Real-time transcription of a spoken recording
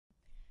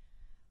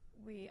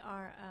We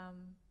are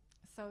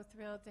so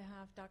thrilled to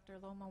have Dr.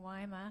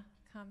 Lomawaima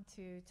come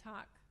to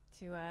talk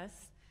to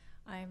us.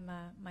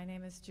 My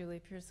name is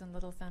Julie Pearson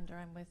Little Thunder.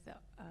 I'm with the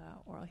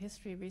Oral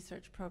History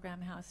Research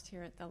Program housed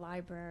here at the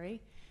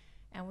library,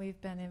 and we've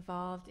been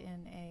involved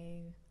in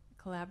a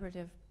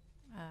collaborative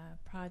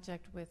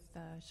project with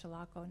the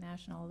Chilocco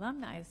National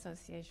Alumni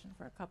Association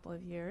for a couple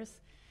of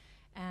years,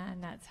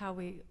 and that's how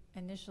we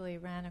initially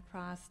ran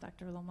across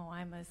Dr.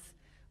 Lomawaima's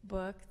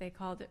book. They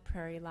called it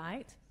Prairie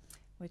Light,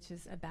 which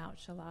is about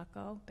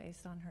Chilocco,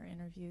 based on her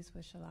interviews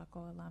with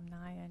Chilocco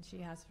alumni, and she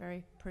has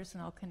very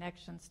personal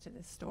connections to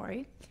this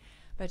story.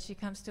 But she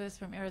comes to us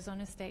from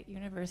Arizona State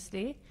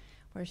University,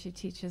 where she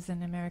teaches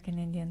in American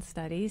Indian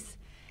Studies,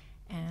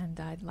 and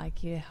I'd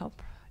like you to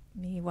help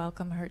me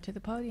welcome her to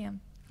the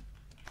podium.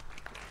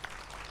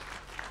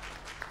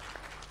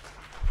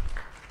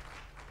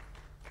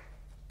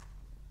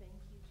 Thank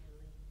you,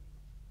 Julie.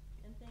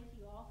 And thank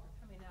you all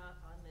for coming out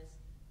on this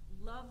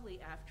lovely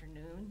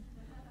afternoon.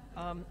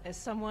 As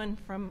someone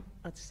from,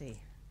 let's see,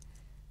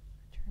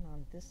 turn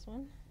on this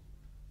one.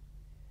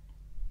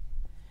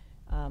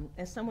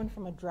 As someone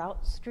from a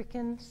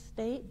drought-stricken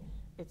state,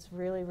 it's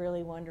really,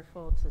 really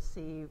wonderful to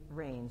see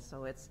rain.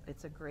 So it's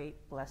a great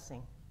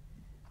blessing.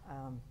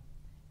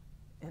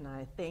 And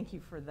I thank you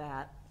for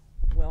that.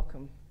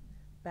 Welcome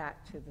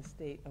back to the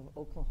state of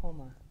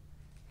Oklahoma.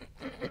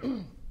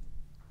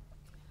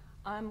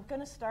 I'm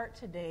going to start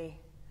today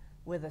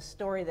with a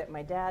story that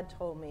my dad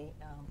told me.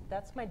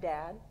 That's my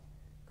dad,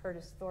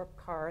 Curtis Thorpe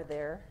Carr,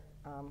 there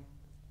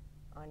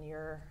on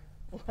your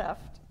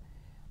left,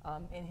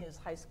 in his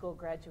high school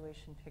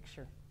graduation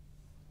picture.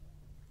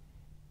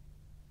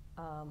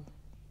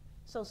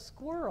 So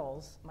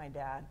squirrels, my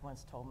dad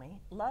once told me,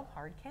 love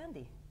hard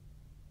candy.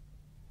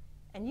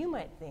 And you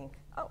might think,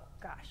 oh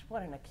gosh,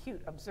 what an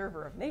acute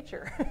observer of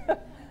nature.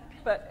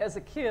 But as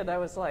a kid, I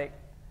was like,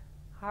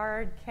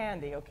 hard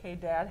candy, okay,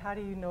 Dad, how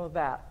do you know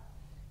that?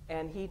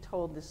 And he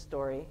told this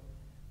story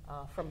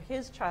from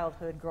his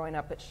childhood growing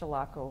up at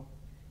Chilocco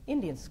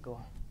Indian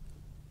School.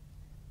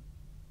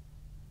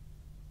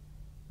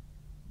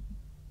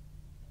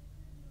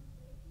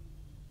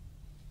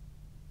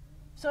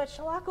 So at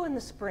Chilocco in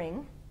the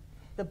spring,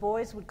 the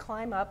boys would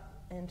climb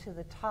up into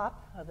the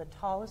top of the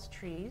tallest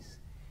trees,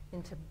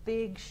 into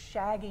big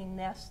shaggy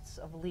nests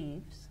of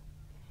leaves,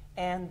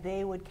 and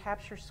they would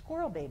capture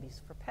squirrel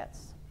babies for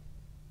pets.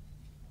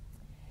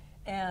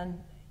 And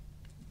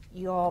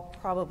you all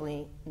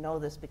probably know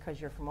this because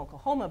you're from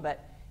Oklahoma,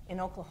 but in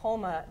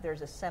Oklahoma,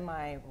 there's a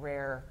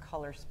semi-rare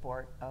color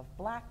sport of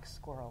black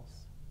squirrels.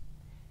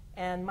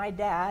 And my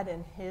dad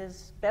and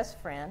his best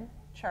friend,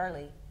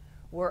 Charlie,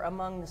 were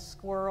among the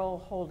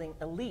squirrel-holding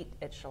elite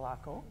at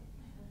Chilocco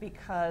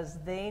because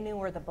they knew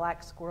where the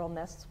black squirrel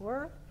nests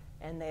were,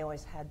 and they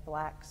always had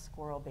black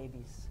squirrel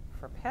babies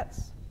for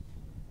pets.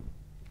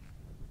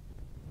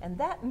 And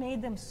that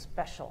made them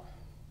special.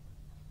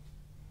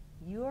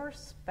 You're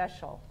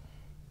special.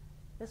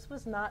 This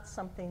was not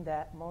something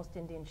that most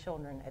Indian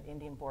children at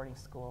Indian boarding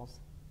schools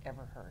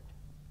ever heard.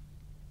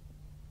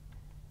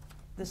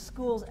 The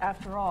schools,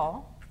 after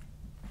all,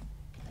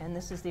 and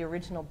this is the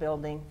original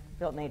building,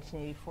 built in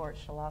 1884 at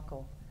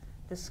Chilocco,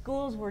 the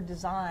schools were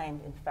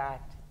designed, in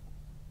fact,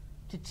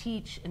 to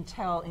teach and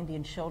tell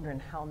Indian children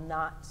how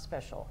not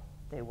special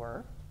they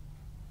were.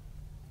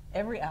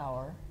 Every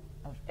hour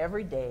of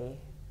every day,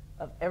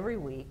 of every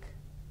week,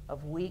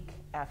 of week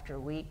after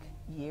week,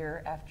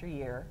 year after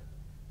year,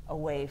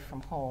 away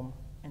from home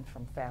and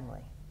from family.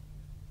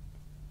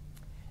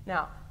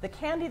 Now, the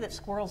candy that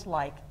squirrels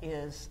like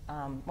is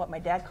what my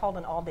dad called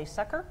an all-day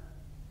sucker.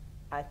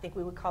 I think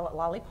we would call it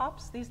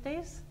lollipops these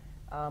days,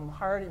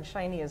 hard and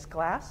shiny as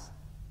glass.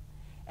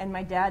 And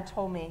my dad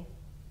told me,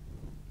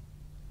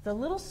 the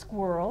little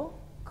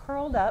squirrel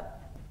curled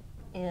up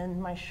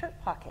in my shirt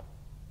pocket,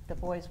 the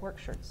boys' work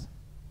shirts,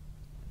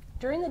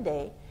 during the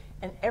day,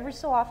 and every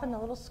so often the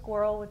little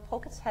squirrel would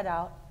poke its head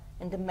out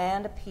and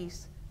demand a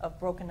piece of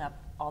broken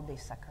up all-day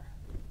sucker.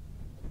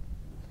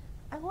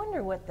 I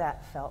wonder what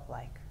that felt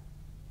like,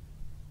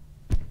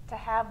 to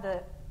have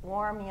the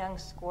warm young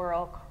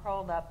squirrel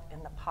curled up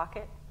in the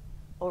pocket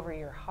over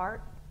your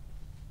heart.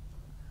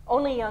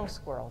 Only young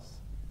squirrels.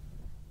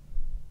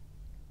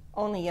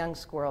 Only young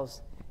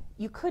squirrels.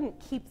 You couldn't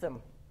keep them,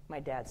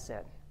 my dad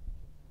said.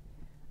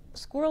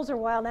 Squirrels are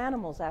wild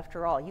animals,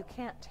 after all. You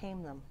can't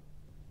tame them.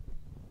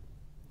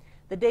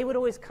 The day would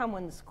always come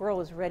when the squirrel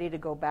was ready to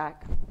go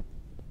back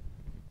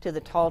to the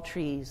tall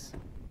trees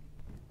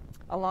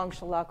along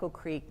Chilocco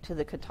Creek to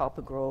the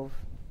Catalpa Grove.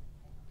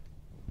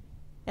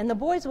 And the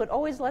boys would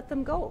always let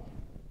them go.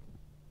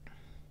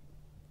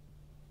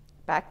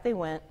 Back they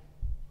went.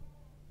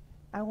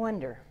 I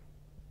wonder,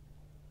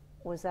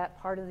 was that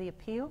part of the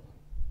appeal?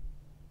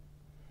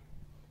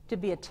 To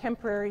be a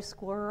temporary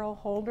squirrel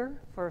holder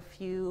for a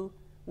few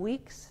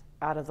weeks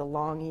out of the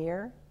long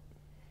year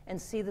and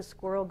see the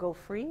squirrel go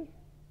free,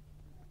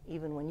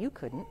 even when you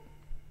couldn't.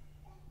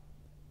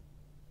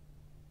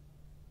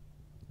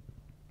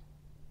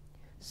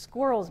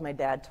 Squirrels, my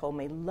dad told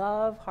me,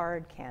 love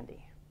hard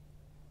candy.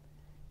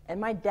 And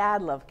my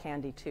dad loved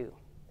candy too.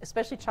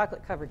 especially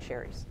chocolate-covered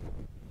cherries.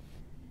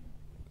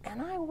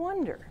 And I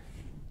wonder,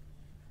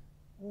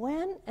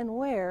 when and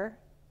where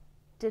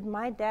did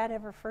my dad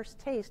ever first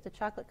taste a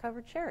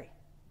chocolate-covered cherry?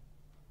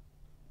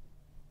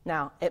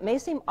 Now, it may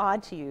seem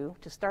odd to you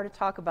to start a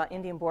talk about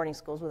Indian boarding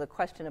schools with a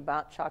question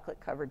about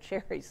chocolate-covered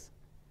cherries.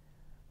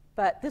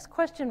 But this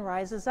question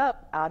rises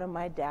up out of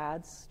my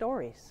dad's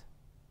stories.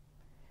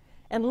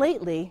 And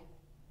lately,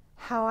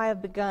 how I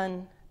have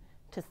begun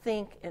to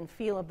think and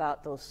feel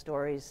about those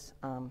stories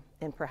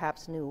in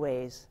perhaps new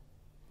ways,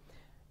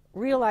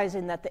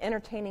 realizing that the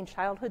entertaining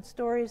childhood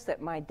stories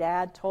that my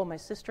dad told my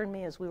sister and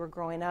me as we were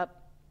growing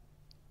up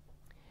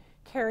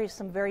carry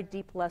some very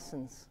deep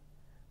lessons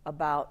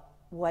about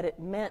what it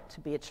meant to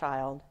be a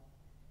child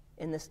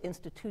in this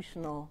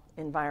institutional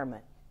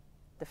environment,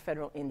 the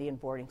Federal Indian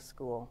Boarding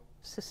School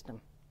system,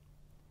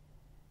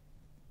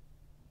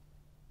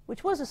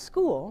 which was a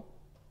school,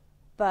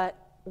 but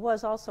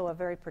was also a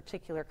very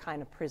particular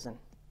kind of prison.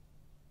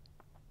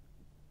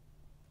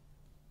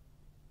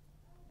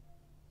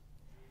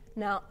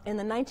 Now, in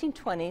the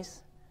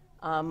 1920s,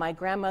 my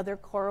grandmother,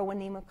 Cora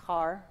Wanima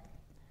Carr,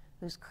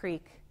 whose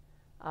Creek,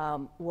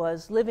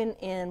 was living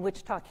in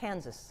Wichita,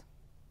 Kansas.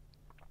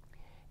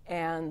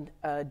 And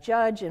a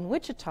judge in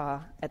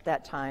Wichita at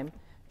that time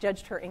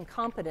judged her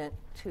incompetent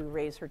to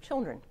raise her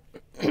children.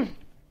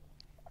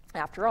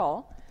 After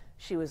all,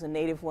 she was a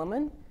Native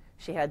woman.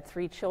 She had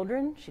 3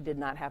 children. She did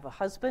not have a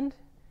husband.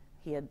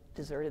 He had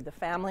deserted the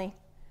family.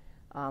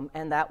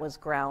 And that was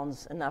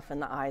grounds enough in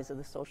the eyes of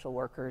the social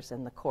workers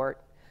and the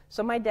court.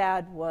 So my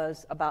dad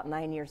was about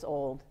 9 years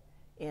old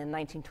in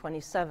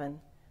 1927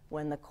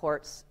 when the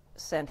courts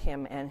sent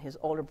him and his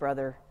older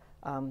brother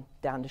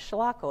down to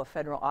Chilocco, a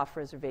federal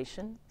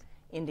off-reservation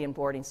Indian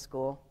boarding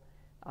school,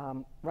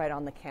 right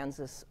on the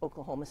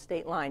Kansas-Oklahoma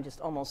state line,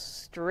 just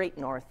almost straight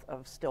north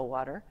of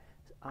Stillwater.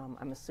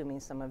 I'm assuming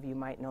some of you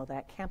might know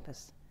that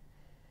campus.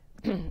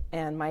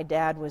 And my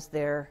dad was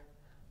there.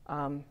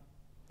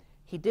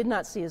 He did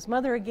not see his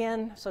mother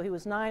again, so he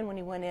was 9 when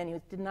he went in. He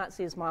did not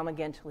see his mom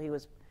again until he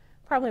was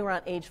probably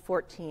around age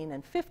 14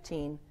 and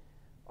 15,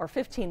 or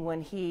 15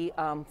 when he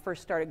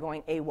first started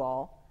going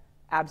AWOL,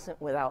 absent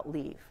without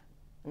leave.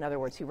 In other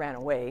words, he ran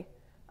away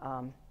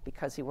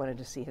because he wanted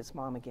to see his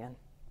mom again.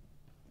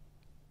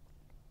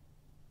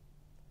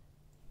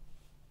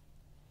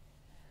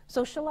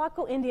 So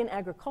Chilocco Indian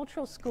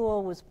Agricultural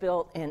School was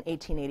built in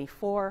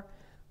 1884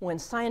 when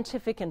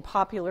scientific and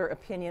popular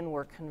opinion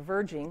were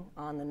converging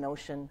on the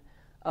notion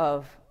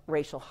of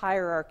racial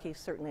hierarchy,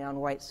 certainly on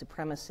white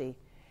supremacy.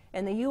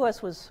 And the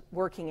U.S. was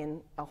working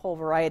in a whole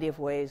variety of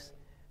ways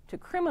to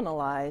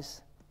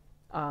criminalize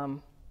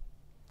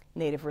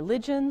Native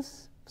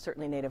religions,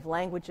 certainly Native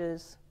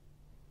languages,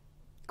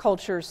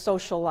 cultures,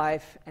 social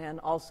life, and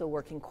also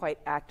working quite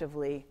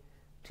actively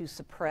to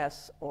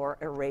suppress or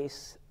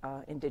erase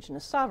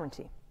indigenous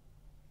sovereignty.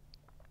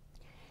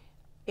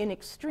 In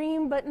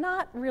extreme but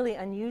not really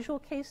unusual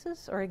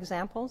cases or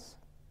examples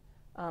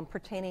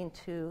pertaining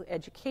to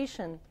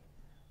education,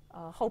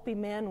 Hopi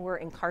men were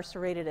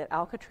incarcerated at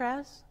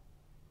Alcatraz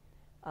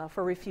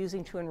for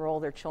refusing to enroll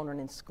their children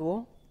in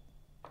school.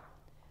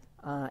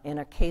 In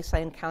a case I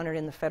encountered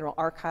in the Federal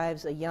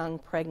Archives, a young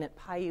pregnant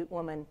Paiute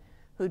woman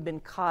who'd been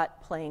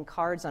caught playing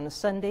cards on a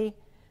Sunday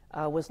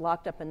was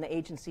locked up in the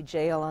agency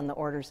jail on the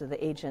orders of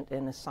the agent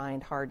and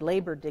assigned hard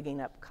labor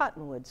digging up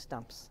cottonwood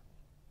stumps.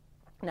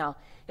 Now,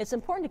 it's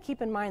important to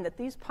keep in mind that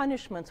these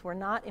punishments were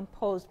not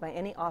imposed by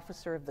any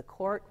officer of the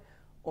court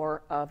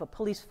or of a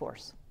police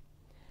force.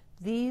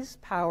 These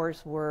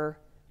powers or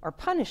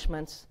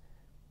punishments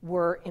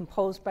were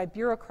imposed by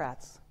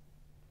bureaucrats,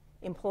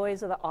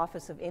 employees of the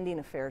Office of Indian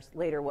Affairs,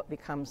 later what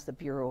becomes the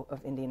Bureau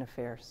of Indian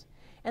Affairs.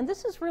 And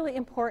this is really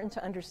important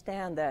to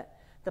understand, that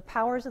the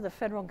powers of the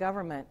federal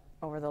government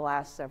over the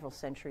last several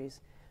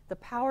centuries, the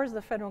powers of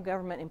the federal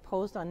government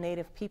imposed on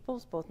Native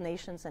peoples, both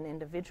nations and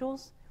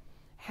individuals,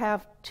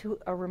 have to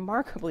a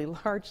remarkably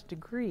large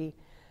degree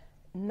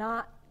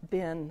not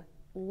been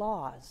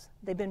laws.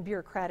 They've been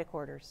bureaucratic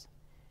orders.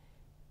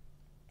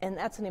 And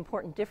that's an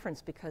important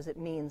difference because it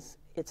means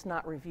it's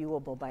not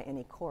reviewable by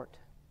any court.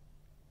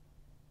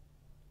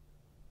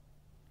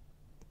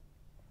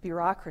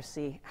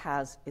 Bureaucracy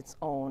has its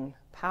own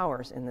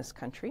powers in this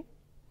country.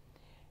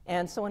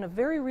 And so in a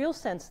very real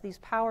sense, these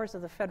powers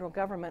of the federal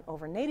government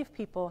over Native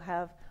people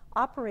have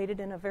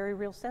operated in a very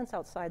real sense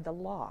outside the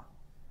law.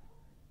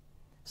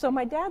 So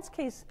my dad's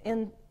case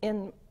in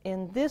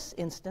this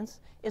instance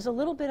is a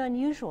little bit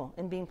unusual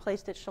in being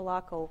placed at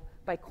Chilocco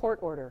by court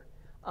order.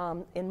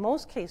 In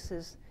most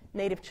cases,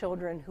 Native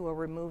children who are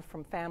removed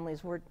from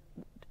families were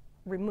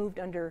removed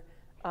under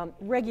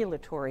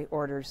regulatory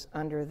orders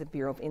under the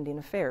Bureau of Indian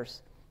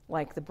Affairs,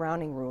 like the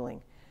Browning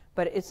ruling.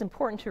 But it's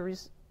important to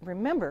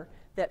remember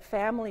that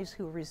families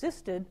who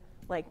resisted,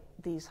 like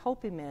these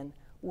Hopi men,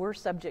 were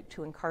subject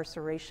to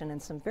incarceration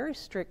and some very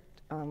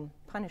strict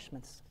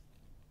punishments.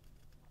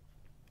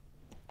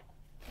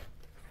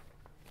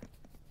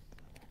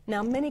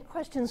 Now, many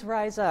questions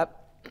rise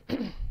up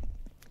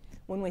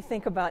when we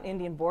think about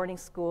Indian boarding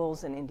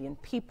schools and Indian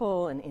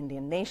people and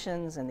Indian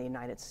nations and the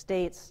United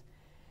States.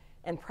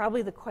 And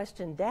probably the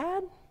question,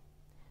 Dad,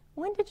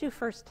 when did you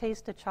first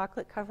taste a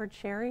chocolate-covered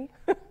cherry?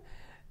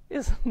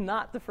 Is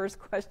not the first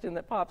question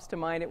that pops to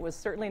mind. It was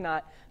certainly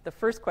not the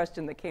first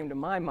question that came to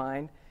my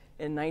mind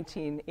in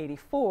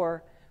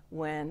 1984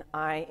 when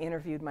I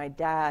interviewed my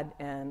dad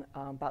and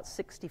about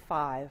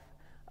 65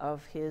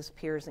 of his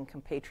peers and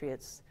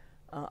compatriots,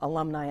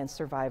 alumni and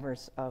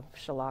survivors of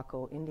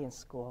Chilocco Indian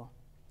School.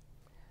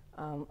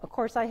 Of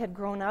course, I had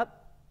grown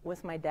up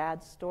with my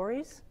dad's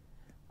stories,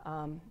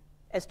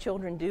 as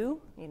children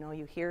do. You know,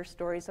 you hear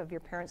stories of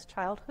your parents'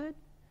 childhood.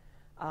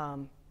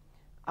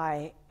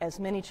 I, as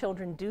many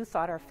children do,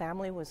 thought our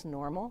family was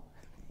normal,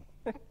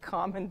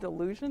 common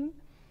delusion.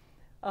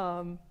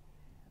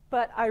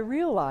 But I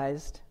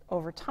realized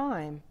over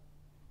time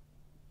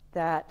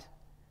that,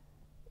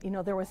 you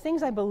know, there were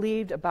things I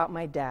believed about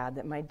my dad,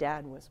 that my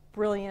dad was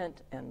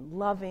brilliant and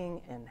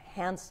loving and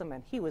handsome,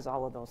 and he was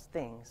all of those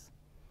things.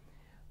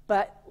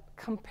 But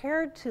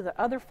compared to the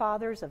other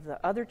fathers of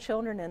the other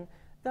children in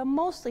the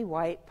mostly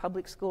white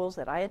public schools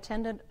that I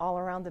attended all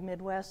around the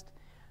Midwest,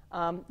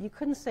 you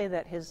couldn't say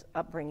that his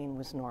upbringing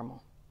was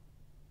normal.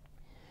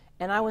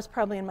 And I was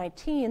probably in my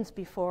teens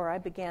before I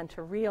began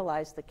to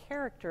realize the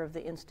character of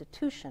the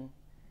institution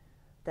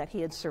that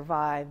he had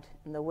survived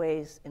and the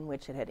ways in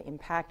which it had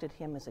impacted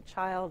him as a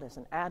child, as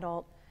an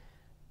adult,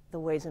 the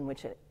ways in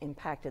which it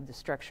impacted the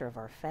structure of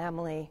our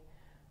family.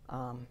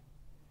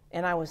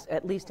 And I was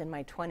at least in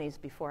my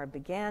 20s before I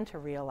began to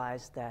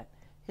realize that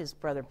his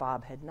brother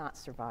Bob had not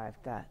survived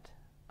that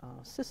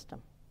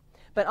system.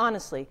 But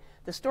honestly,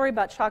 the story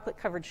about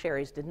chocolate-covered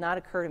cherries did not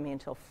occur to me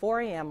until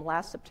 4 a.m.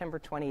 last September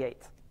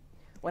 28th,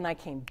 when I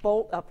came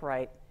bolt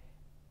upright,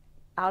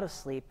 out of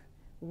sleep,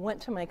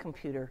 went to my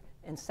computer,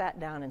 and sat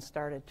down and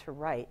started to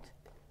write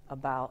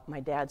about my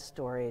dad's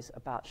stories,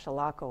 about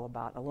Chilocco,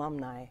 about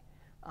alumni,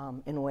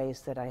 in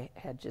ways that I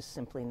had just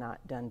simply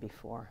not done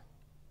before.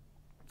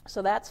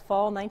 So that's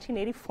fall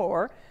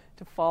 1984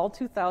 to fall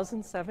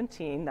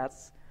 2017.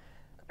 That's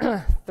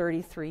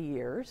 33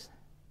 years.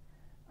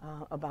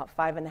 About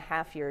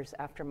 5.5 years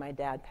after my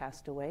dad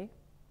passed away.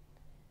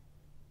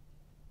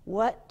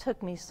 What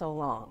took me so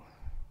long?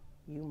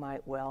 You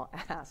might well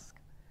ask.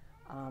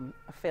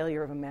 A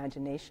failure of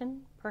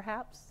imagination,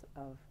 perhaps,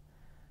 of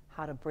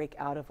how to break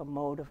out of a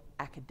mode of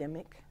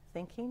academic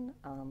thinking,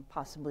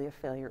 possibly a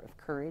failure of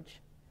courage.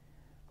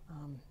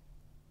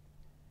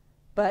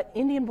 But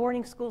Indian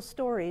boarding school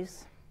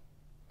stories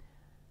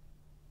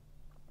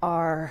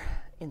are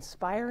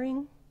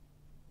inspiring,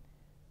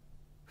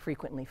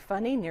 frequently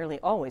funny, nearly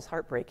always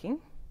heartbreaking.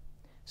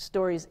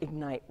 Stories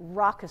ignite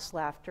raucous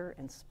laughter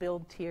and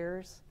spilled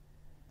tears.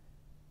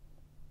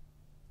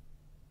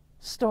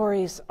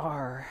 Stories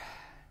are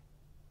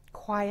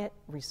quiet,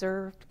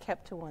 reserved,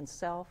 kept to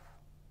oneself.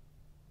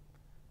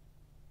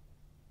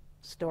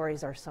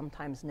 Stories are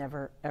sometimes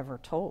never, ever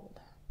told.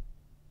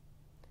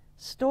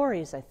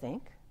 Stories, I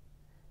think,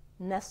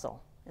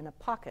 nestle in a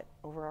pocket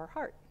over our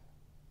heart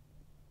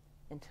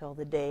until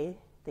the day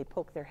they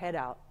poke their head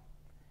out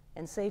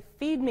and say,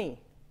 feed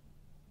me,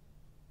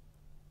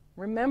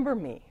 remember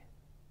me,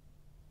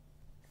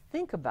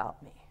 think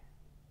about me,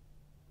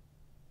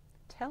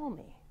 tell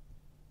me.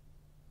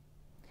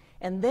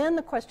 And then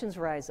the questions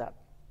rise up.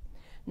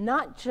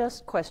 Not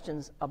just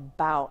questions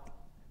about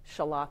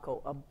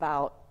Chilocco,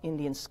 about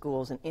Indian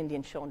schools and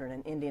Indian children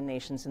and Indian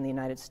nations in the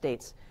United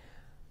States,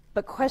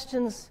 but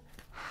questions: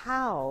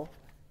 how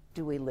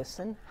do we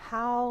listen?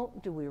 How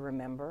do we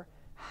remember?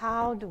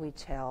 How do we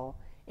tell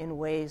in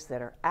ways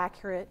that are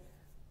accurate,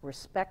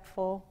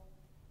 respectful,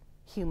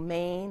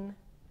 humane,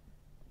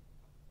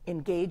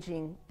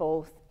 engaging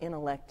both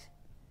intellect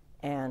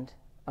and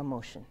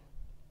emotion?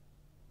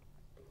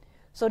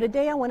 So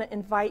today I want to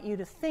invite you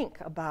to think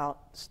about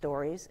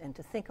stories and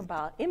to think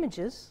about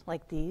images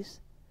like these,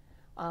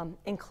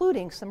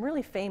 including some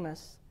really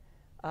famous,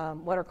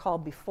 what are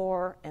called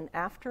before and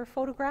after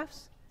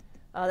photographs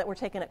that were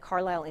taken at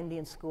Carlisle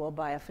Indian School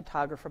by a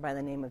photographer by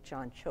the name of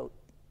John Choate.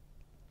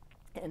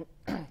 And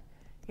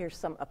here's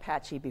some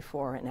Apache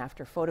before and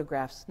after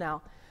photographs.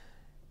 Now,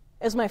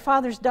 as my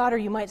father's daughter,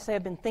 you might say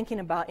I've been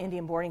thinking about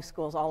Indian boarding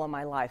schools all of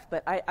my life,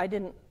 but I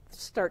didn't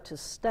start to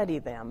study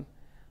them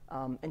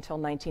until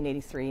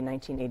 1983,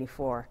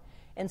 1984.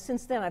 And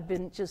since then, I've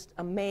been just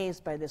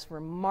amazed by this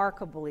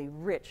remarkably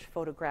rich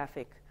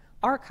photographic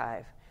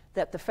archive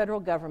that the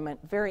federal government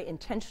very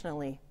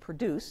intentionally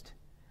produced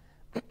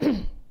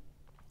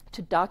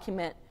to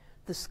document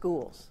the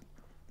schools,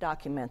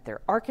 document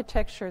their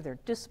architecture, their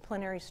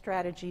disciplinary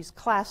strategies,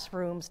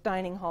 classrooms,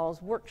 dining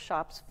halls,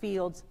 workshops,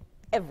 fields,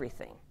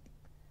 everything,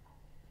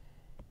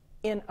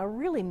 in a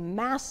really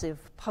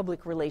massive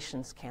public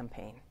relations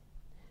campaign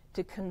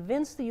to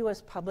convince the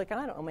U.S. public, and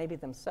I don't know, maybe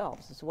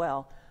themselves as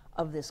well,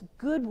 of this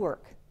good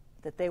work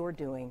that they were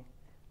doing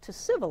to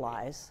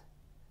civilize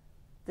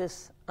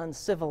this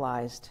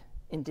uncivilized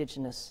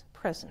indigenous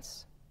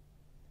presence,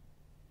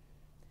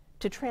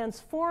 to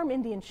transform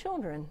Indian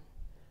children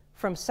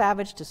from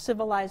savage to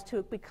civilized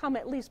to become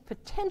at least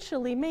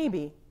potentially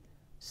maybe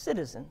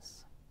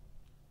citizens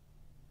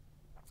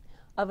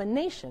of a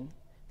nation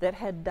that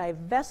had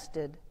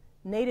divested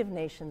native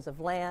nations of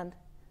land,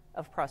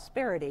 of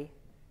prosperity,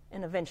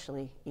 and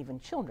eventually even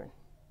children.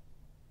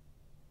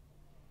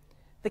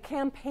 The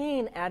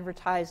campaign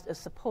advertised a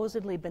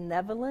supposedly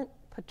benevolent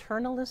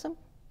paternalism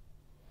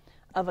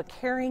of a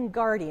caring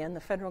guardian, the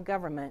federal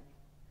government,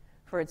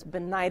 for its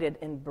benighted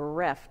and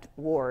bereft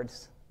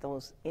wards,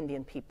 those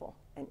Indian people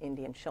and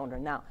Indian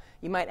children. Now,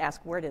 you might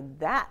ask, where did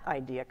that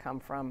idea come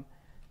from?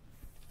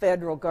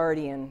 Federal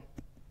guardian,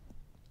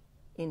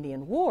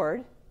 Indian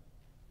ward.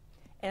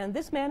 And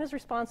this man is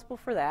responsible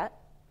for that,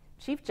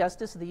 Chief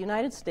Justice of the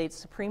United States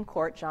Supreme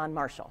Court, John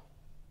Marshall.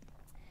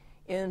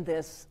 In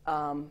this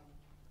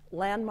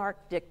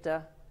landmark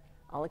dicta,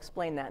 I'll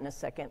explain that in a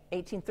second,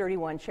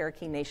 1831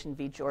 Cherokee Nation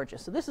v. Georgia.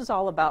 So this is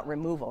all about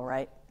removal,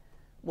 right?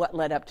 What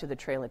led up to the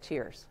Trail of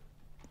Tears.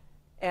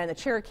 And the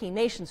Cherokee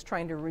Nation's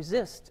trying to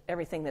resist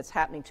everything that's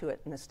happening to it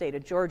in the state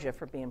of Georgia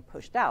for being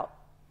pushed out.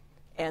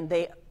 And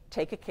they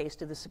take a case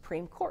to the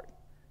Supreme Court.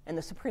 And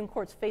the Supreme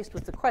Court's faced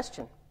with the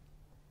question,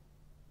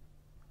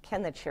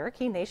 can the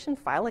Cherokee Nation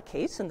file a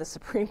case in the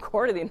Supreme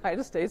Court of the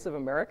United States of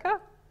America?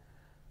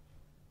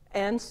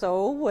 And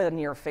so when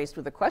you're faced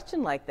with a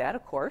question like that,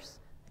 of course,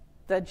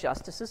 the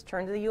justices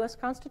turn to the U.S.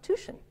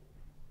 Constitution,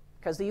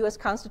 because the U.S.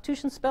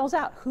 Constitution spells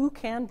out who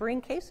can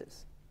bring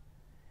cases.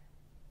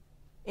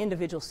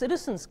 Individual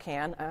citizens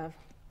can.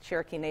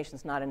 Cherokee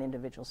Nation's not an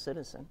individual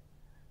citizen.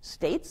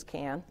 States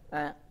can.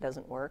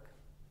 Doesn't work.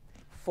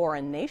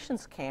 Foreign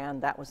nations can.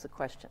 That was the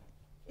question.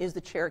 Is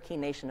the Cherokee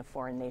Nation a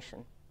foreign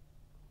nation?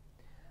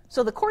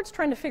 So the court's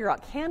trying to figure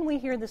out, can we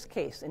hear this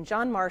case? And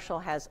John Marshall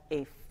has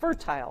a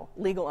fertile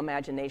legal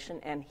imagination,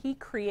 and he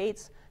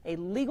creates a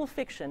legal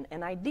fiction,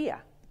 an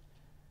idea,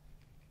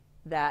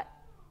 that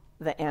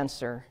the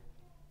answer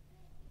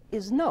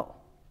is no.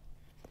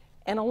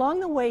 And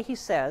along the way, he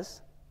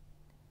says,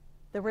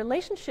 the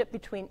relationship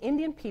between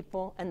Indian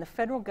people and the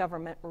federal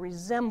government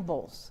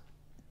resembles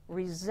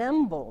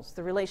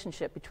the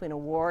relationship between a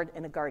ward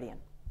and a guardian.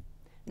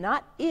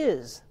 Not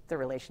is the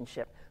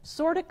relationship.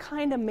 Sort of,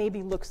 kind of,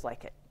 maybe looks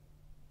like it.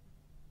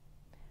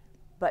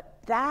 But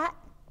that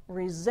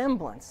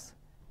resemblance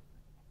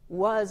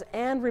was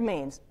and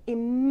remains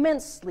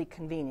immensely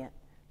convenient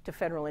to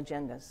federal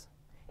agendas.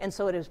 And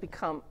so it has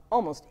become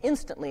almost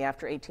instantly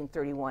after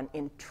 1831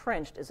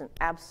 entrenched as an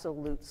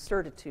absolute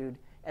certitude,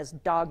 as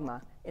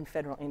dogma in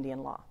federal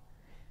Indian law.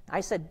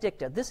 I said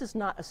dicta. This is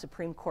not a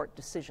Supreme Court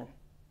decision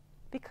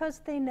because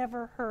they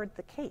never heard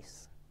the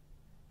case.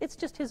 It's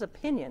just his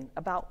opinion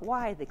about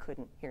why they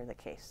couldn't hear the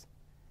case.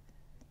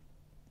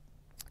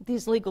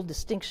 These legal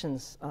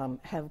distinctions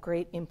have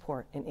great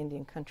import in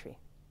Indian country.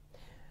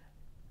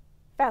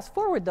 Fast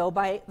forward, though,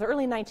 by the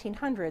early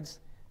 1900s,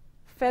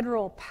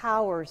 federal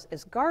powers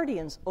as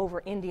guardians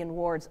over Indian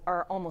wards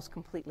are almost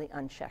completely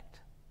unchecked.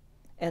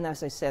 And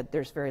as I said,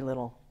 there's very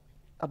little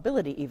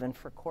ability even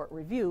for court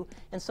review,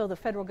 and so the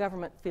federal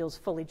government feels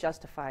fully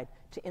justified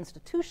to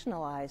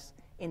institutionalize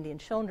Indian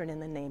children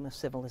in the name of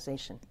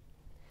civilization.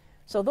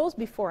 So those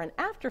before and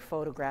after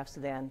photographs,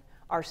 then,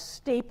 are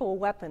staple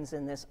weapons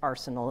in this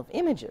arsenal of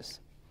images.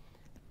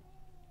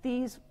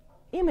 These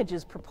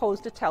images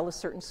propose to tell a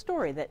certain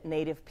story, that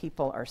Native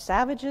people are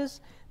savages,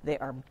 they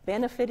are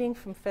benefiting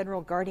from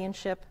federal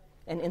guardianship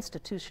and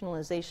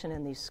institutionalization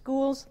in these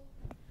schools.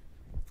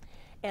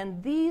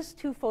 And these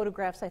two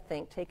photographs, I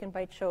think, taken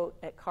by Choate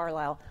at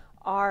Carlisle,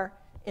 are,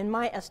 in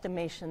my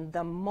estimation,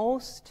 the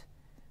most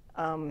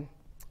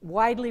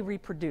widely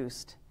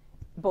reproduced,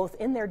 both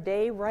in their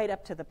day right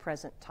up to the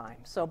present time.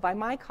 So by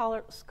my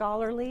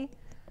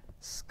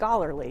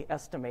scholarly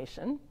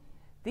estimation,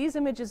 these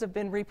images have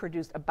been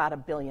reproduced about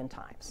 1 billion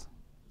times.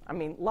 I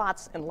mean,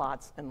 lots and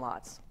lots and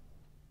lots.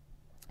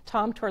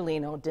 Tom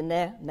Torlino,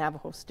 Diné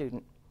Navajo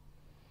student.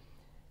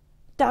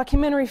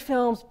 Documentary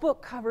films,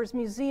 book covers,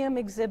 museum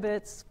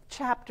exhibits,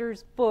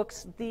 chapters,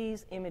 books,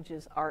 these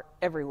images are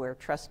everywhere.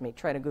 Trust me,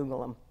 try to Google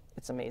them.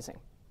 It's amazing.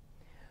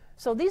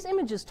 So these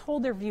images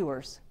told their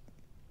viewers,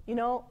 you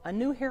know, a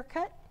new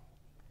haircut,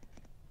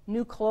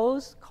 new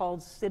clothes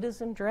called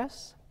citizen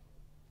dress,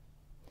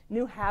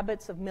 new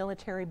habits of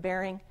military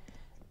bearing.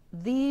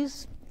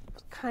 These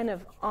kind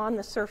of on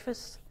the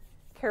surface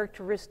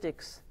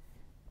characteristics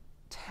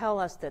tell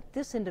us that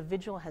this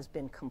individual has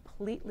been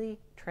completely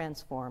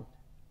transformed.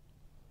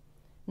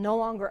 No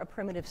longer a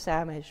primitive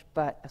savage,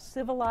 but a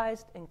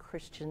civilized and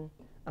Christian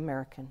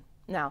American.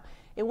 Now,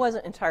 it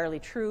wasn't entirely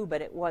true,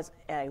 but it was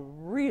a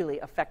really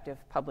effective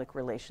public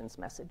relations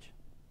message.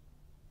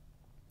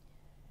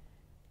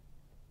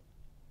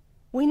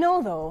 We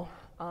know, though,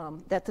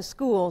 that the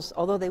schools,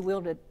 although they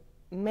wielded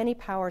many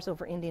powers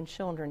over Indian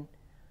children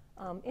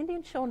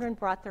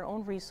brought their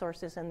own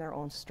resources and their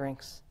own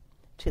strengths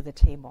to the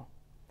table.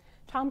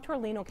 Tom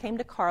Torlino came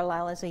to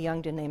Carlisle as a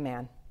young Diné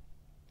man.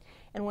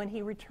 And when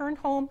he returned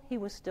home, he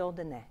was still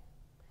Diné.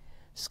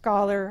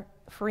 Scholar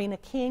Farina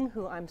King,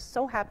 who I'm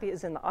so happy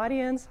is in the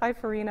audience. Hi,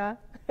 Farina.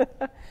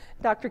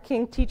 Dr.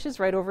 King teaches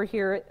right over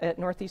here at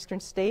Northeastern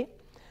State.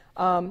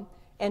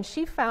 And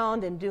she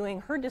found, in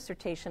doing her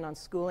dissertation on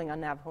schooling on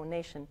Navajo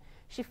Nation,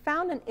 she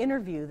found an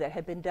interview that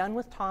had been done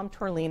with Tom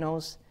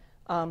Torlino's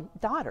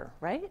daughter,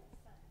 right?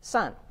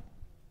 Son.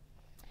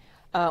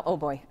 Oh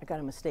boy, I got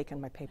a mistake on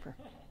my paper.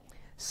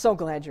 So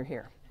glad you're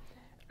here.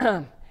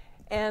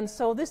 And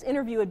so this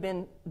interview had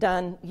been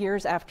done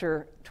years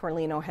after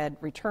Torlino had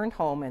returned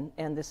home,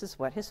 and this is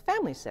what his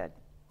family said.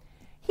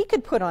 He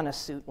could put on a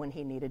suit when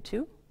he needed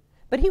to,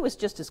 but he was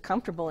just as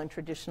comfortable in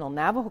traditional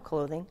Navajo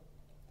clothing.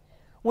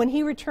 When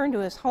he returned to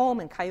his home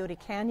in Coyote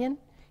Canyon,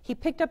 he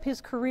picked up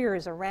his career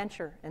as a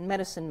rancher and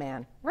medicine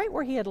man, right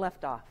where he had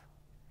left off.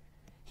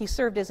 He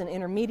served as an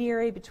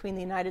intermediary between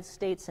the United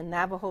States and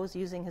Navajos,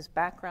 using his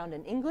background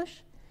in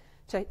English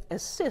to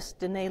assist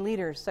Dene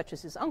leaders such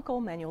as his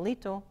uncle,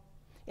 Manuelito,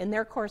 in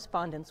their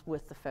correspondence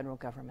with the federal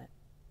government.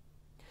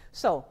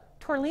 So,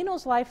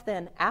 Torlino's life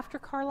then, after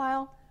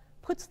Carlisle,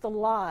 puts the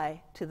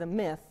lie to the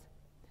myth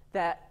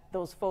that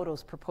those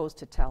photos propose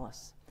to tell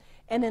us.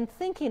 And in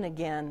thinking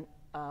again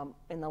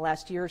in the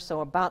last year or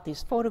so about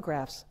these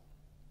photographs,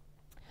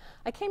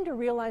 I came to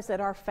realize that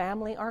our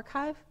family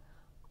archive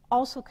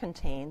also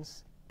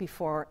contains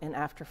before and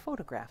after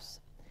photographs.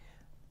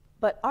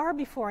 But our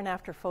before and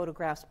after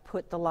photographs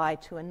put the lie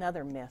to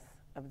another myth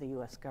of the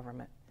U.S.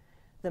 government,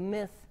 the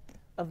myth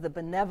of the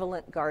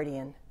benevolent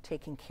guardian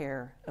taking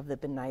care of the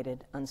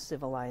benighted,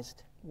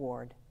 uncivilized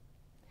ward.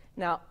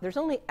 Now, there's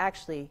only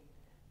actually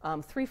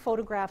 3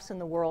 photographs in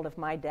the world of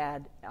my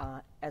dad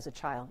as a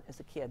child, as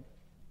a kid,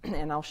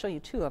 and I'll show you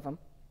 2 of them.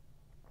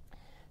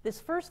 This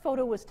first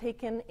photo was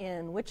taken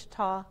in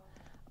Wichita.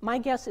 My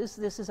guess is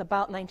this is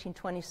about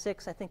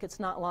 1926. I think it's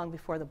not long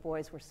before the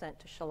boys were sent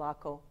to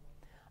Chilocco.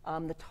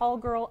 The tall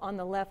girl on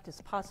the left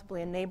is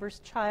possibly a neighbor's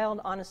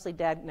child. Honestly,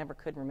 Dad never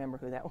could remember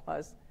who that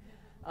was.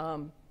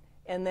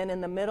 And then in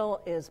the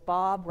middle is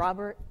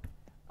Robert.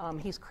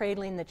 He's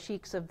cradling the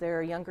cheeks of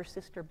their younger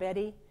sister,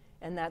 Betty,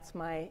 and that's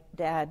my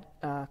dad,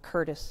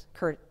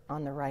 Kurt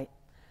on the right.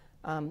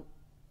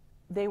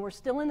 They were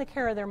still in the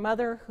care of their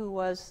mother, who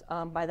was,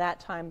 by that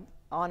time,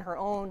 on her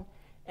own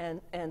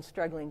and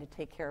struggling to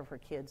take care of her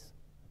kids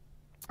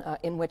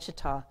in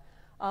Wichita.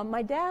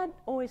 My dad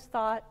always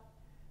thought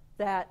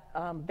that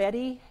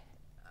Betty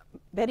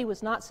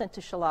was not sent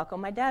to Chilocco.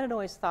 My dad had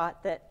always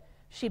thought that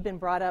she'd been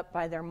brought up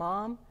by their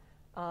mom,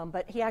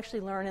 but he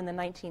actually learned in the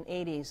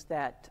 1980s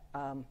that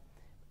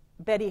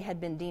Betty had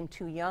been deemed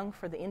too young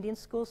for the Indian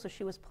School, so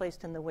she was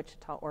placed in the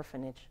Wichita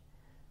orphanage.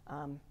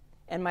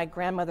 And my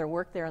grandmother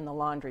worked there in the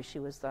laundry. She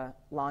was the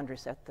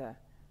laundress at the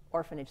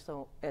orphanage,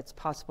 so it's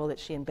possible that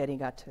she and Betty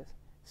got to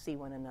see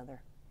one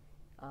another.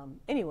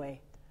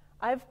 Anyway,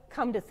 I've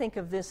come to think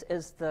of this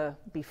as the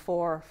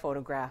before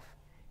photograph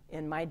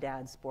in my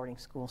dad's boarding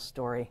school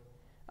story.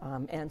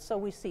 And so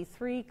we see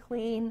 3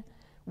 clean,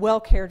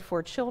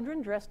 well-cared-for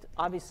children, dressed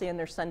obviously in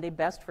their Sunday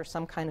best for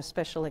some kind of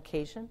special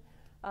occasion.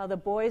 The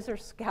boys are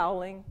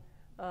scowling,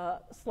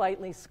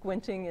 slightly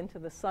squinting into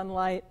the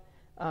sunlight,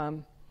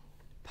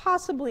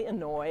 possibly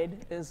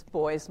annoyed, as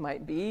boys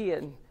might be,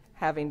 and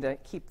having to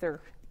keep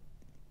their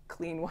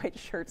clean white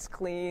shirts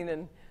clean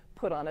and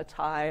put on a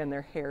tie and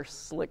their hair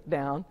slicked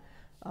down.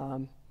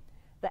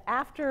 The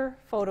after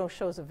photo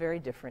shows a very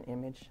different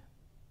image.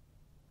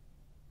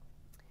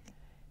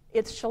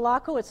 It's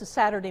Chilocco. It's a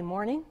Saturday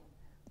morning.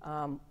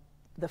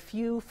 The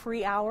few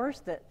free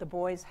hours that the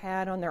boys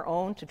had on their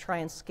own to try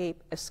and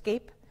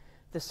escape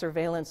the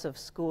surveillance of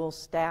school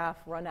staff,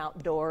 run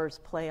outdoors,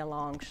 play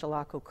along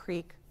Chilocco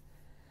Creek.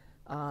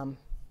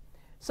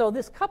 So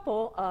this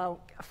couple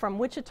from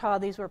Wichita,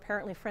 these were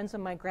apparently friends of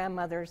my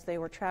grandmother's. They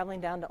were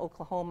traveling down to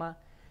Oklahoma.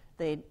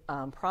 They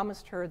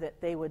promised her that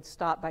they would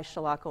stop by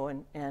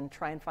Chilocco and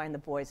try and find the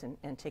boys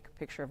and take a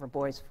picture of her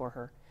boys for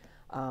her.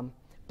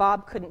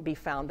 Bob couldn't be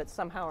found, but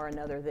somehow or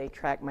another they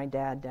tracked my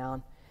dad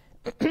down.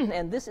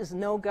 And this is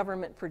no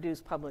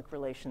government-produced public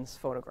relations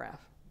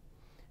photograph,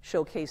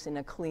 showcasing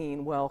a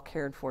clean,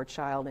 well-cared-for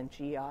child in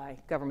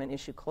GI,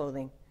 government-issued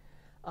clothing.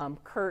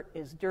 Kurt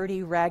is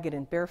dirty, ragged,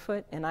 and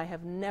barefoot, and I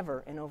have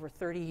never, in over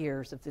 30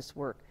 years of this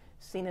work,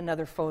 seen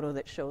another photo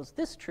that shows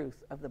this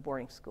truth of the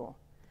boarding school,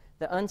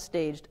 the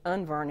unstaged,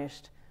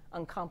 unvarnished,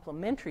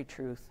 uncomplimentary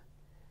truth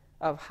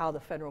of how the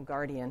federal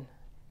guardian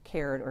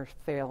cared or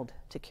failed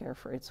to care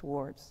for its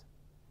wards.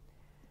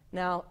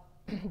 Now,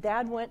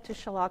 Dad went to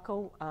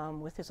Chilocco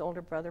with his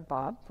older brother,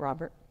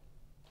 Robert.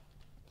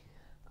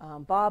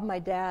 Bob, my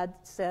dad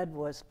said,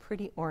 was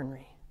pretty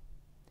ornery.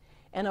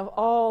 And of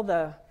all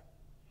the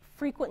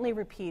frequently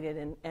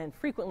repeated and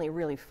frequently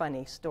really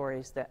funny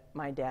stories that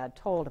my dad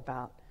told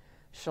about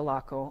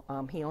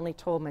Chilocco, he only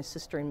told my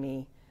sister and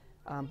me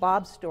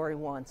Bob's story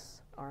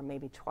once or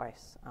maybe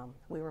twice.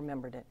 We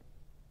remembered it.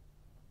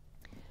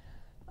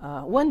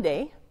 One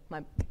day,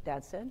 my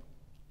dad said,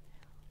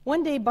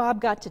 one day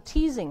Bob got to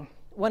teasing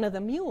one of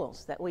the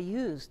mules that we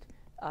used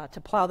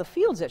to plow the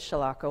fields at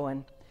Chilocco,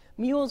 and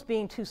mules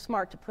being too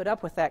smart to put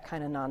up with that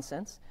kind of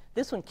nonsense,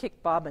 this one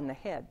kicked Bob in the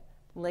head,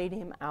 laid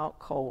him out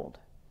cold.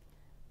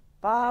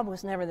 Bob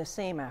was never the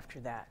same after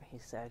that, he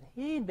said.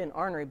 He'd been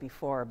ornery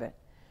before, but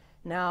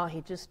now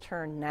he just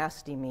turned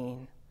nasty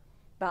mean.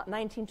 About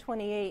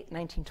 1928,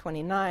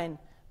 1929,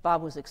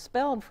 Bob was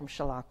expelled from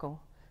Chilocco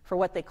for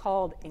what they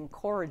called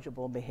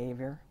incorrigible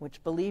behavior,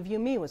 which, believe you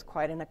me, was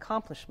quite an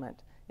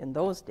accomplishment in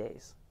those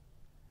days.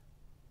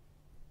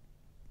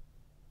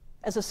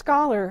 As a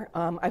scholar,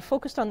 I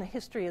focused on the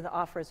history of the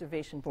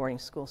off-reservation boarding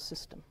school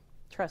system.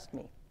 Trust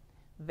me,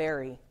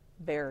 very,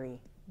 very,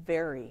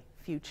 very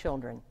few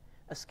children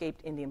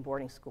escaped Indian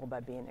boarding school by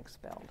being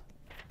expelled.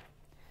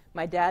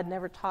 My dad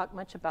never talked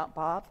much about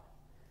Bob,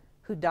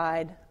 who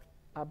died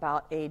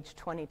about age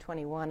 20,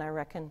 21, I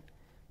reckon,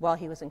 while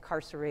he was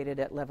incarcerated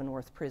at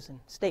Leavenworth Prison,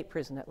 state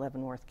prison at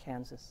Leavenworth,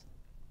 Kansas.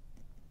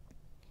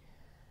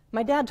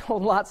 My dad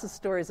told lots of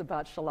stories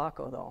about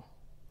Chilocco, though.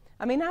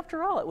 I mean,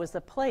 after all, it was the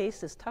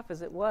place, as tough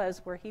as it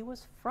was, where he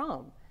was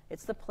from.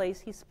 It's the place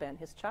he spent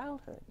his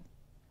childhood.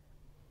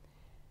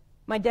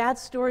 My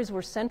dad's stories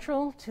were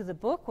central to the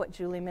book, what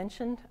Julie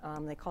mentioned.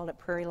 They called it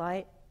Prairie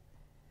Light.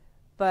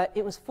 But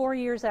it was 4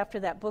 years after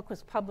that book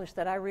was published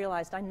that I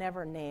realized I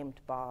never named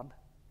Bob.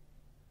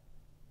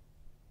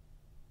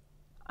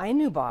 I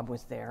knew Bob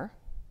was there,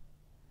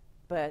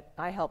 but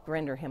I helped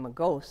render him a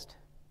ghost.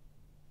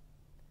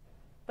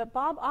 But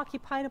Bob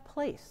occupied a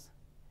place.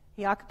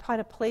 He occupied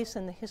a place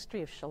in the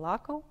history of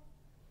Chilocco,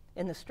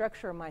 in the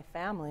structure of my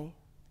family,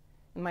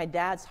 in my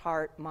dad's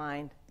heart,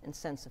 mind, and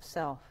sense of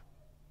self.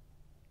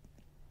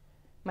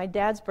 My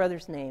dad's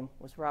brother's name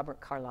was Robert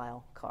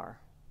Carlisle Carr.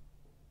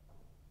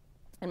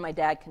 And my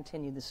dad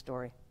continued the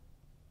story.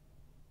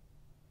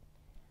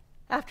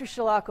 After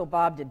Chilocco,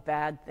 Bob did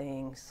bad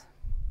things.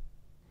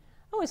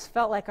 I always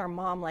felt like our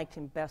mom liked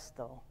him best,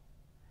 though.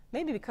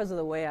 Maybe because of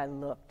the way I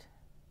looked.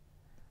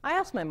 I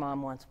asked my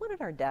mom once, what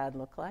did our dad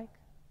look like?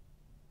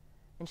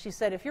 And she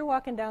said, if you're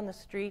walking down the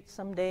street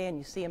someday and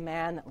you see a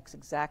man that looks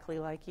exactly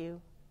like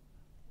you,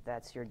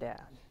 that's your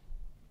dad.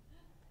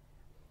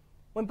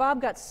 When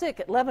Bob got sick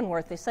at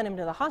Leavenworth, they sent him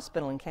to the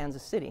hospital in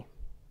Kansas City.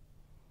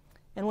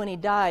 And when he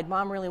died,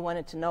 Mom really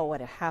wanted to know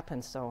what had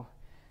happened, so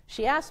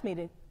she asked me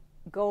to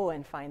go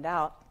and find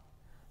out.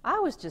 I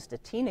was just a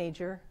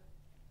teenager.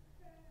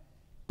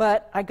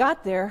 But I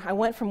got there. I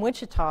went from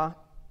Wichita.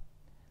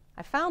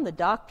 I found the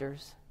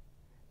doctors,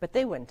 but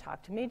they wouldn't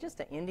talk to me. Just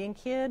an Indian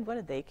kid. What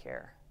did they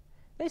care?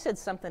 They said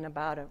something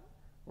about a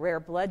rare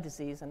blood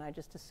disease, and I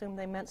just assumed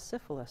they meant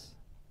syphilis.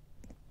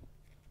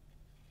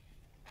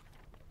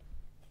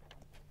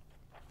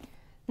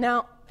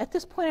 Now, at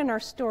this point in our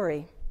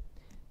story,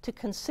 to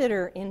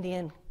consider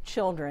Indian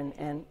children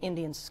and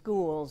Indian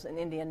schools and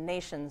Indian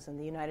nations in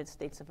the United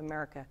States of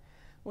America,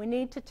 we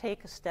need to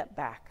take a step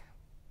back,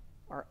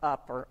 or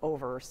up, or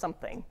over, or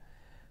something,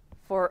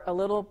 for a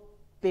little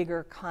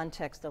bigger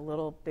context, a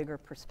little bigger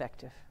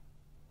perspective.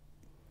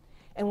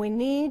 And we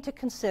need to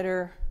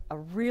consider a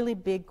really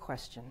big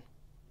question.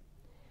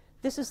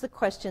 This is the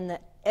question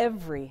that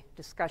every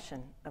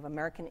discussion of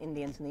American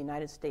Indians in the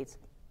United States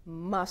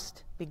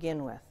must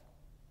begin with.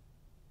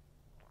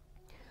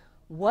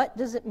 What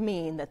does it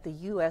mean that the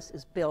U.S.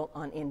 is built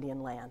on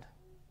Indian land?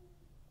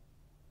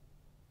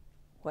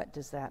 What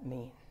does that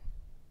mean?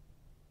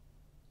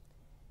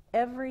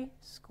 Every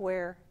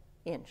square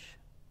inch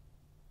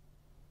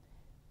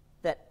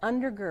that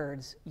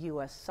undergirds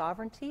U.S.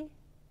 sovereignty,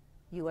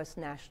 U.S.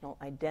 national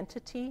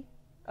identity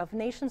of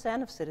nations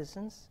and of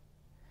citizens,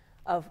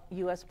 of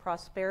U.S.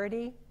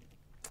 prosperity,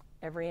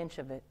 every inch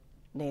of it,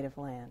 native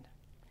land.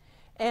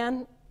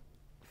 And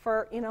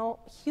for,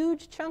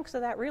 huge chunks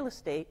of that real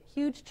estate,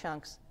 huge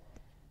chunks,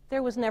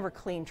 there was never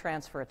clean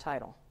transfer of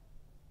title.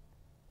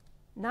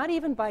 Not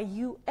even by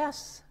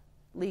U.S.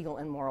 legal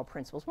and moral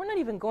principles. We're not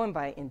even going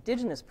by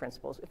indigenous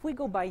principles. If we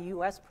go by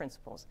U.S.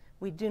 principles,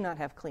 we do not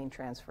have clean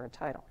transfer of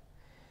title.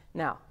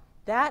 Now,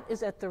 that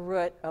is at the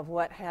root of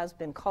what has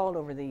been called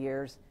over the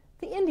years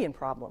the Indian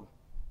problem,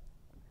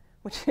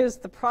 which is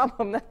the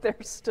problem that they're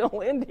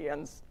still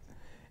Indians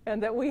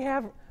and that we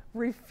have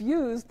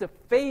refused to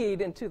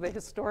fade into the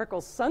historical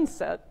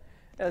sunset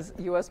as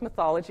U.S.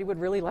 mythology would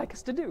really like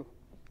us to do.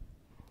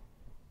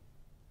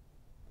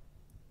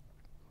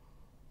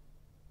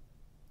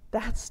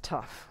 That's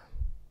tough.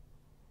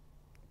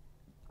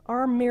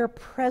 Our mere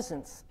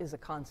presence is a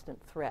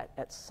constant threat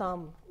at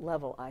some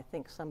level, I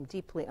think, some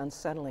deeply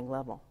unsettling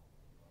level.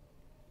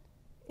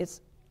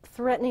 It's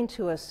threatening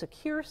to a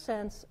secure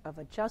sense of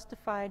a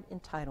justified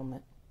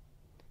entitlement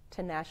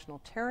to national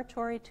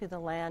territory, to the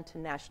land, to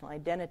national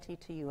identity,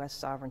 to U.S.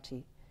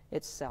 sovereignty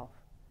itself.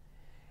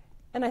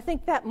 And I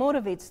think that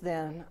motivates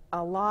then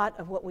a lot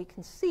of what we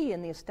can see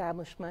in the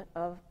establishment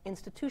of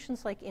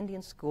institutions like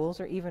Indian schools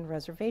or even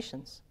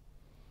reservations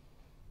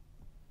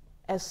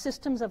as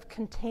systems of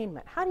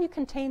containment. How do you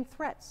contain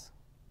threats?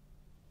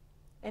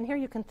 And here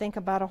you can think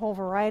about a whole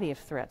variety of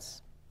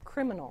threats.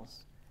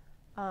 Criminals,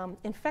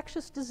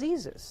 infectious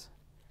diseases,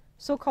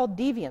 so-called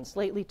deviants,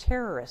 lately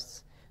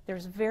terrorists.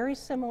 There's very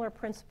similar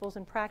principles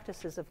and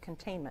practices of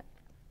containment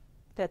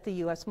that the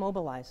U.S.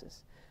 mobilizes.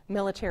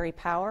 Military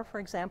power, for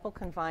example,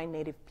 confined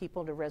Native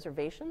people to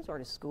reservations or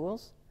to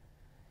schools.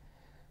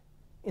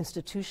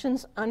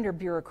 Institutions under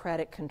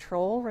bureaucratic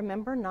control,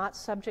 remember, not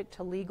subject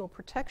to legal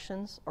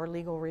protections or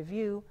legal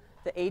review.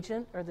 The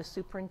agent or the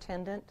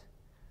superintendent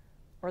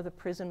or the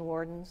prison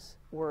warden's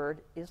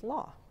word is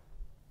law.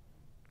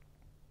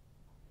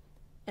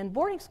 And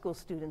boarding school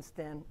students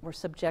then were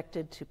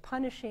subjected to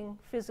punishing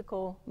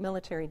physical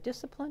military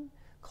discipline,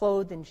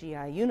 clothed in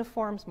GI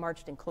uniforms,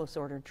 marched in close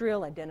order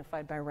drill,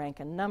 identified by rank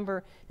and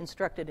number,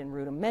 instructed in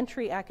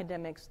rudimentary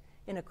academics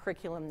in a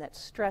curriculum that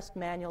stressed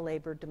manual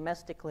labor,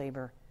 domestic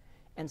labor,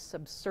 and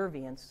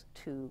subservience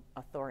to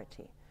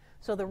authority.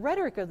 So the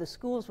rhetoric of the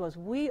schools was,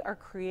 we are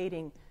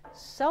creating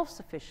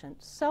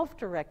self-sufficient,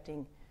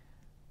 self-directing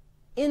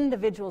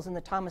individuals in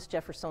the Thomas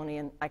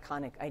Jeffersonian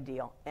iconic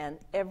ideal, and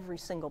every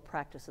single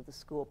practice of the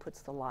school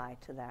puts the lie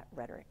to that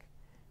rhetoric.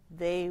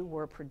 They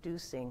were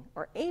producing,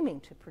 or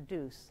aiming to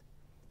produce,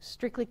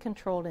 strictly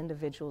controlled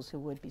individuals who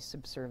would be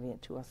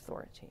subservient to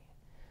authority.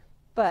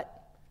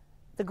 But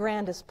the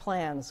grandest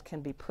plans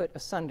can be put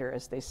asunder,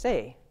 as they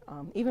say,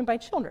 even by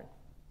children.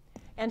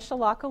 And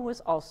Chilocco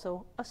was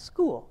also a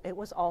school. It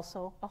was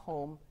also a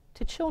home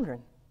to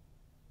children.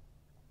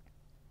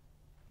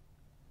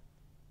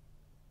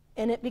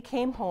 And it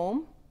became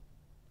home,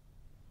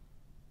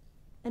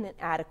 an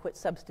inadequate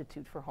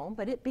substitute for home,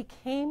 but it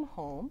became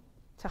home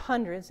to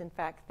hundreds, in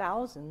fact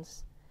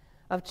thousands,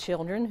 of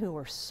children who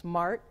were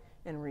smart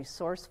and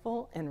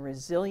resourceful and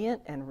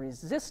resilient and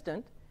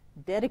resistant,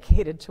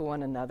 dedicated to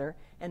one another,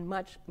 and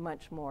much,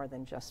 much more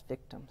than just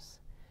victims.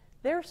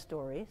 Their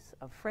stories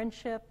of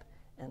friendship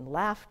and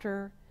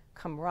laughter,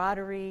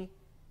 camaraderie,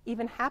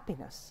 even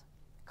happiness,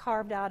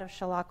 carved out of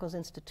Chilocco's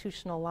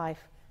institutional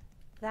life,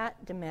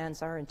 that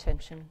demands our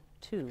attention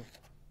too.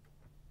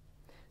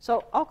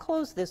 So I'll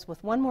close this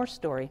with one more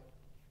story.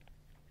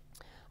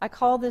 I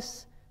call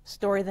this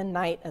story The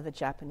Night of the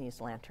Japanese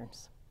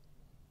Lanterns.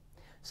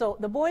 So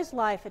the boys'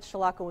 life at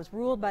Chilocco was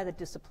ruled by the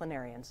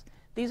disciplinarians.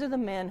 These are the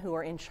men who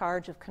are in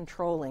charge of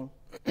controlling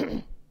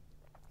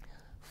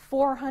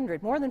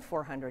 400, more than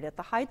 400, at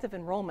the height of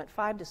enrollment,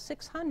 500 to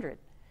 600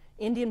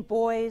 Indian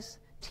boys,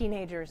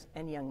 teenagers,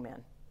 and young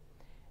men.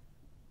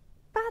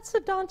 That's a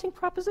daunting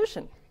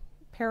proposition.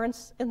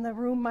 Parents in the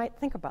room might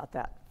think about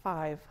that,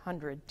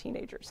 500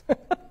 teenagers.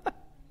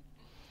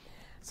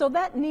 So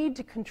that need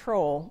to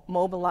control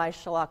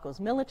mobilized Chilocco's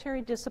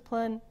military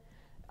discipline,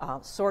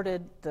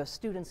 sorted the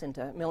students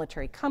into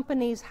military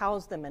companies,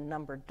 housed them in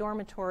numbered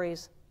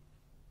dormitories.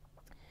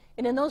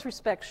 And in those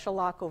respects,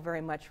 Chilocco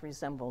very much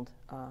resembled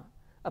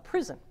a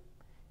prison.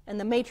 And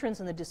the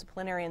matrons and the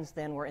disciplinarians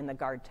then were in the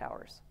guard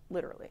towers,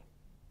 literally.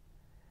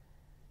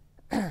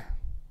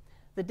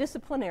 The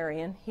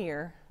disciplinarian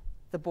here,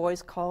 the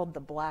boys called the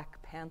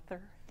Black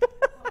Panther.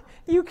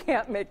 You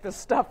can't make this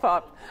stuff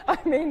up. I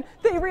mean,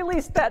 they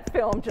released that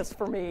film just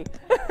for me.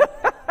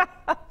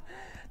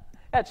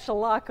 At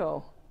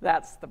Chilocco,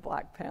 that's the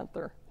Black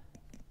Panther.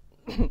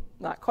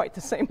 Not quite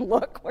the same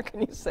look, what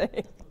can you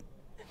say?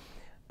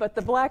 But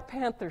the Black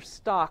Panther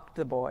stalked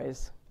the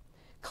boys,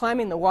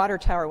 climbing the water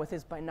tower with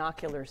his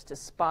binoculars to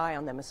spy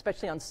on them,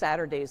 especially on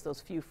Saturdays, those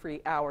few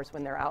free hours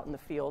when they're out in the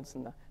fields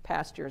and the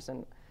pastures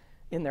and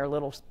in their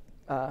little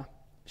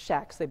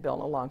shacks they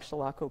built along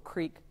Chilocco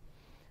Creek,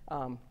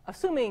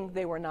 assuming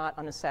they were not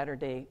on a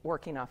Saturday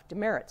working off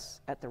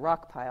demerits at the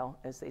rock pile,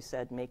 as they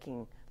said,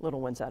 making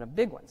little ones out of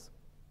big ones.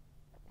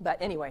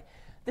 But anyway,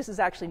 this is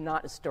actually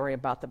not a story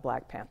about the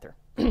Black Panther.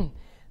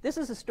 This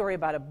is a story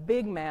about a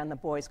big man the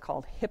boys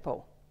called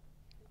Hippo.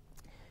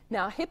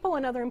 Now, Hippo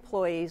and other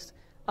employees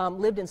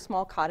lived in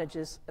small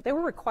cottages. They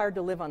were required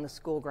to live on the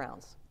school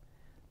grounds.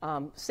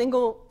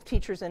 Single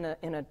teachers in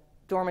a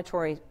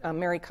dormitory,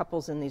 married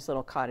couples in these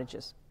little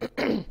cottages.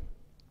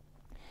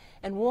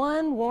 And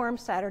one warm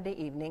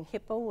Saturday evening,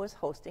 Hippo was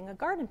hosting a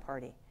garden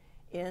party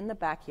in the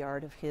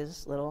backyard of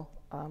his little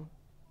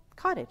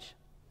cottage.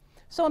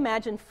 So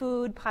imagine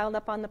food piled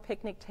up on the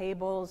picnic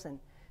tables and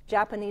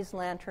Japanese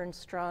lanterns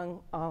strung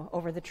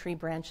over the tree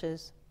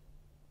branches.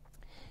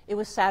 It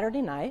was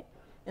Saturday night,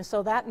 and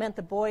so that meant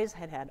the boys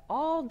had had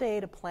all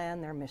day to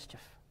plan their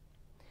mischief.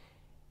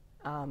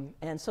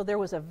 And so there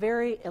was a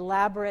very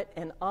elaborate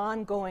and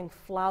ongoing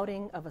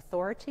flouting of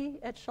authority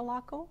at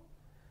Chilocco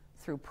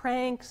through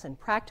pranks and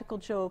practical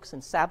jokes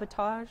and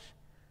sabotage.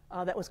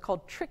 That was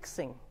called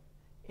tricksing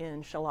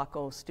in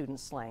Chilocco student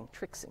slang,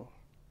 tricksing.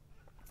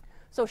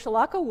 So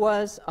Chilocco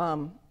was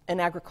an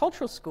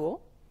agricultural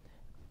school,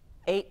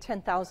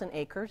 10,000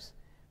 acres.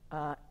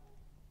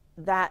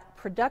 That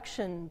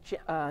production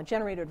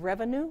generated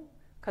revenue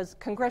because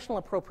congressional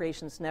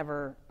appropriations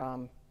never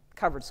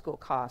covered school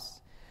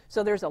costs.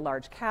 So there's a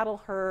large cattle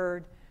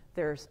herd,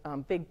 there's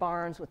big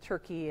barns with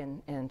turkey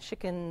and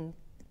chicken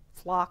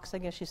flocks, I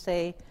guess you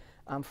say,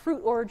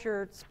 fruit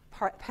orchards,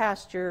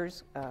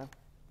 pastures,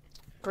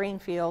 grain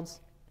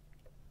fields.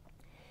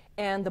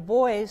 And the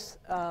boys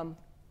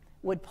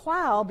would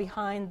plow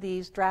behind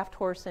these draft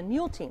horse and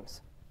mule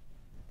teams.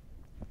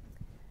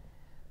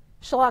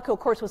 Chilocco, of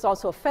course, was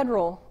also a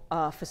federal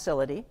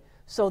facility,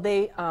 so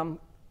they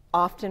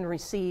often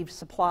received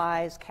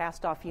supplies,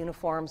 cast-off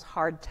uniforms,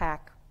 hardtack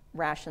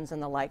rations, and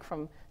the like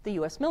from the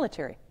U.S.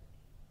 military.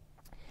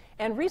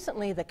 And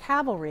recently, the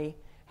cavalry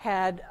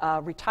had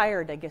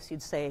retired, I guess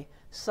you'd say,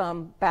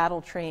 some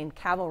battle-trained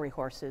cavalry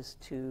horses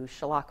to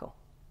Chilocco.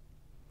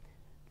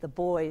 The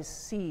boys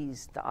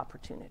seized the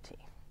opportunity.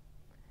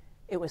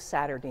 It was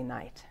Saturday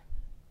night.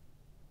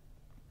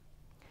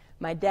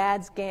 My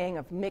dad's gang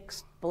of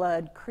mixed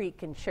blood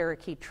Creek and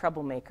Cherokee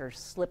troublemakers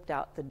slipped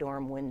out the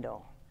dorm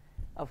window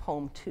of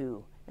Home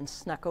 2 and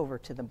snuck over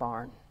to the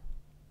barn.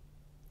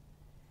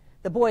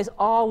 The boys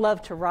all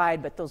loved to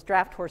ride, but those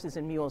draft horses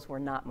and mules were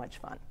not much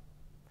fun.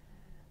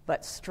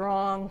 But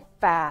strong,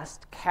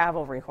 fast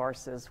cavalry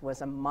horses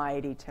was a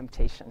mighty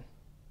temptation.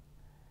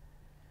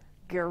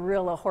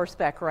 Guerrilla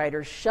horseback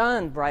riders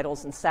shunned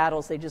bridles and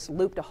saddles. They just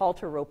looped a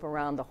halter rope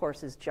around the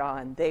horse's jaw,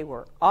 and they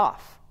were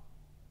off.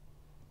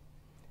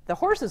 The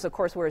horses, of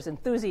course, were as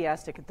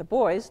enthusiastic as the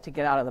boys to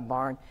get out of the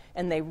barn,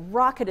 and they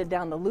rocketed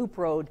down the loop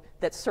road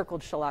that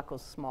circled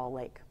Chilocco's small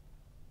lake.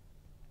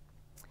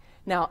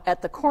 Now,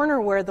 at the corner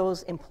where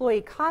those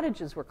employee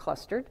cottages were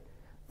clustered,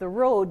 the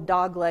road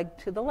doglegged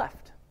to the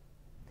left,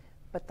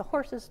 but the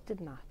horses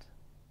did not.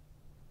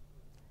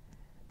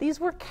 These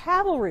were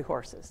cavalry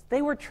horses.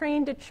 They were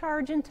trained to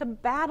charge into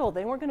battle.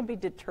 They weren't going to be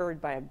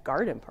deterred by a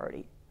garden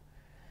party.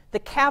 The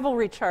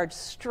cavalry charged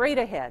straight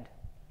ahead.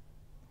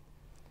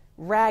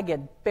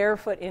 Ragged,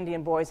 barefoot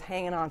Indian boys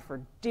hanging on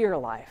for dear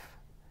life,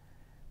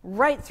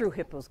 right through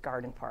Hippo's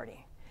garden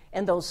party.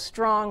 And those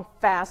strong,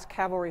 fast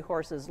cavalry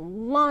horses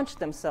launched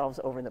themselves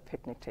over the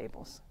picnic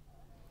tables.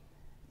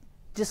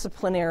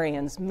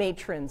 Disciplinarians,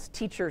 matrons,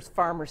 teachers,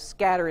 farmers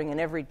scattering in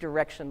every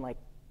direction like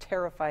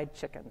terrified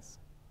chickens.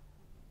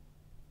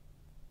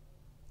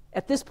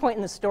 At this point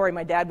in the story,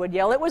 my dad would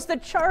yell, "It was the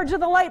charge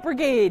of the Light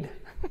Brigade!"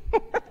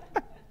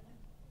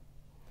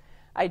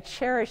 I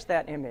cherish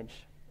that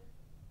image.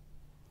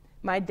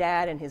 My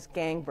dad and his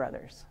gang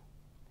brothers,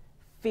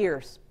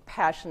 fierce,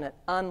 passionate,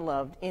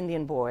 unloved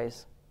Indian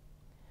boys,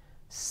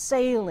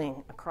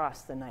 sailing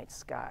across the night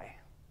sky,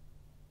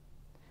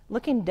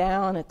 looking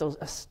down at those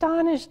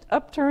astonished,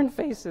 upturned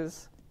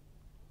faces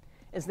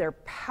as their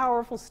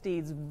powerful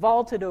steeds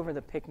vaulted over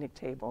the picnic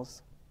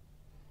tables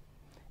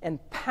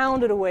and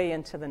pounded away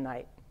into the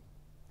night,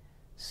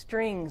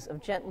 strings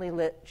of gently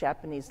lit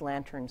Japanese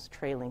lanterns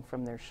trailing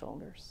from their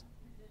shoulders.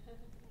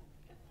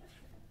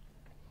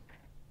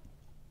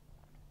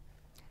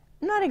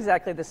 Not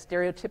exactly the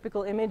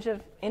stereotypical image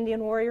of Indian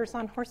warriors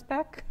on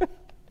horseback,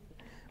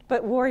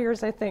 but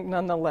warriors, I think,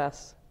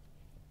 nonetheless.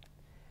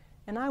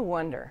 And I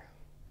wonder,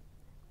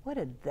 what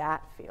did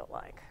that feel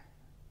like?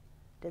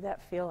 Did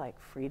that feel like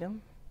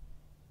freedom?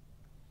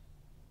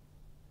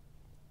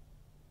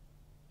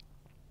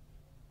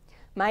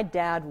 My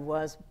dad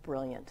was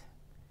brilliant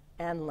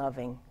and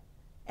loving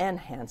and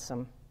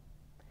handsome.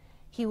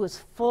 He was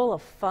full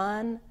of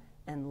fun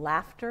and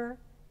laughter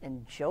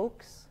and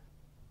jokes.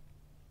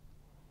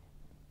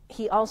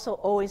 He also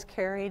always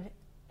carried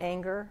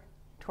anger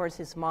towards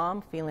his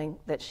mom, feeling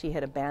that she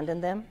had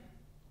abandoned them.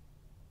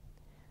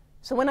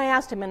 So when I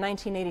asked him in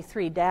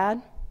 1983,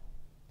 "Dad,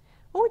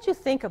 what would you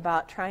think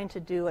about trying to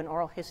do an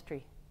oral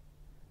history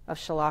of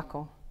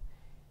Chilocco?"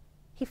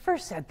 He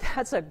first said,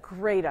 "That's a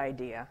great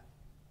idea."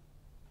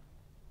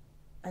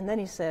 And then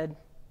he said,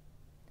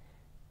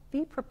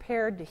 "Be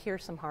prepared to hear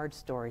some hard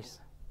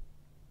stories.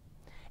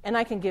 And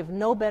I can give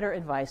no better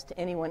advice to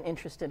anyone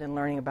interested in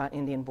learning about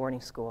Indian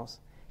boarding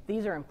schools.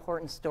 These are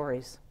important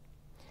stories.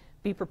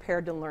 Be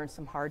prepared to learn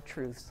some hard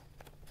truths."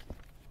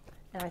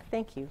 And I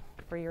thank you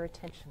for your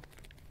attention.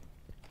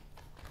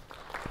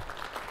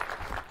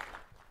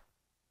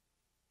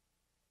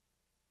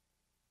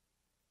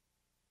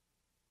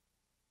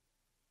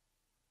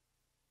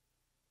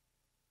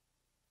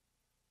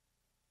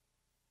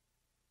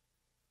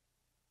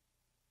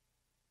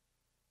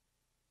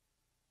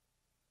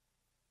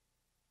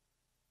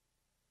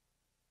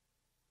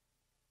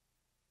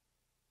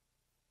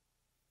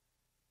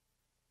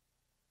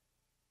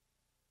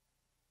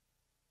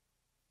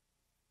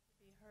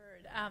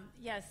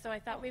 Yes, so I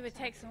thought we would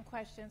take some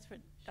questions for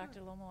Dr.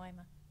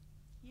 Lomawaima.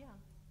 Yeah.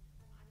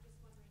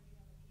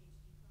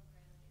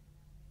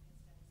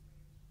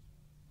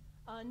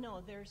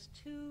 No, there's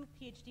 2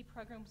 PhD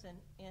programs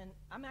in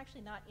I'm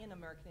actually not in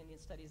American Indian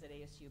Studies at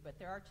ASU, but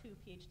there are 2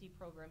 PhD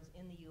programs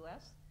in the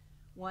U.S.,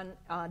 one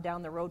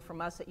down the road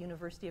from us at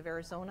University of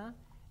Arizona,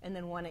 and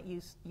then one at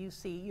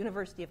UC,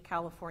 University of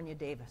California,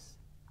 Davis.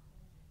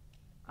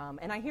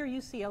 And I hear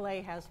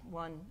UCLA has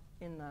one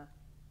in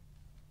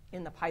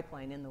the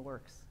pipeline, in the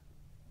works.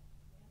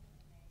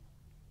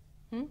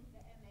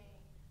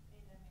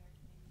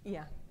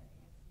 Yeah.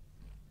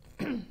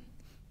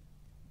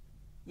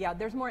 Yeah,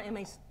 there's more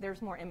MA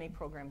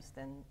programs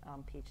than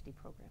PhD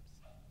programs.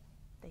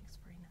 Thanks,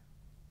 Verena.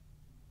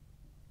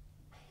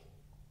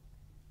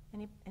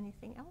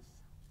 Anything else?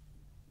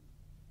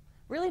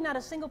 Really, not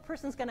a single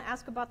person's going to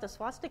ask about the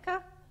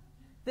swastika?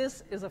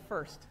 This is a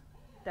first.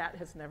 That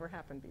has never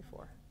happened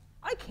before.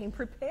 I came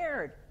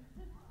prepared.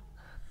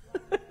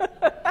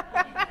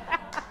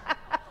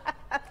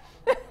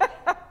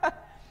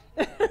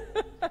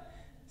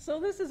 So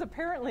this is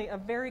apparently a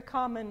very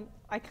common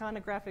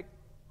iconographic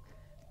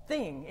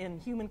thing in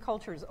human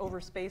cultures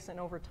over space and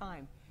over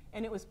time.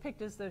 And it was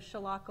picked as the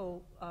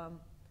Chilocco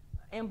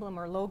emblem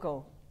or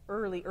logo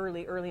early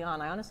on.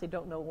 I honestly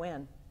don't know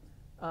when.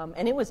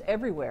 And it was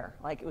everywhere.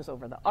 Like, it was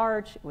over the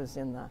arch, it was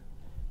in the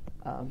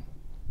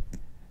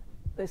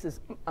This is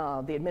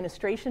the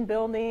administration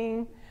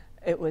building.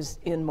 It was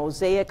in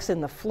mosaics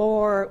in the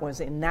floor. It was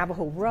in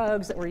Navajo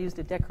rugs that were used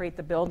to decorate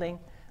the building.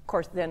 Of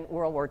course, then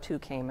World War II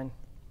came and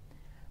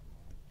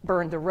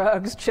burned the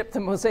rugs, chipped the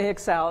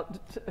mosaics out,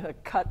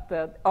 cut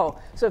the... Oh,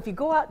 so if you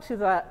go out to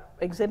that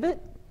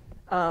exhibit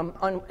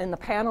in the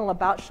panel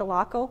about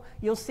Chilocco,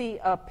 you'll see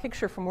a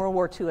picture from World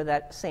War II of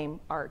that same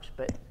arch,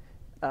 but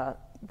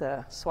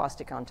the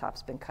swastika on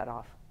top's been cut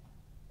off.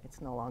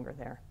 It's no longer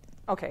there.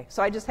 Okay,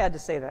 so I just had to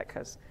say that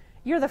because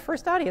you're the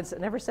first audience that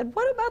never said,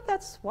 what about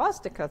that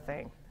swastika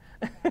thing?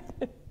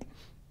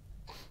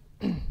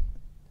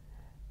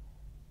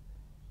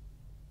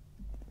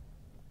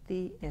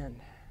 The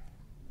end.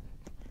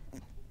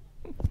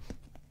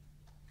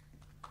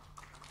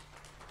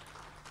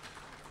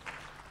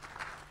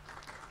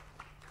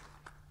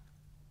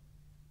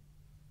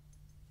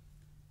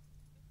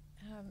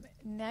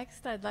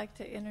 Next, I'd like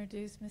to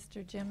introduce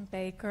Mr. Jim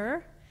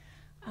Baker.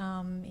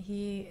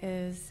 He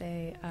is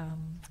a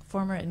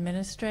former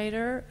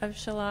administrator of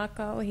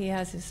Chilocco. He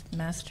has his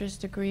master's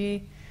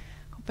degree,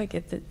 I hope I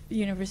get the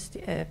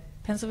University,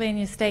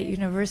 Pennsylvania State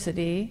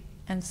University,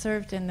 and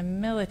served in the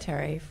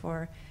military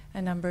for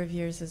a number of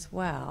years as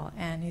well.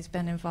 And he's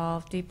been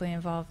deeply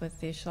involved with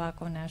the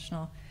Chilocco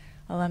National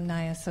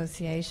Alumni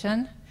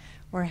Association.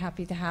 We're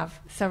happy to have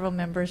several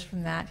members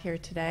from that here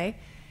today.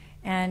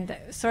 And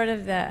sort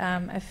of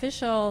the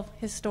official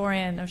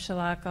historian of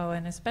Chilocco,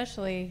 and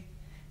especially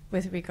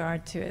with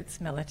regard to its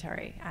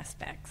military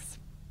aspects.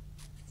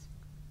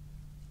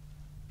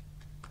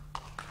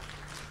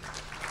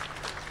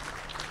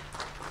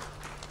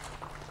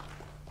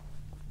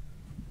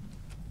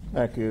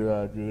 Thank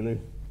you,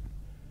 Julie.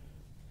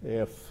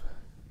 If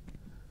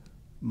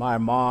my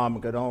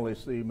mom could only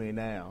see me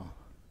now,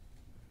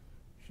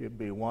 she'd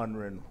be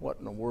wondering, what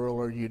in the world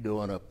are you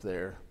doing up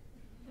there?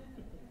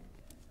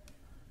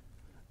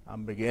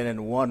 I'm beginning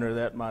to wonder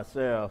that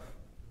myself.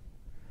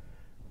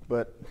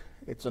 But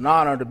it's an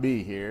honor to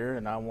be here,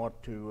 and I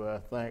want to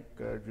thank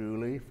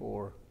Julie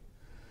for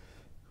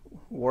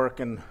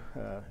working,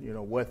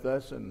 with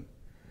us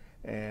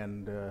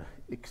and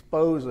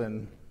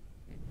exposing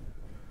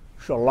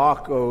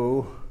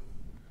Chilocco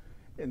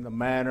in the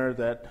manner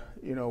that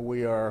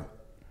we are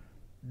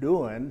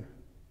doing.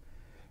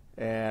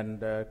 And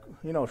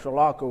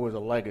Chilocco is a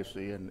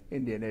legacy in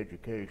Indian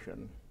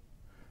education.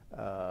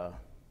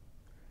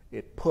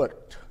 It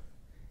put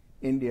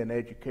Indian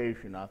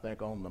education, I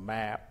think, on the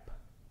map.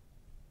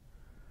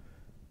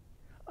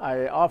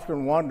 I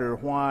often wonder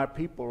why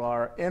people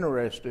are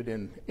interested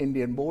in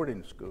Indian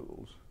boarding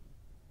schools,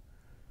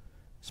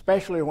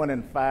 especially when,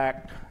 in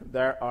fact,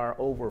 there are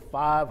over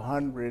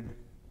 500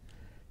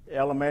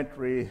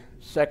 elementary,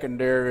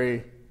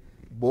 secondary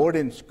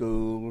boarding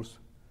schools,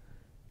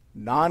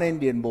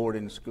 non-Indian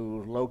boarding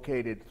schools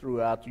located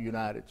throughout the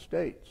United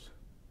States.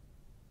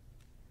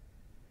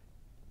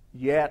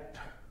 Yet,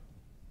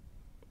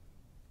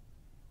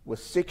 with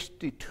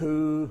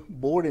 62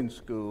 boarding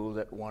schools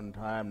at one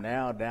time,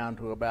 now down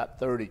to about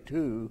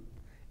 32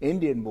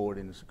 Indian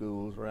boarding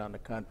schools around the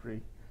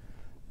country,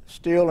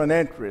 still an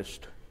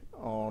interest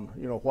on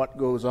what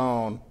goes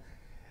on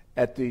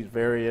at these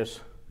various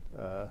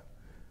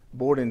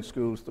boarding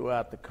schools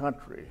throughout the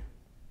country.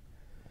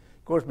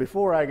 Of course,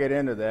 before I get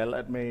into that,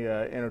 let me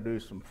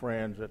introduce some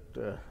friends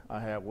that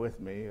I have with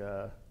me.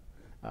 They're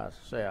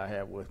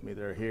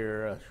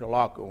here,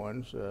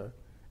 Chiloccoans.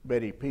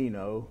 Betty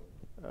Pino.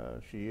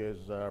 She is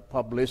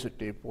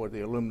publicity for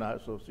the Alumni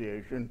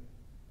Association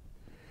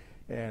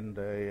and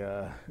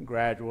a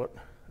graduate.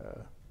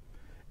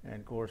 And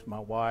of course, my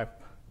wife,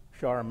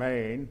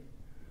 Charmaine,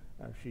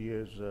 she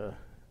is a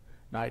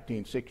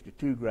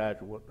 1962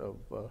 graduate of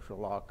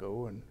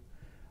Chilocco, and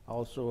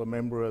also a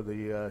member of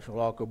the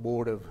Chilocco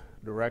Board of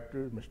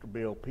Directors, Mr.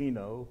 Bill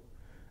Pino.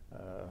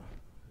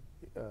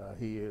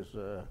 He is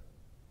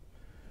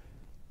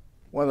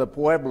one of the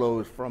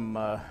Pueblos from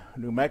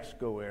New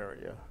Mexico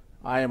area.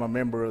 I am a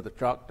member of the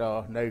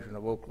Choctaw Nation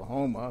of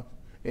Oklahoma.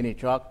 Any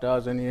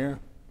Choctaws in here?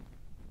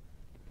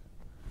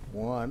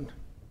 One.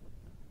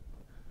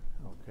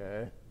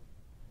 Okay.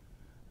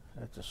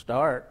 That's a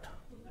start.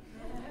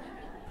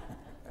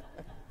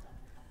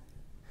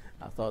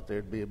 I thought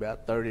there'd be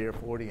about 30 or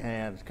 40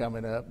 hands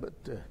coming up, but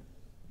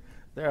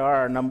there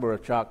are a number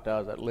of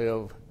Choctaws that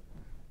live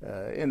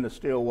in the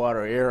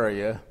Stillwater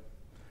area,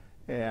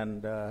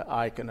 and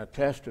I can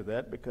attest to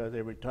that because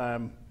every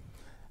time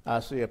I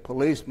see a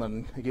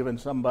policeman giving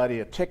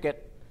somebody a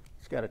ticket,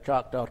 it's got a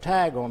Choctaw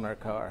tag on their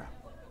car.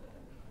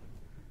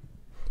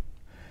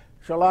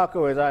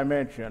 Chilocco, as I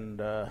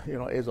mentioned,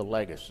 is a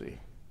legacy.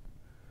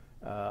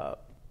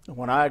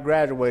 When I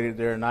graduated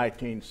there in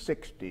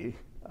 1960,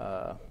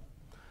 I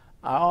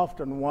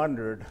often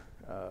wondered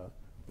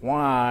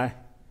why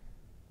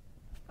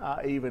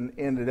I even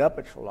ended up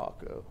at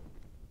Chilocco.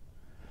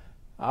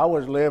 I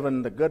was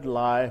living the good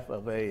life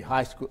of a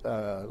high school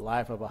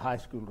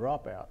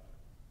dropout.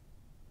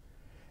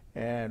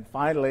 And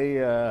finally,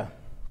 the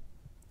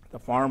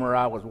farmer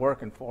I was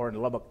working for in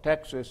Lubbock,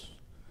 Texas,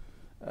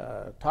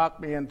 talked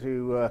me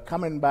into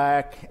coming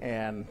back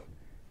and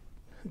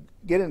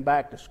getting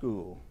back to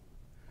school.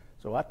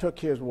 So I took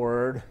his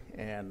word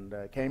and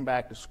came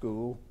back to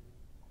school.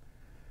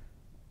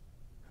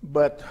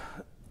 But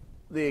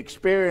the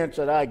experience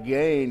that I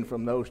gained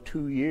from those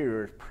 2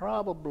 years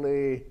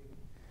probably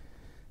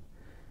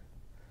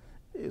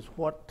is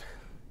what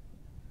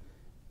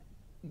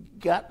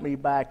got me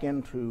back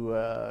into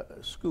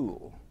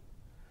school.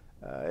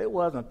 It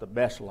wasn't the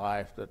best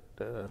life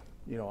that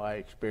I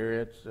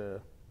experienced.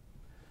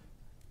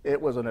 It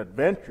was an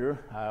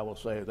adventure, I will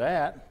say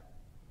that,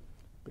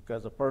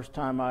 because the first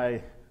time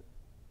I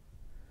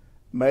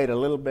made a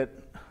little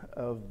bit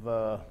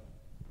of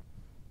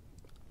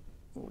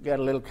got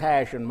a little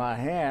cash in my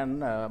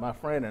hand, my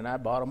friend and I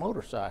bought a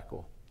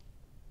motorcycle,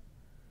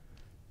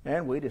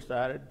 and we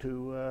decided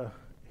to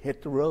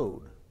hit the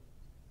road.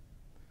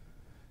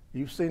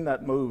 You've seen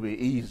that movie,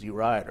 Easy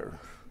Rider.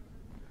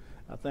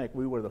 I think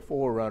we were the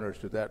forerunners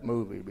to that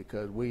movie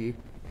because we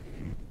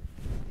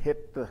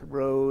hit the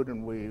road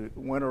and we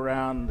went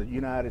around the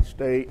United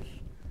States.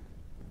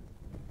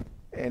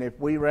 And if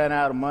we ran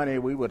out of money,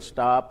 we would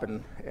stop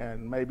and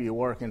maybe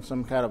work in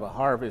some kind of a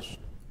harvest,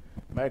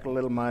 make a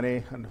little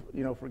money, and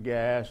for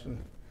gas.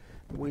 And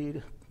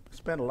we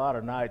spent a lot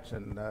of nights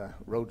in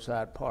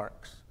roadside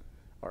parks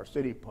or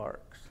city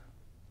parks.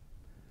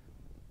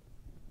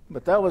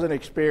 But that was an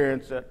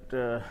experience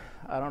that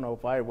I don't know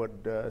if I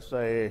would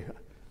say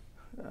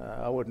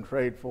I wouldn't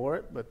trade for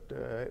it, but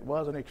it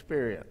was an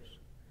experience.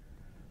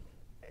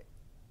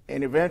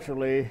 And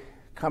eventually,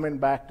 coming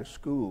back to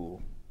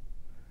school,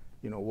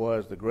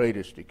 was the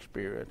greatest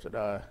experience that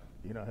I,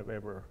 have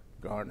ever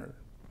garnered.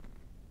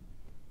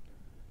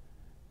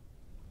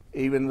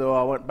 Even though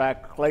I went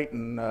back to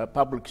Clayton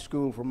Public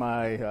School for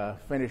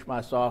finished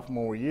my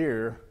sophomore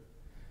year,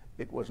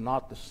 it was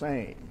not the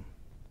same.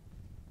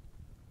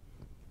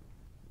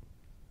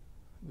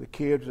 The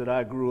kids that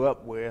I grew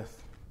up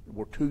with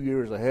were 2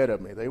 years ahead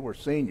of me. They were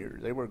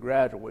seniors. They were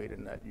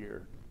graduating that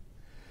year.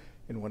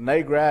 And when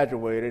they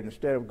graduated,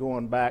 instead of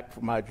going back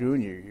for my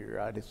junior year,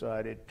 I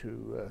decided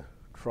to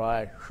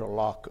try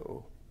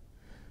Chilocco.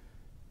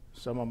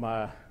 Some of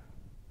my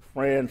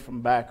friends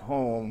from back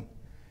home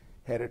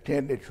had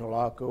attended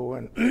Chilocco,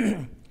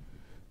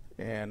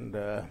 and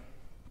they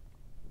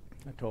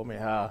told me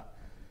how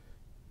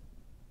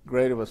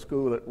great of a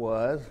school it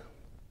was,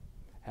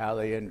 how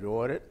they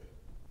enjoyed it,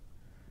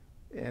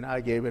 and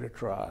I gave it a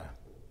try.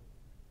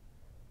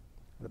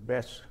 The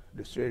best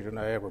decision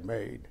I ever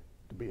made,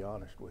 to be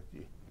honest with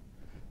you.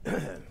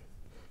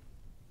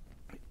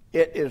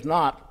 It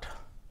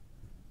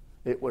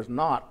was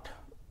not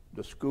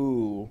the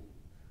school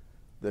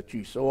that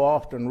you so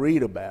often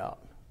read about,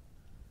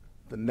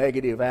 the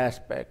negative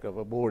aspect of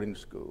a boarding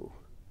school.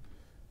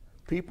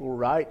 People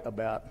write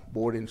about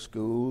boarding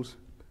schools,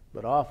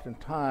 but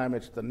oftentimes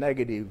it's the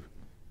negative,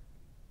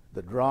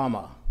 the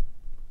drama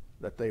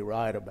that they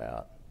write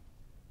about,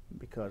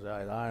 because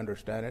as I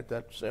understand it,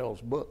 that sells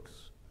books.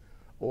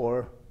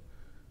 Or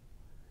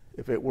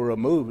if it were a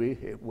movie,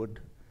 it would,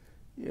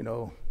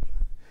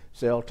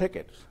 sell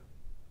tickets.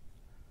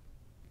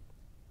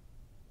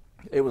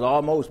 It was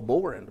almost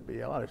boring, to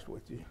be honest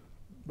with you,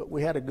 but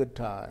we had a good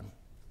time.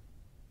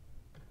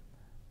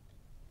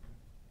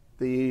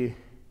 The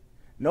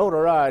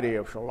notoriety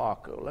of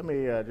Chilocco. Let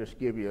me just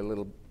give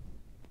you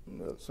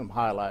some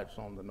highlights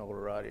on the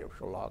notoriety of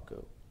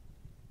Chilocco.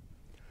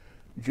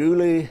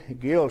 Julie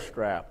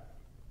Gilstrap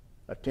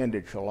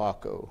attended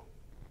Chilocco.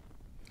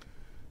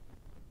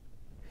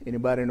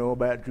 Anybody know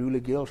about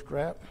Julie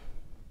Gilstrap?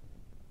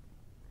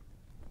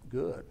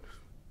 Good.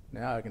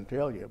 Now I can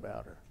tell you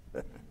about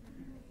her.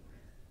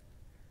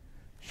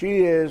 She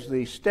is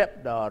the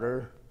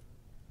stepdaughter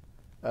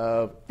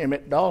of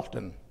Emmett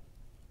Dalton.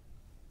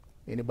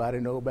 Anybody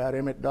know about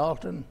Emmett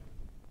Dalton?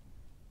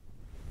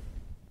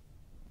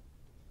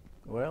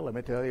 Well, let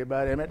me tell you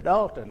about Emmett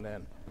Dalton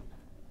then.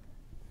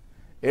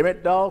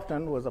 Emmett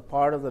Dalton was a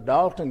part of the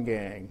Dalton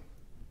gang,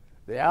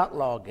 the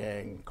outlaw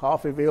gang,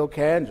 Coffeyville,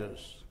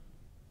 Kansas.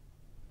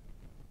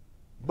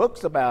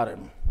 Books about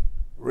him.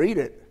 Read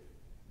it.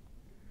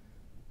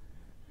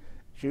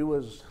 She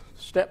was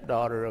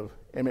stepdaughter of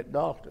Emmett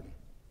Dalton.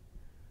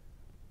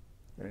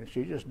 And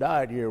she just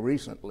died here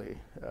recently,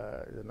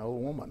 an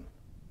old woman.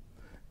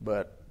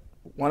 But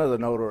one of the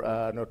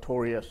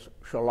notorious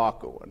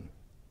Chiloccoan.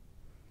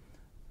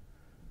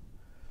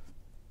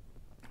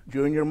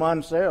 Junior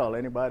Munsell.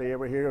 Anybody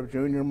ever hear of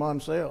Junior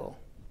Munsell?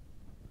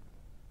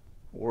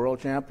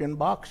 World champion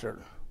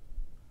boxer.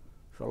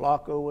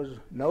 Chilocco was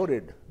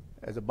noted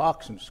as a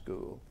boxing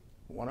school.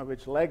 One of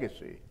its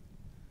legacy.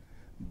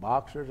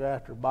 Boxers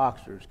after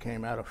boxers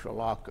came out of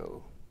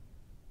Chilocco.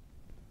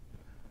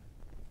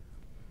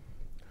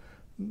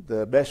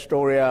 The best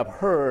story I've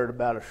heard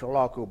about a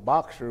Chilocco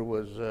boxer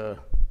was a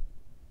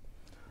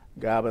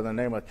guy by the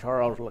name of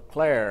Charles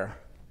LeClaire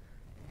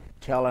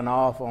telling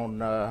off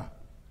on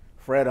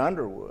Fred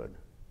Underwood.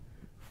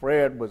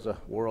 Fred was a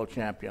world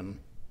champion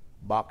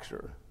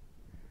boxer.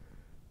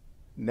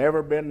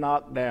 Never been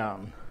knocked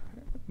down,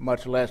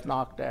 much less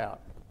knocked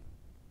out.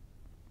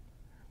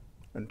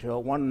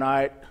 Until one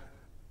night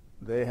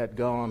they had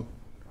gone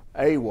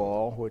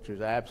AWOL, which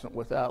is absent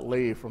without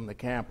leave from the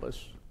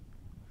campus,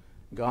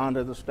 gone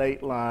to the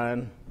state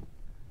line.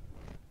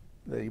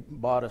 They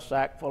bought a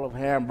sack full of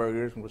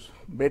hamburgers and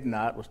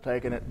midnight was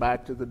taking it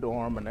back to the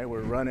dorm, and they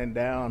were running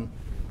down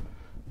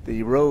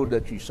the road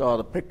that you saw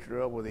the picture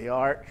of with the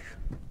arch,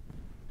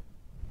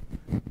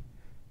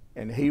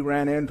 and he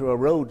ran into a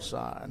road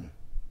sign,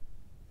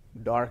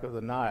 dark of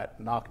the night,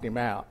 knocked him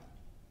out.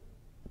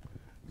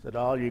 Said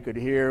all you could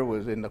hear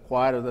was in the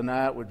quiet of the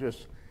night was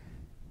just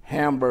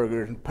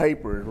hamburgers and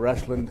papers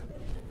rustling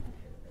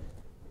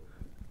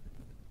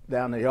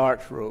down the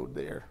arch road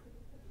there.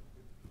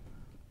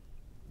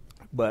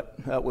 But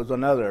that was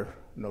another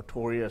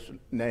notorious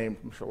name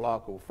from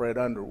Chilocco, Fred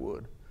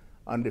Underwood,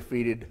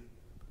 undefeated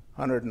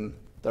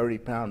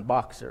 130-pound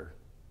boxer.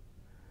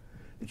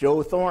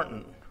 Joe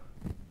Thornton.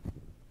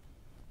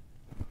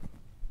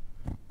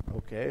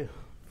 Okay,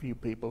 a few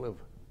people have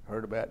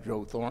heard about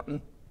Joe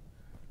Thornton.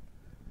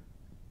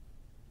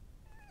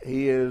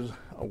 He is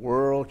a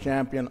world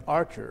champion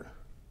archer.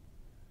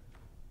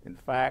 In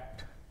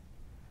fact,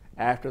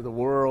 after the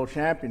World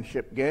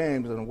Championship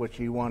Games in which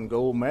he won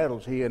gold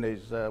medals, he and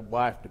his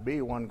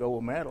wife-to-be won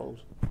gold medals,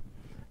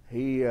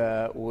 he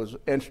was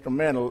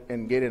instrumental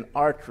in getting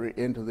archery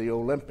into the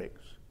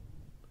Olympics.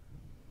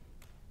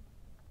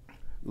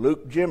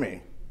 Luke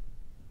Jimmy.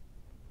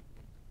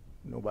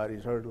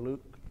 Nobody's heard of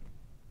Luke?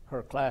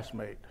 Her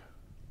classmate.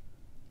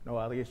 No,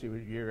 I guess he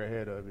was a year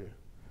ahead of you.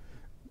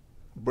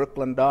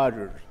 Brooklyn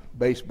Dodgers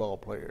baseball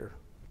player.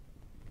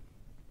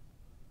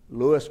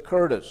 Lewis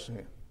Curtis.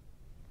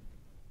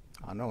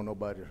 I know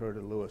nobody's heard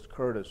of Lewis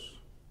Curtis.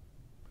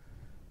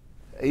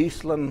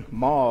 Eastland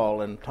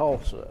Mall in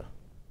Tulsa.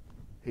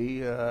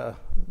 He,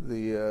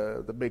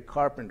 the big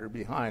carpenter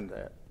behind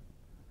that,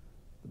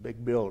 the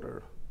big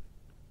builder.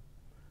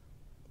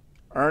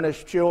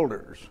 Ernest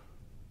Childers.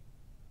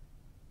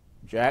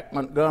 Jack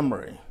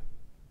Montgomery.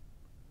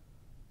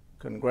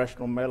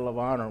 Congressional Medal of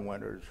Honor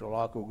winners,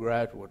 Chilocco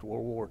graduates,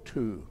 World War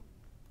II.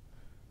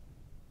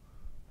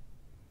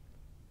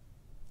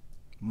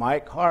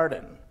 Mike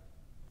Hardin.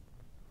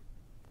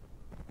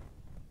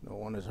 No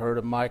one has heard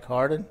of Mike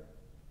Hardin?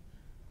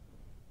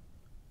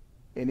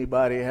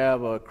 Anybody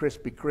have a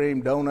Krispy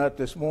Kreme donut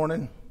this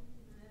morning?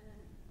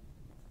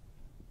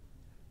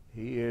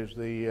 He is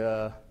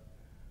the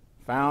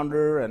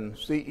founder and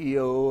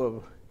CEO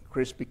of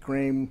Krispy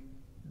Kreme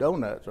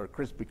Donuts, or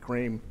Krispy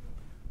Kreme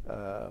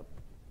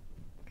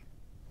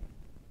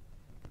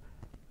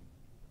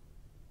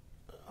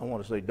I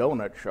want to say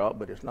donut shop,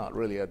 but it's not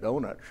really a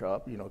donut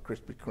shop, you know,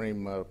 Krispy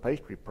Kreme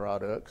pastry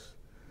products.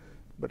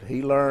 But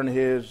he learned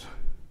his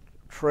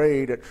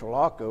trade at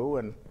Chilocco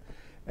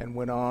and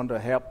went on to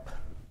help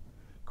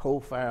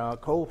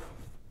co-found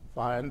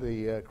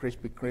the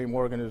Krispy Kreme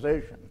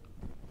organization,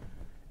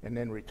 and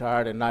then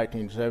retired in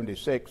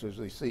 1976 as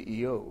the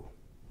CEO.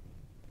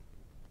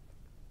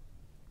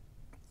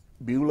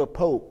 Beulah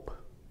Pope.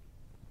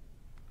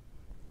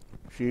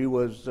 She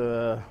was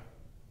the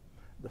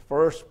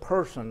first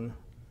person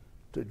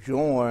to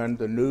join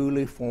the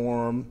newly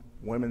formed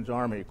Women's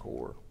Army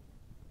Corps,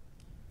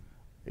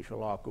 a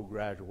Chilocco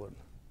graduate.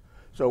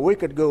 So we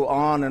could go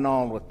on and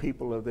on with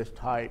people of this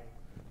type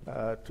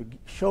to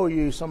show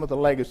you some of the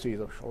legacies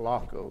of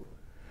Chilocco.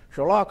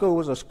 Chilocco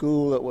was a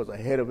school that was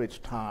ahead of its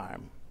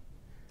time.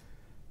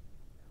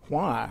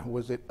 Why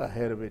was it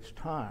ahead of its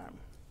time?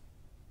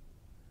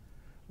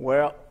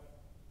 Well,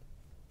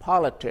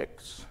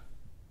 politics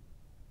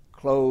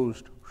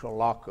closed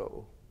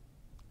Chilocco.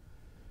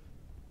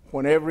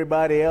 When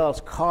everybody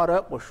else caught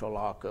up with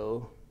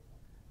Chilocco,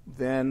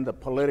 then the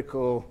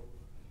political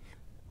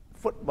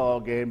football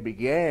game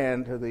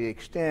began, to the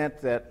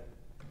extent that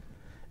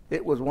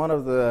it was one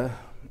of the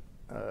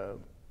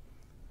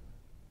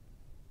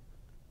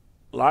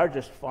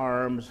largest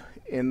farms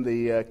in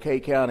the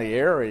Kay County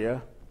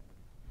area,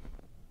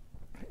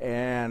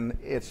 and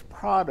its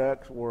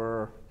products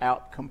were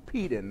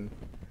out-competing,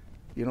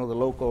 you know, the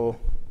local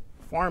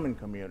farming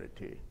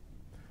community.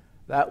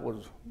 That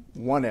was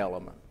one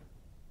element.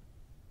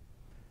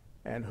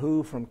 And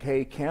who from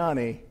Kay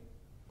County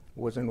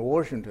was in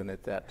Washington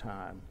at that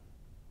time?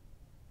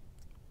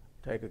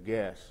 Take a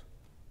guess.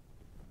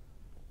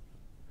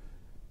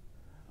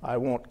 I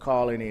won't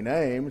call any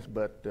names,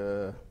 but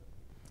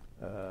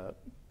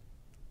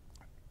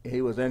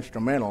he was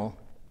instrumental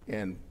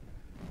in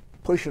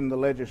pushing the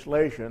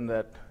legislation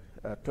that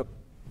took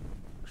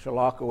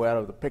Chilocco out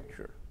of the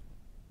picture.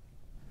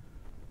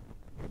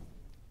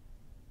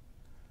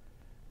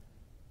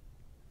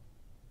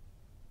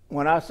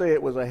 When I say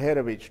it was ahead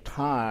of its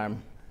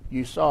time,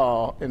 you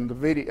saw in the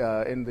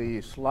video, in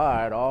the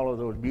slide, all of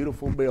those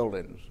beautiful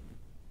buildings.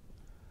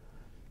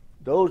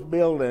 Those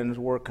buildings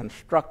were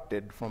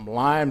constructed from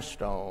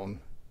limestone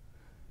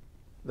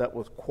that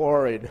was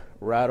quarried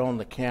right on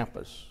the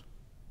campus.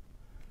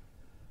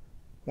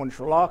 When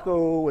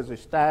Chilocco was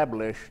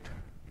established,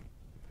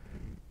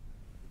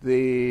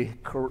 the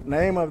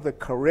name of the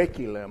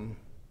curriculum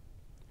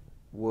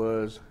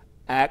was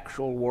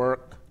Actual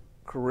Work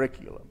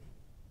Curriculum.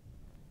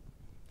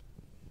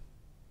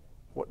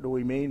 What do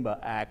we mean by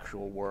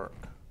actual work?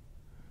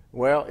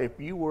 Well, if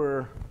you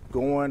were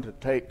going to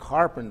take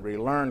carpentry,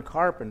 learn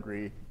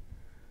carpentry,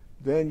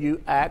 then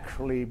you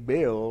actually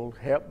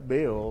help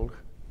build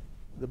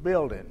the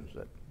buildings.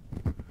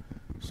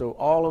 So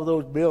all of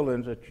those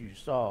buildings that you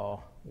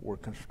saw were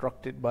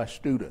constructed by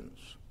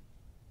students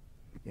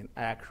in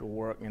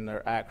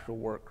their actual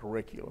work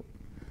curriculum.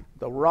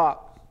 The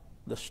rock,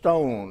 the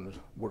stones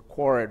were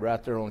quarried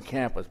right there on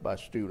campus by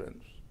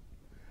students.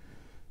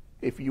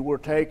 If you were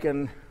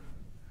taking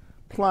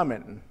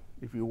plumbing,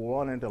 if you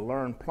wanted to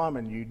learn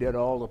plumbing, you did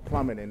all the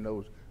plumbing in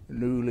those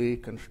newly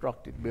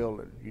constructed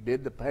buildings. You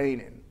did the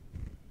painting.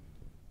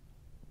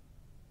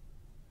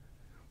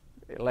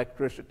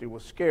 Electricity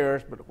was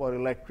scarce, but what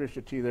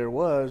electricity there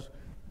was,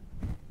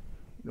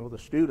 the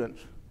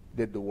students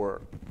did the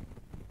work.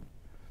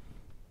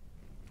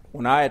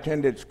 When I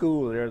attended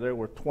school there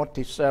were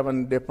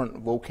 27 different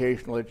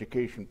vocational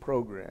education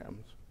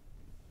programs.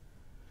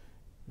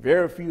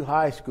 Very few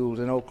high schools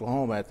in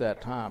Oklahoma at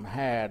that time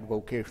had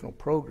vocational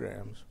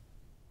programs.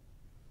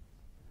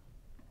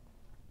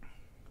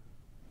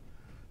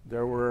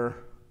 There were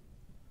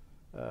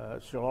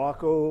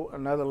Chilocco,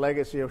 another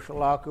legacy of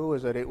Chilocco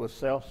is that it was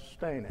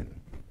self-sustaining.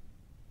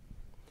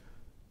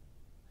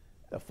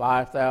 A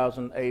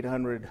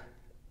 5,800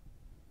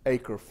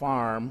 acre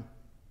farm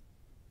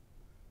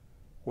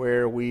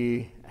where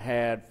we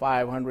had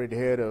 500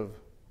 head of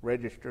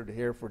registered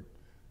Hereford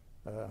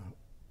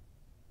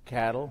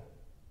cattle,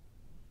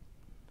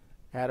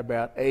 had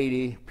about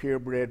 80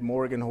 purebred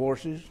Morgan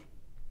horses.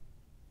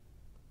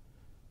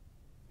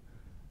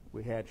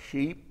 We had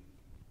sheep.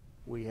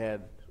 We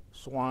had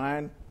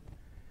swine.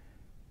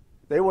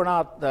 They were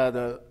not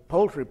the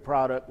poultry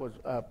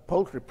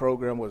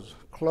program was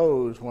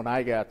closed when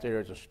I got there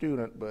as a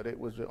student, but it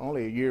was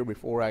only a year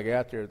before I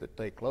got there that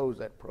they closed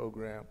that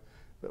program.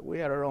 But we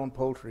had our own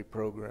poultry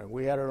program.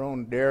 We had our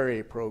own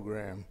dairy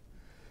program.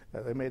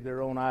 They made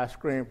their own ice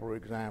cream, for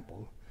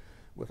example,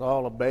 with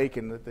all the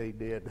bacon that they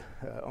did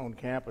on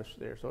campus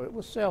there. So it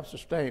was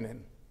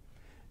self-sustaining.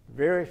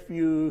 Very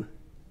few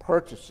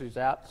purchases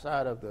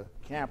outside of the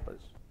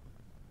campus.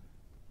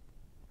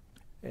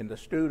 And the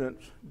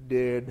students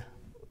did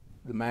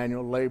the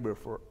manual labor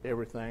for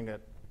everything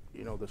that,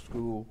 the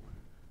school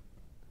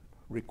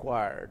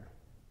required.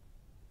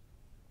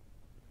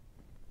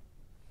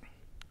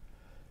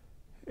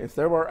 If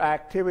there were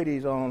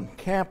activities on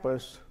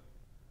campus,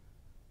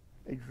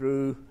 they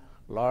drew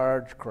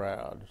large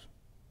crowds.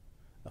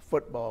 A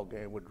football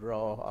game would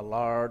draw a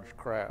large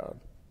crowd.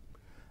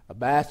 A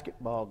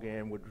basketball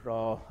game would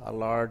draw a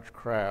large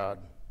crowd.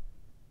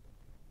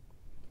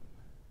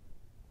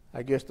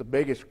 I guess the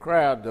biggest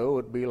crowd, though,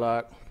 would be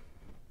like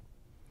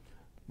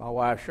my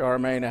wife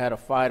Charmaine had a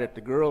fight at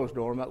the girls'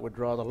 dorm. That would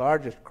draw the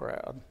largest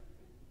crowd.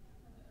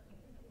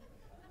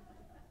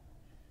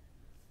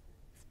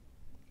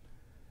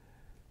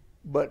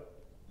 But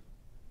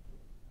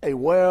a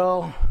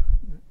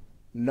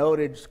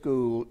well-noted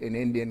school in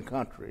Indian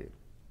country,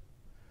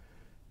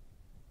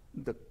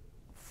 the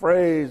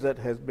phrase that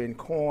has been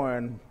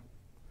coined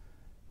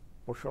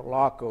for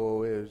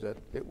Chilocco is that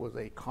it was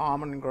a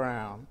common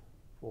ground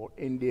for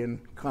Indian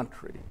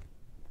country.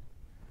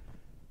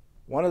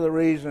 One of the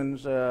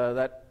reasons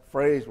that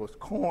phrase was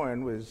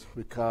coined was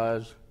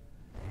because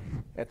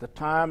at the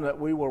time that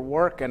we were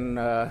working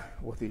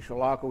with the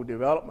Chilocco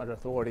Development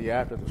Authority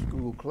after the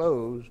school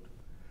closed,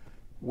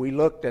 we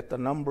looked at the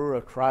number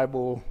of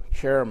tribal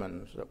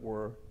chairmen that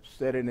were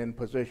sitting in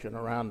position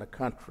around the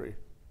country,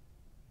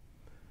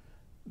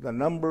 the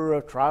number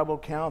of tribal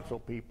council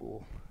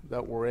people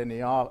that were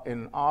in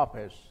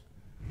office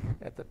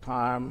at the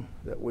time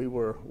that we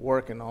were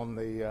working on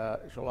the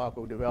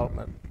Chilocco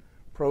Development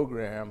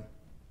Program,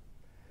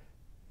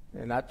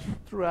 and that's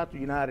throughout the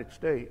United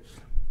States.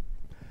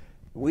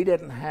 We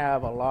didn't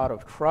have a lot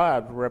of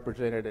tribes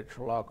represented at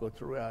Chilocco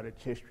throughout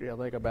its history. I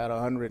think about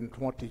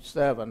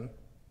 127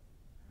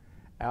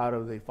 out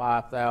of the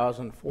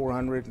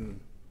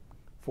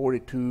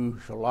 5,442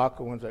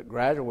 Chiloccoans that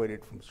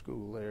graduated from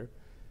school there,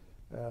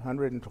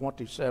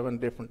 127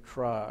 different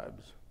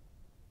tribes.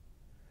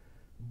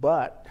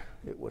 But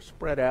it was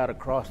spread out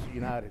across the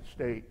United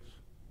States.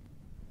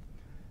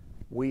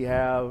 We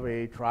have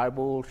a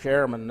tribal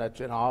chairman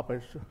that's in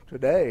office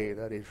today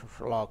that is a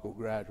Chilocco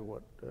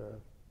graduate.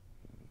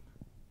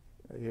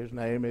 His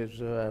name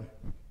is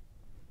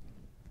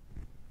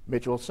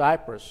Mitchell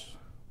Cypress,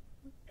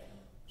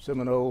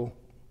 Seminole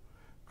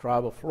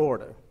Tribe of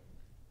Florida.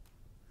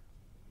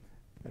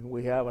 And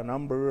we have a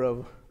number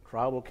of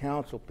tribal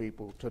council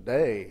people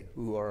today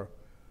who are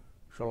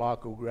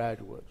Chilocco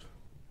graduates.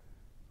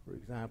 For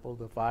example,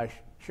 the vice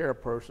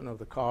chairperson of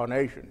the Kaw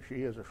Nation,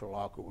 she is a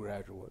Chilocco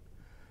graduate.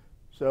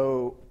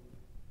 So,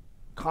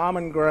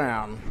 common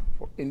ground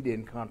for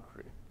Indian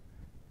country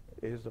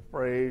is the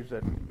phrase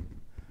that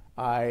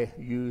I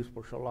use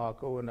for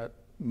Chilocco and that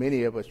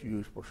many of us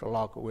use for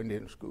Chilocco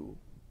Indian School.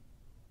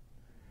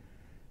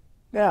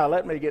 Now,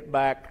 let me get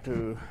back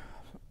to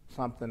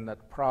something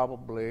that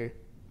probably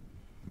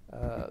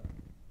a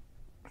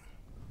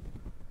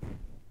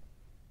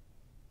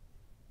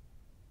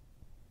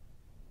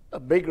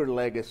bigger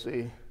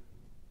legacy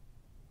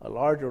a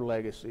larger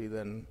legacy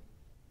than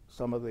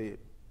some of the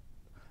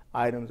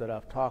items that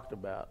I've talked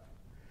about,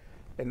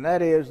 and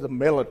that is the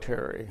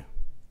military.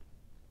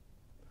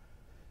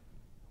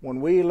 When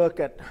we look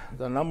at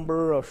the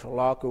number of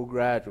Chilocco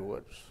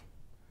graduates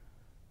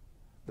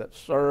that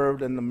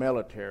served in the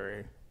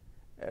military,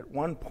 at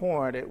one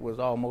point it was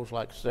almost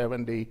like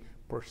 70%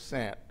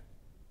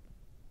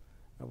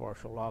 of our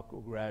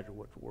Chilocco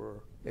graduates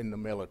were in the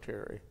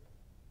military.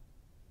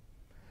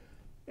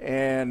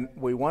 And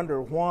we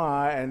wonder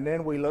why, and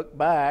then we look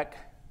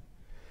back.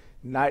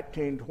 In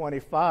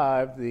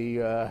 1925,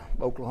 the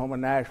Oklahoma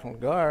National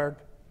Guard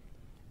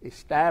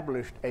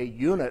established a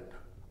unit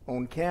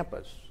on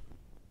campus,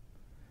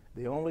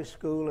 the only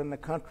school in the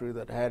country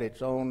that had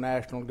its own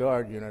National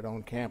Guard unit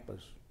on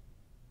campus.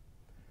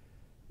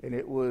 And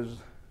it was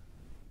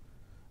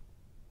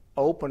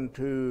open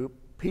to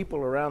people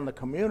around the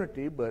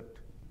community, but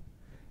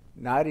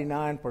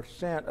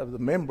 99% of the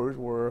members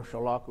were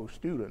Chilocco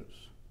students.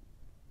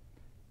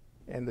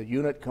 And the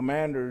unit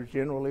commanders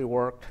generally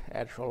worked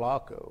at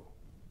Chilocco.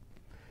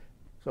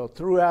 So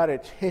throughout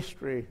its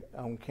history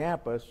on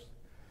campus,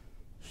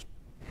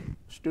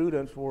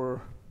 students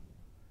were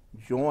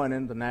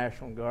joining the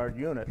National Guard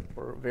unit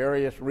for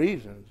various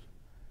reasons.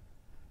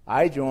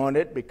 I joined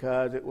it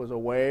because it was a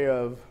way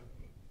of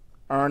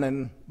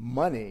earning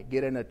money,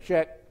 getting a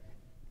check,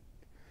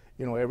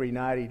 every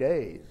 90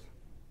 days.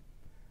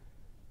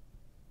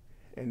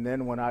 And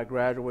then when I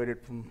graduated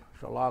from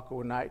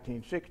Chilocco in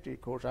 1960,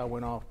 of course, I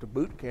went off to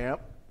boot camp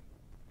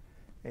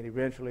and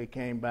eventually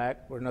came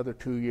back for another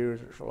 2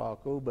 years at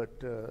Chilocco. But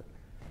the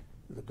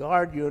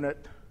Guard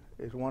unit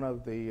is one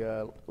of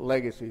the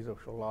legacies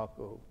of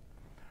Chilocco.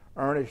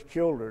 Ernest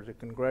Childers, a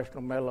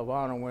Congressional Medal of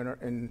Honor winner,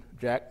 and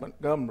Jack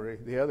Montgomery,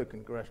 the other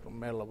Congressional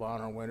Medal of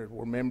Honor winners,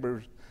 were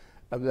members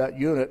of that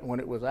unit when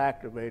it was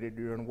activated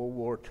during World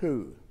War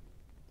II.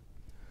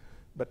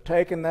 But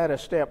taking that a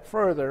step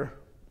further,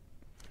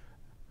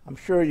 I'm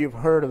sure you've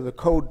heard of the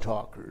Code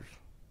Talkers.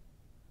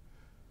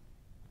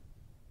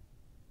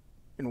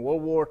 In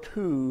World War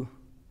II,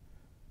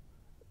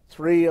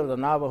 3 of the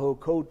Navajo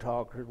Code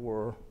Talkers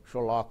were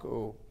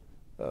Chilocco,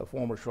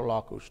 former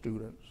Chilocco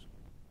students.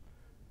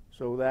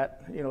 So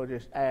that,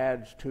 just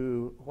adds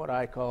to what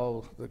I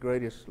call the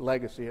greatest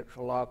legacy at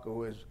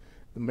Chilocco is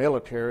the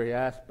military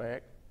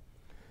aspect.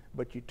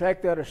 But you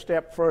take that a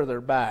step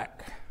further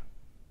back.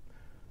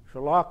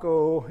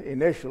 Chilocco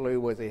initially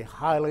was a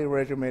highly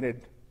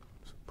regimented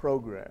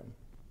program.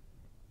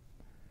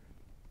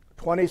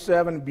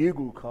 27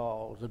 bugle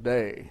calls a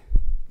day.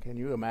 Can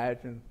you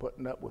imagine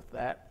putting up with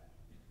that?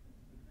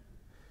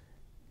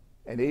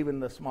 And even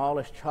the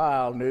smallest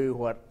child knew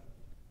what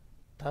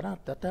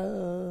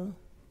ta-da-ta-ta.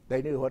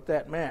 They knew what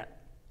that meant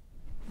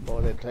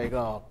before they'd take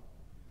off.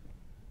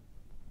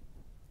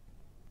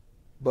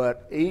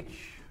 But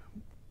each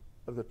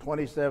of the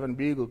 27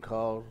 bugle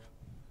calls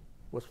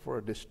was for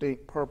a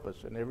distinct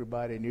purpose, and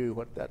everybody knew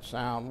what that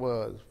sound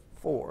was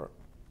for.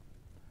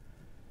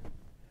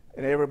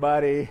 And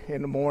everybody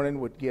in the morning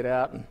would get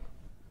out and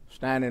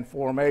stand in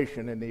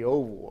formation in the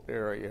oval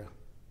area.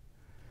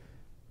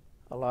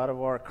 A lot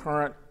of our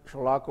current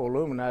Chilocco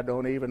alumni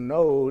don't even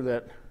know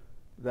that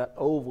that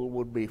oval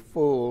would be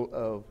full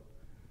of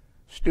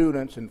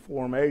students in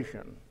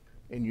formation,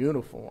 in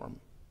uniform,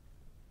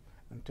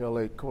 until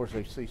they, of course,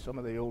 they see some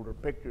of the older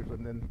pictures,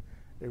 and then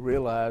they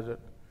realize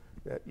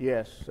that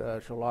yes,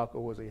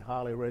 Chilocco was a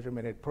highly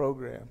regimented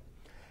program.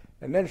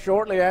 And then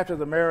shortly after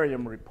the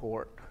Merriam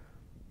Report,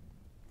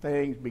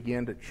 things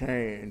began to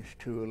change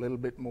to a little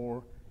bit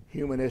more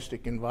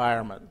humanistic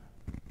environment.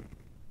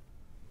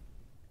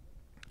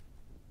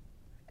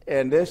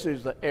 And this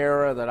is the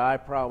era that I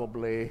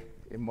probably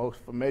am most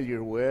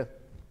familiar with.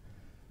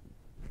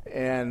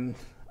 And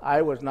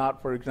I was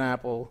not, for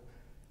example,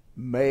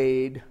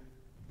 made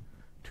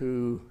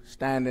to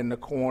stand in the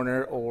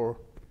corner or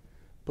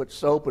put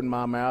soap in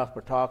my mouth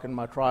for talking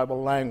my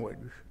tribal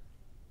language.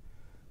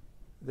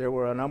 There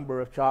were a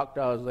number of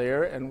Choctaws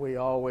there, and we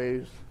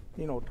always,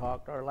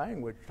 talked our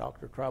language,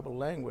 talked our tribal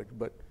language.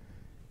 But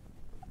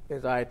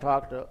as I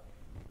talked to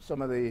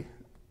some of the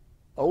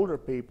older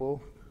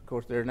people, of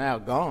course, they're now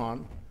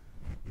gone.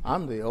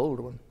 I'm the old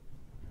one.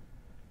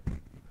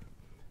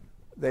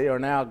 They are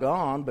now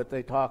gone, but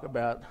they talk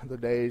about the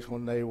days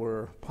when they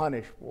were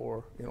punished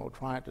for,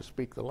 trying to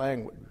speak the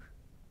language.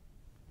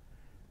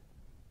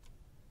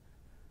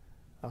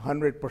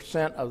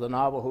 100% of the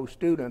Navajo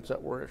students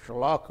that were at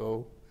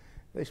Chilocco,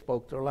 they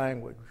spoke their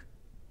language.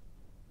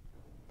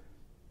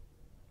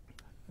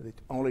 The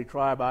only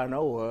tribe I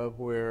know of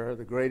where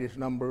the greatest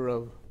number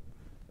of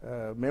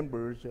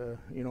members,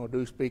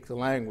 do speak the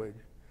language.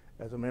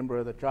 As a member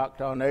of the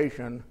Choctaw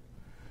Nation,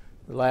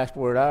 the last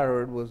word I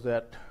heard was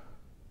that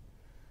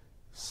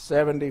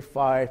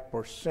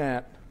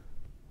 75%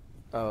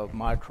 of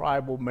my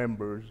tribal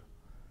members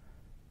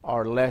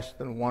are less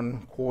than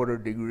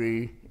 1/4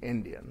 degree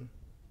Indian,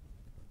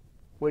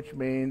 which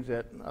means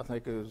that I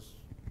think it was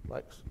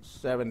like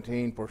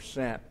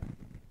 17%,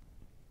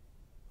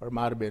 or it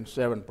might have been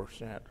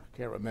 7%, I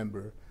can't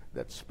remember,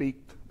 that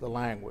speak the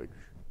language.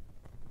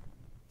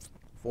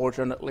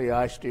 Fortunately,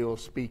 I still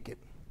speak it.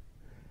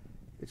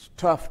 It's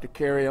tough to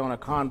carry on a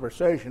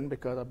conversation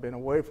because I've been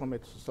away from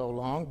it so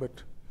long,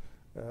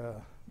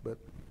 but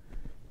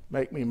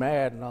make me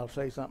mad and I'll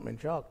say something in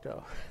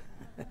Choctaw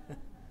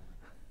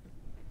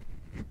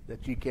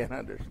that you can't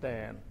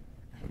understand.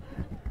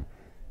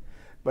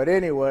 But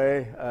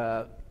anyway,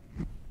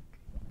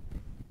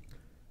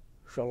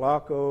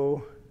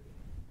 Chilocco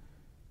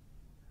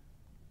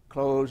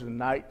closed in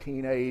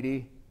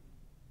 1980,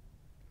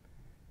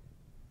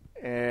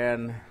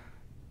 and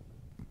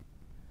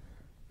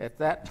at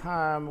that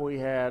time we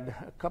had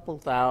a couple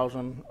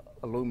thousand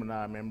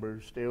alumni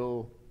members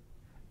still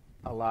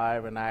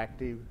alive and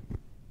active.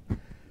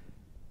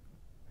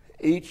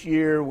 Each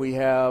year we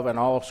have an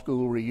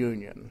all-school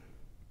reunion.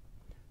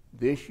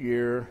 This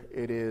year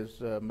it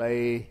is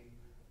May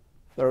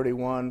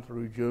 31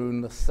 through June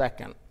the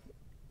 2nd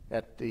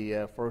at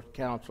the First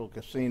Council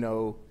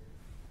Casino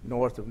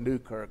north of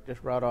Newkirk,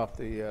 just right off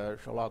the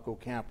Chilocco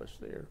campus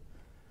there.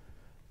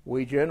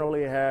 We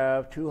generally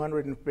have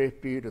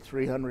 250 to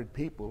 300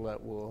 people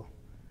that will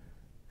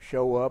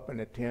show up and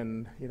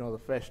attend, the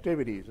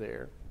festivities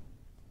there.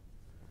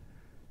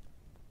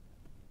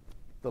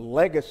 The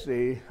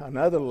legacy,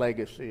 another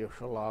legacy of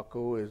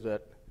Chilocco, is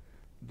that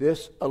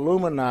this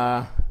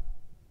alumni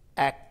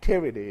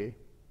activity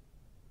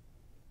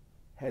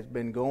has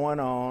been going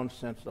on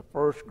since the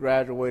first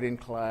graduating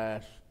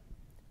class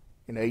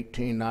in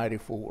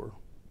 1894.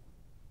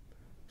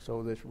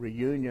 So this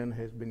reunion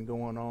has been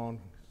going on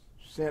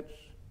since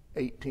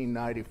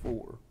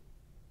 1894.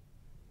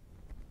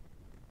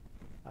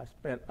 I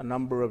spent a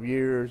number of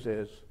years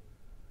as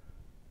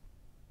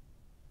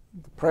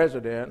the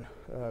president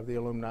of the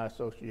Alumni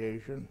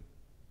Association,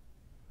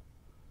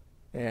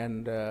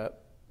 and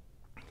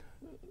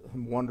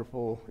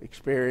wonderful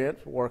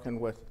experience working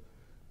with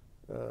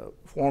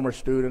former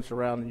students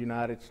around the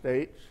United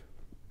States.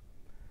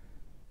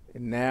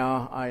 And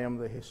now I am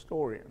the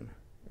historian,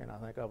 and I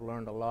think I've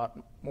learned a lot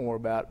more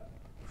about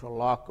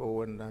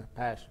Chilocco in the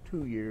past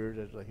 2 years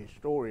as a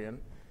historian,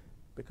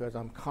 because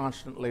I'm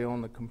constantly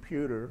on the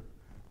computer,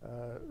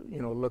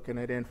 looking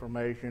at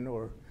information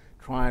or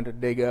trying to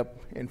dig up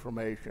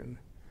information.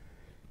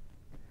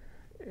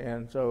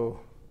 And so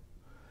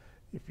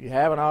if you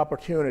have an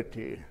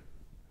opportunity,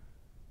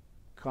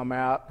 come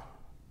out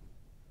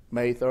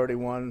May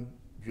 31,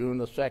 June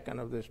the 2nd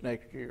of this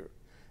next year.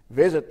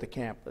 Visit the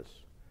campus,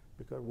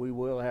 because we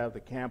will have the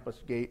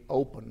campus gate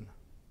open.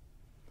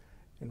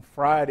 And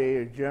Friday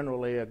is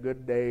generally a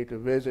good day to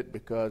visit,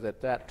 because at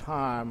that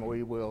time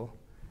we will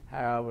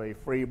have a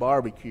free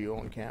barbecue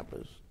on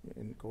campus.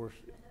 And of course,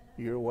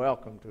 you're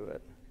welcome to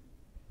it.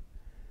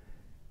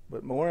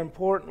 But more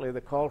importantly,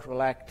 the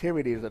cultural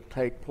activities that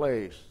take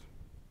place.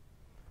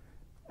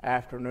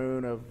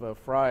 Afternoon of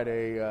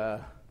Friday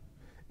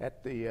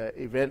at the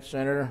event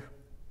center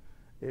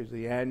is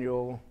the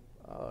annual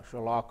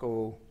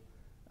Chilocco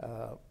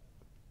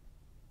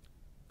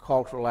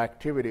cultural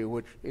activity,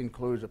 which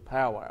includes a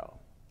powwow.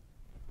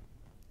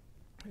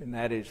 And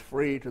that is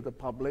free to the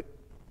public,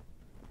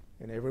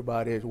 and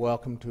everybody is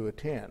welcome to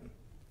attend.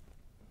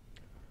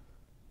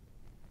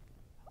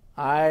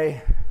 As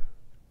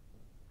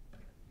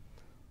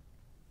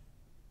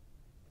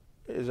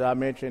I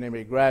mentioned, I'm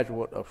a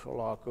graduate of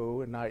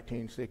Chilocco in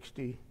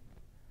 1960,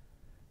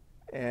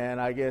 and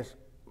I guess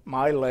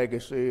my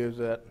legacy is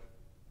that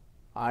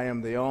I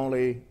am the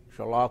only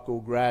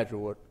Chilocco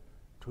graduate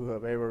to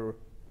have ever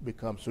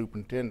become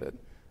superintendent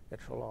at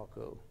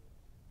Chilocco.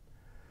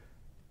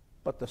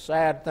 But the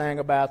sad thing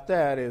about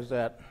that is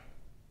that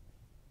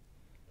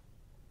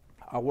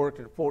I worked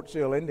at Fort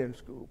Sill Indian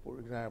School, for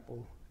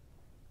example.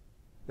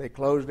 They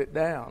closed it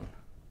down.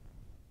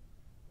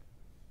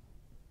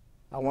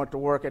 I went to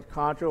work at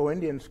Concho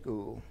Indian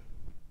School.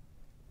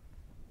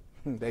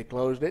 They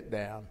closed it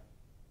down.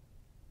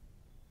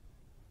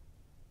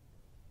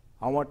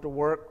 I went to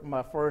work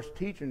my first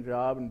teaching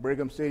job in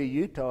Brigham City,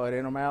 Utah at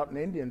Intermountain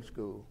Indian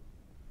School.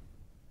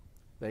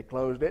 They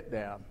closed it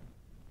down.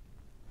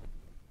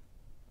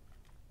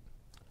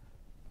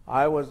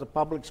 I was the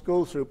public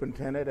school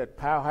superintendent at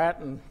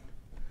Powhatan,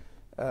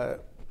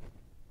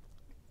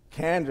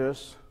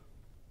 Kansas.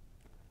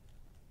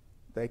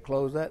 They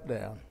closed that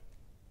down.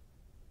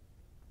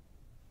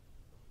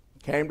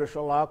 Came to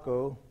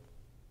Chilocco.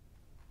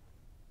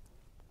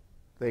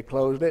 They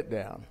closed it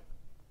down.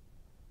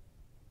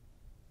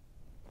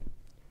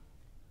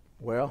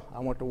 Well, I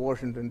went to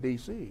Washington,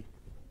 D.C.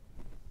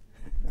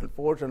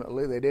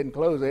 Unfortunately, they didn't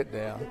close it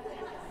down.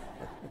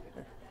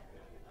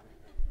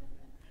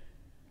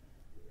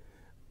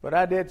 But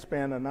I did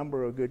spend a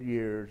number of good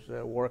years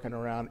working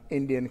around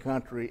Indian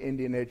country,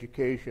 Indian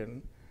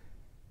education.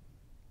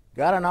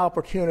 Got an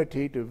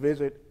opportunity to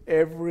visit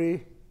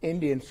every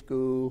Indian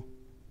school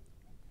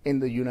in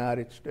the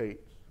United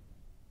States.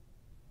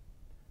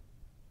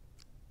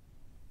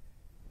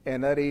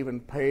 And that even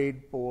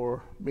paid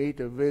for me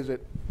to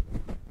visit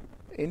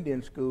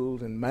Indian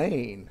schools in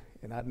Maine,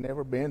 and I'd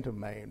never been to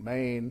Maine.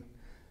 Maine,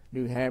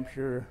 New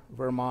Hampshire,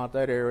 Vermont,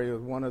 that area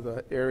was one of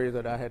the areas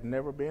that I had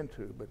never been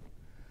to, but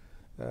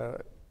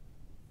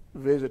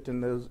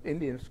visiting those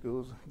Indian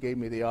schools gave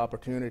me the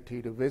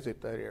opportunity to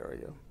visit that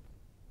area.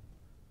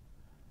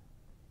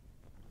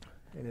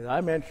 And as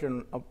I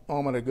mentioned a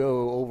moment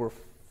ago, over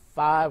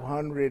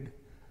 500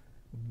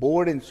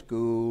 boarding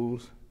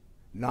schools,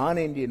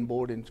 non-Indian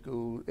boarding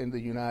schools in the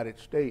United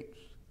States.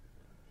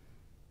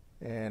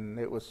 And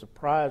it was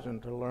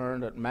surprising to learn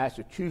that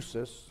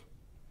Massachusetts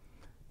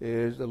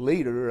is the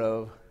leader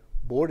of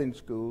boarding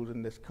schools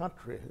in this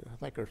country. I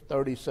think there's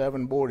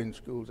 37 boarding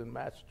schools in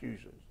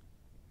Massachusetts,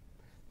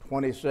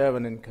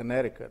 27 in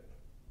Connecticut,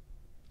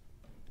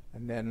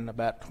 and then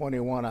about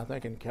 21, I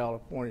think, in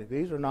California.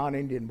 These are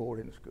non-Indian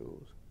boarding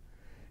schools,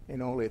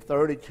 and only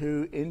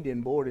 32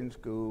 Indian boarding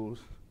schools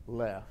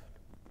left.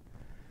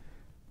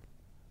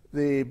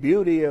 The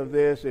beauty of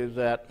this is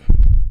that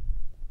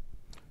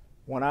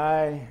when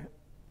I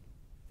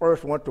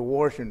first went to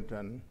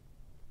Washington,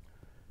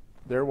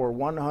 there were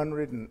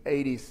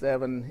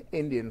 187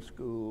 Indian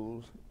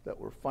schools that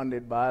were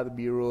funded by the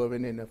Bureau of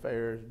Indian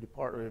Affairs,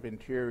 Department of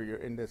Interior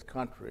in this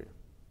country.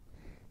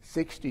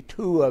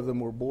 62 of them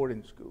were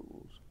boarding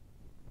schools.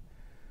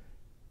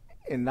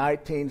 In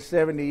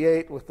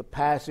 1978, with the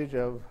passage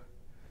of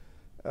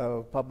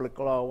Public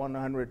Law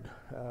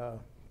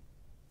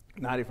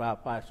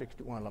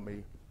 95-561, let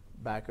me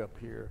back up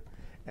here,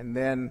 and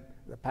then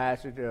the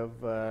passage of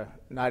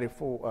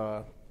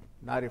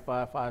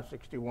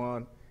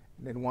 95-561,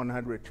 and then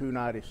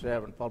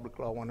 100-297, Public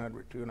Law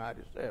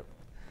 100-297.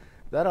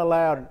 That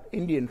allowed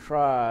Indian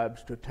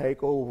tribes to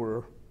take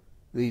over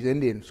these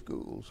Indian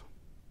schools.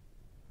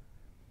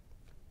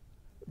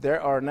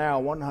 There are now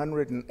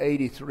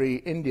 183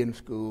 Indian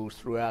schools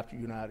throughout the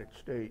United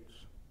States.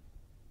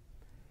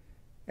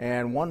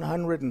 And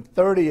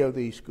 130 of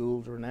these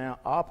schools are now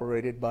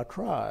operated by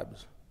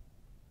tribes.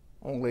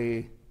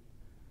 Only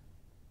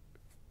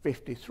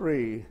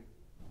 53,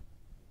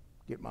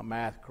 get my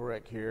math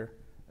correct here,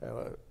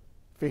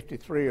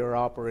 53 are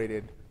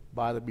operated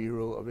by the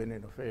Bureau of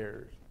Indian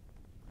Affairs.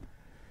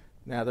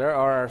 Now, there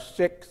are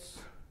 6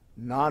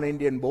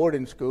 non-Indian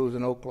boarding schools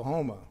in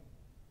Oklahoma.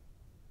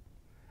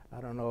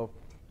 I don't know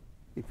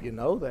if you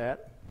know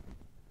that,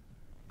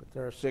 but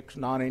there are 6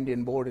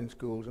 non-Indian boarding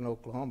schools in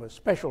Oklahoma,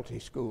 specialty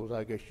schools,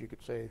 I guess you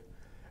could say.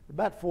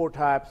 About 4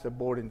 types of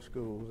boarding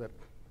schools that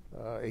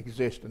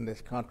exist in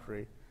this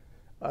country,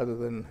 other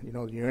than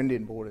your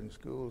Indian boarding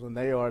schools, and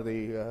they are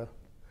the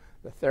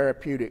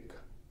therapeutic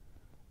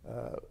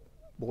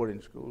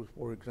boarding schools,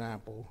 for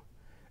example,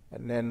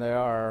 and then there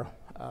are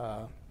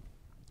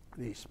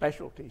the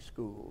specialty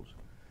schools.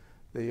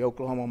 The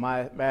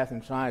Oklahoma Math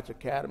and Science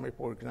Academy,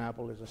 for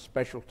example, is a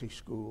specialty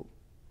school,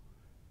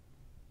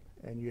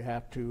 and you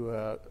have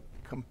to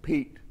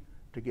compete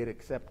to get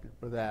accepted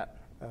for that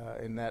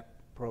in that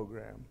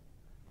program.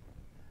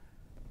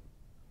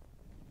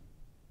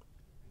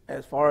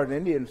 As far as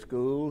Indian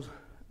schools,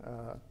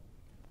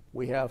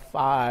 we have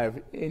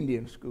 5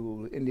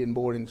 Indian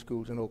boarding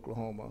schools in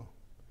Oklahoma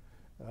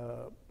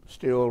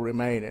still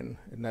remaining,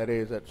 and that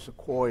is at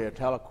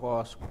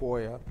Tahlequah,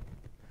 Sequoia,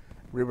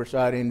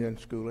 Riverside Indian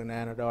School in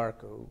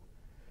Anadarko,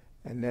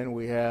 and then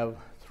we have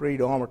 3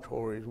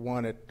 dormitories,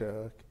 one at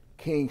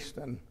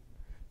Kingston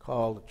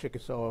called the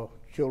Chickasaw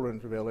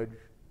Children's Village,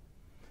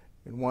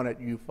 and one at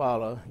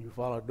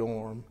Eufaula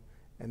Dorm,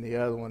 and the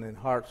other one in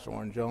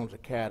Hartshorn, Jones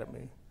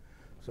Academy.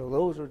 So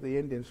those are the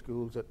Indian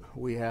schools that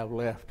we have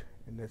left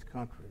in this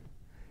country.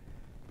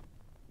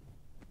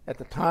 At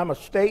the time of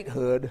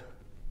statehood,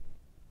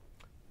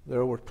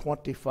 there were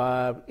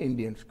 25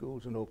 Indian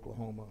schools in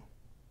Oklahoma.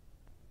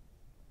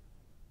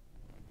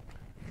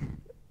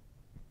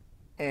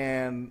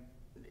 And,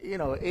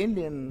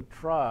 Indian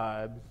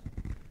tribes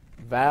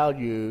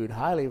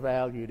highly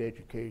valued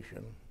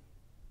education.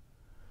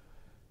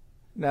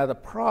 Now, the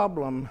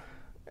problem,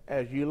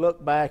 as you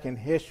look back in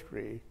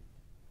history,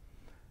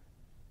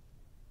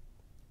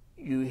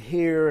 you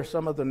hear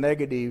some of the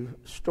negative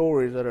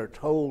stories that are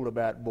told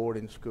about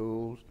boarding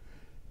schools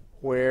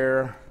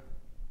where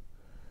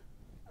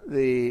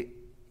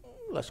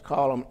let's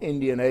call them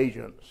Indian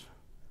agents,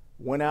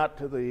 went out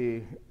to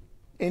the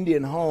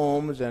Indian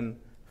homes and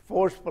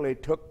forcefully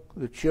took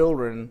the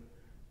children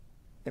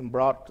and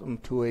brought them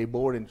to a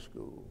boarding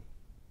school.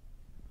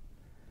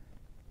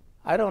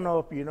 I don't know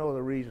if you know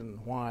the reason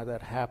why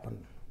that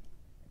happened.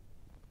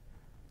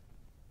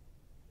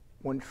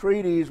 When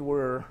treaties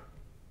were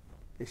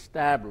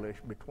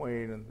established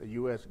between the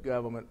U.S.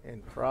 government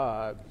and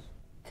tribes,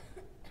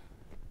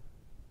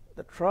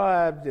 the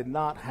tribes did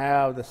not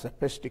have the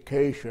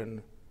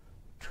sophistication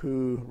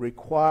to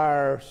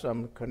require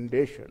some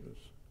conditions,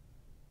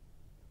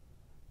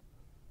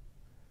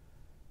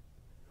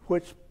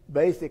 which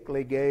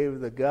basically gave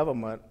the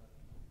government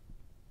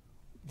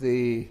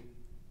the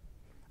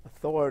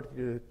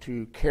authority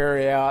to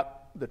carry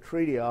out the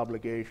treaty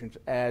obligations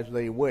as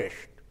they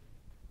wished.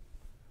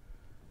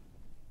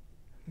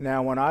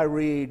 Now, when I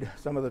read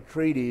some of the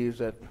treaties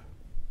that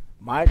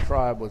my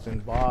tribe was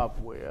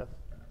involved with,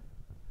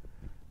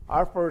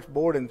 our first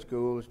boarding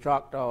school,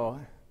 Choctaw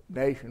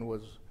Nation,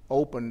 was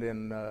opened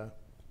in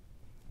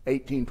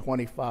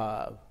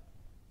 1825.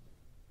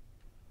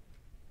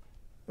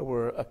 there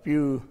were a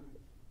few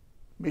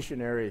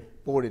missionary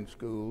boarding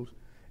schools,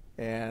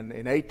 and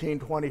in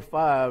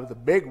 1825, the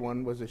big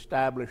one was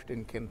established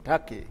in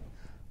Kentucky,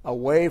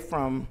 away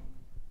from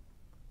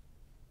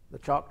the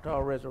Choctaw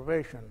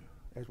Reservation,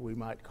 as we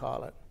might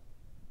call it.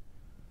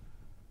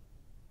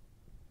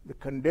 The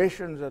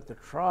conditions that the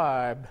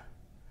tribe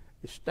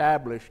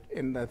established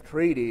in the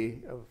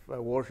Treaty of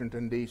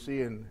Washington,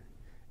 D.C. in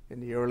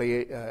the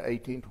early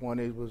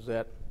 1820s was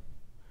that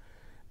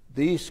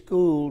these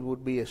schools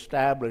would be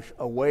established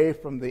away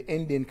from the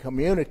Indian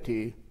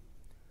community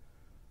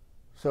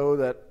so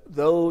that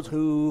those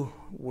who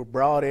were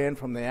brought in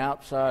from the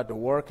outside to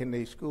work in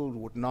these schools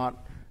would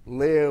not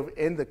live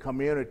in the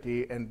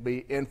community and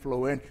be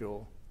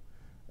influential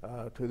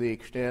to the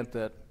extent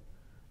that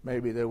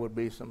maybe there would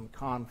be some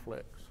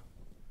conflicts.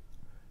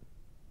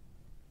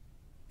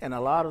 And a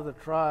lot of the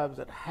tribes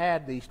that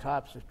had these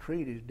types of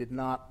treaties did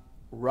not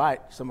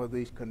write some of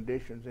these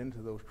conditions into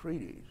those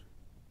treaties.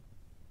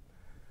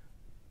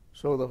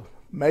 So the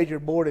major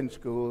boarding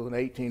school in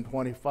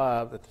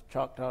 1825 that the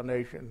Choctaw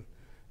Nation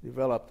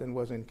developed and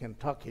was in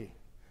Kentucky,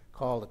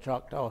 called the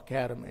Choctaw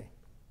Academy.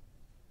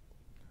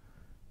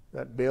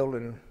 That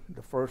building,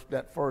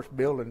 that first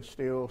building,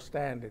 still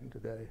standing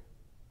today.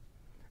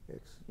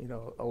 It's, you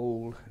know,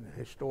 old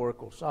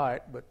historical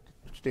site, but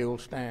it still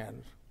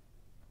stands.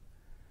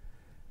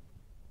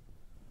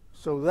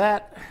 So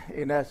that,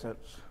 in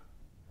essence,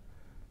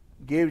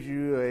 gives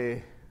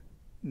you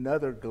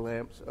another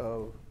glimpse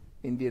of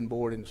Indian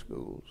boarding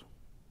schools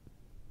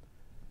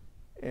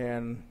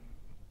and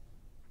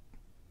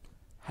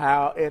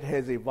how it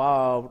has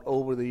evolved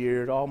over the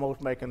years,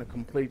 almost making a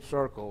complete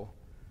circle.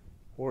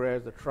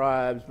 Whereas the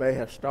tribes may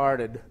have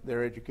started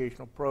their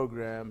educational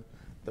program,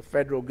 the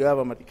federal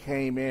government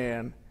came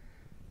in.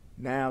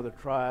 Now the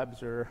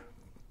tribes are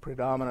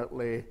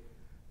predominantly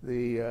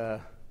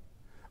the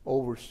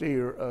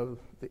overseer of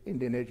the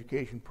Indian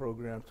education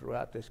program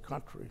throughout this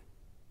country.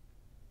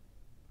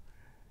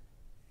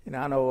 And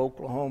I know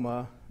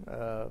Oklahoma,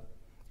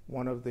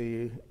 one of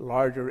the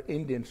larger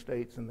Indian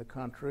states in the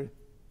country,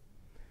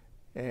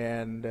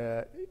 and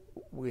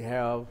we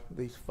have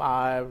these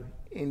 5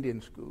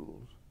 Indian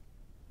schools.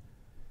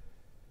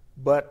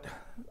 But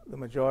the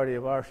majority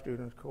of our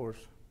students, of course,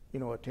 you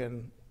know,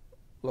 attend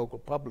local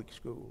public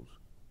schools.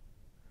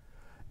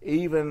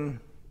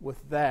 Even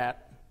with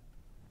that,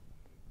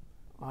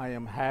 I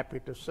am happy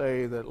to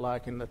say that,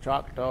 like in the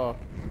Choctaw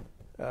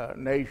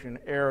Nation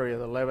area,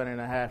 the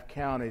 11.5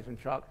 counties in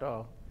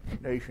Choctaw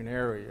Nation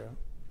area,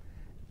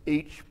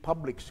 each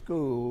public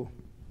school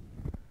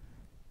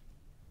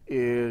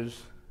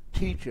is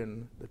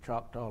teaching the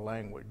Choctaw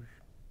language,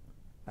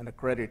 an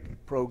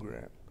accredited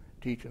program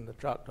teaching the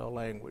Choctaw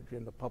language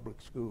in the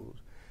public schools.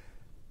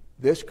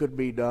 This could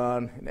be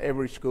done in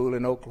every school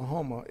in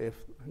Oklahoma if,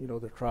 you know,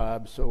 the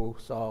tribe so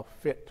saw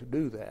fit to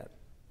do that.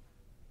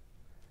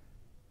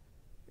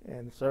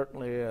 And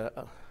certainly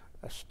a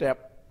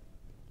step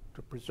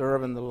to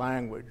preserving the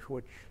language,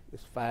 which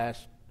is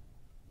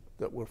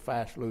that we're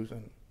fast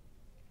losing.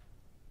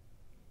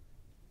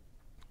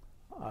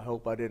 I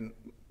hope I didn't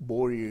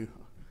bore you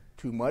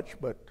too much,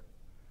 but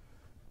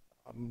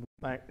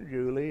thank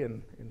Julie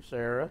and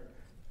Sarah.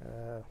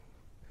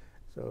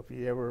 So if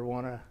you ever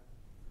want to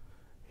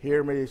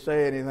hear me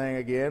say anything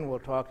again, we'll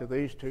talk to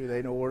these two.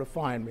 They know where to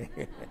find me.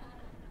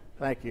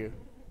 Thank you.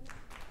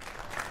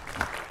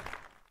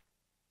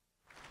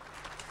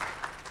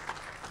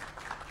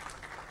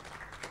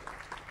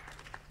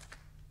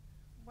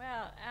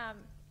 Well,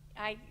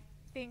 I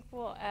think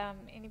we'll,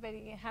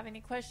 anybody have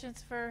any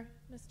questions for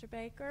Mr.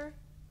 Baker?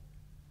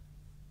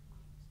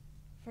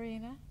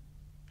 Farina?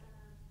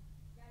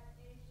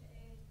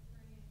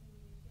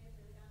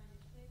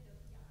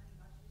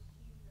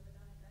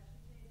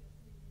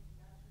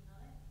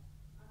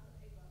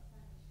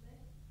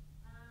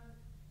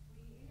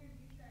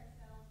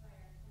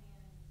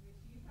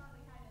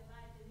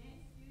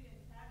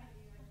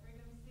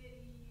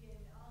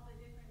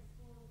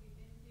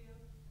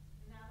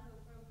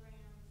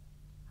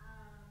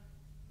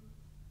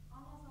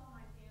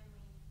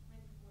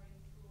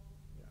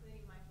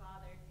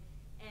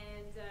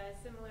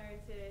 Similar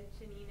to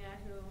Tsianina,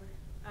 who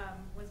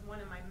was one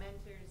of my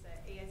mentors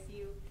at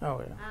ASU. Oh,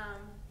 yeah.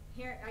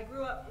 Here, I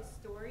grew up with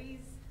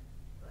stories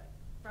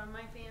from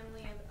my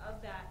family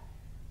of that.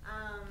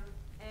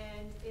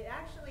 And it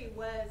actually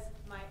was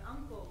my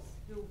uncles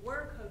who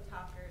were code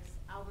talkers,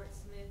 Albert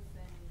Smith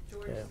and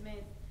George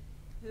Smith,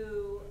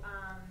 who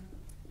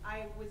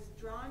I was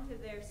drawn to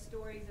their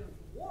stories of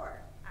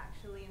war,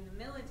 actually, in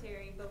the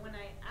military. But when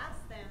I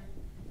asked them,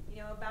 you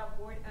know, about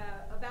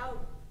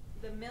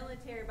the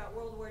military, about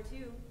World War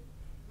II,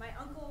 my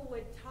uncle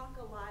would talk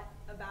a lot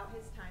about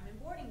his time in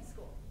boarding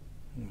school.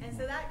 Mm-hmm. And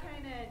so that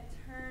kind of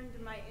turned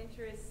my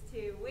interest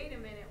to, wait a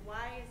minute,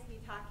 why is he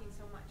talking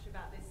so much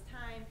about this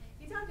time?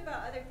 He talked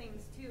about other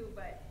things too,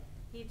 but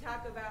he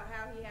talked about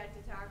how he had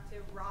to talk to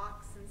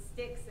rocks and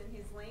sticks in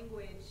his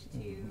language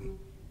to,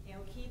 you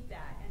know, keep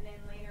that. And then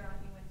later on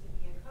he went to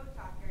be a code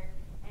talker,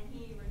 and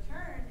he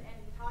returned and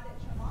taught at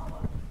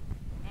Chilocco.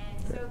 And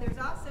so there's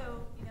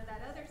also, you know,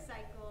 that other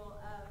cycle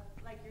of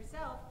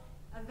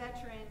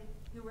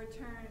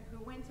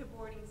who went to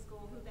boarding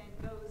school, who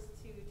then goes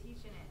to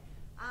teaching it.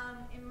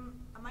 And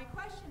my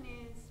question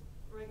is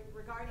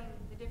regarding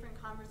the different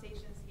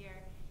conversations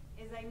here,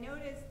 is I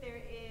noticed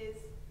there is,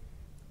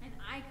 and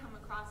I come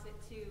across it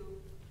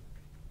too,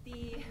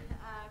 the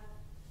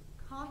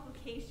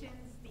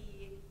complications,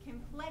 the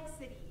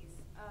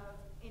complexities of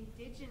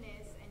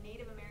indigenous and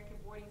Native American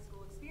boarding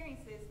school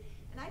experiences.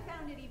 And I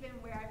found it even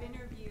where I've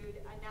interviewed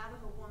a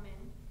Navajo woman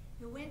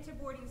who went to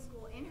boarding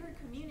school in her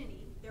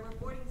community. There were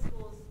boarding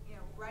schools,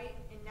 right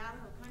in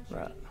Navajo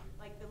country,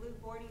 like the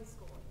Luke boarding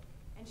school.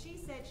 And she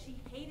said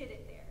she hated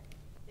it there.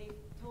 They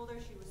told her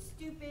she was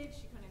stupid,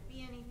 she couldn't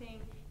be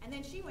anything. And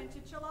then she went to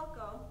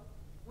Chilocco,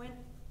 went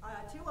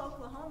to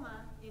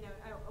Oklahoma,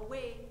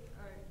 away,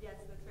 or yes,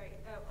 that's right,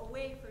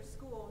 away for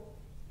school,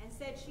 and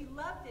said she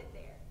loved it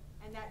there.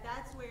 And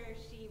that's where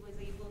she was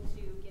able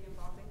to get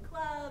involved in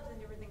clubs and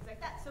different things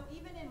like that. So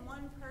even in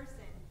one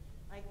person,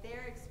 like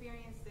their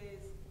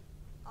experiences,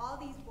 all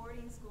these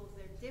boarding schools,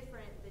 they're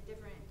different, the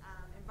different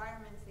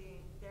environments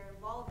they're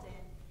involved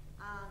in.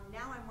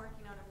 Now I'm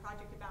working on a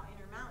project about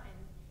Intermountain,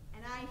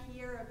 and I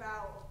hear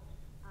about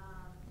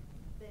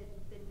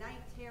the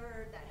night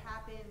terror that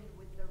happened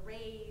with the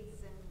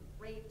raids and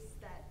rapes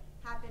that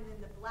happened in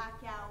the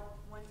blackout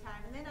one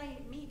time. And then I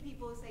meet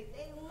people who say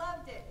they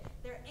loved it.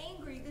 They're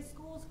angry. The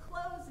school's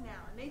closed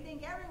now, and they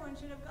think everyone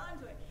should have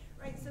gone to it.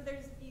 Right? So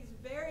there's these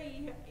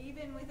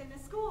even within a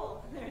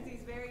school, there's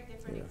these very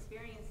different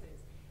experiences.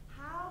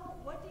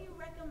 What do you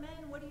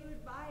recommend? What do you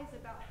advise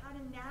about how to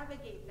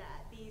navigate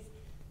that? These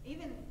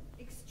even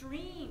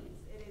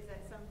extremes it is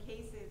at some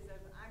cases of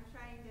I'm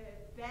trying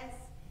to best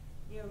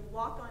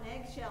walk on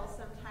eggshells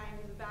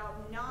sometimes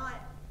about not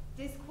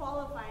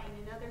disqualifying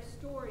another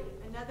story,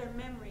 another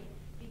memory,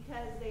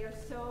 because they are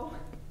so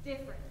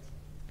different.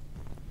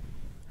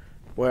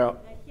 Well,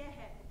 Thank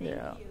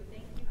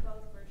you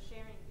both for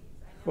sharing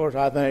these. Of course,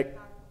 I think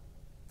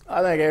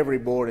every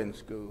boarding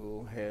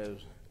school has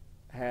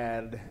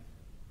had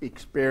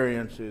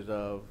experiences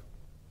of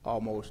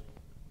almost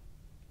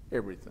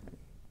everything.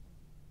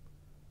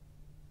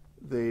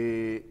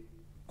 The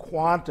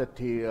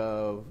quantity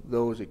of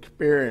those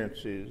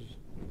experiences,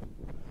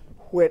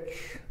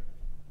 which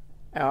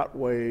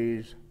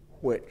outweighs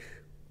which.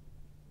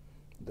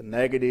 The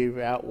negative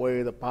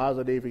outweigh the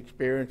positive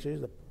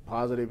experiences. The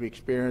positive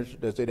experience,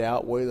 does it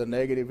outweigh the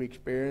negative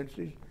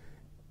experiences?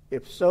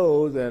 If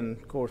so, then,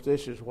 of course,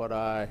 this is what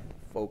I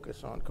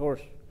focus on. Of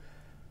course,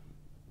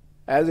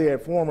 as a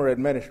former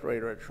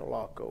administrator at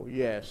Chilocco,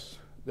 yes,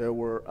 there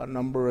were a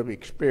number of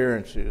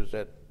experiences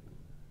that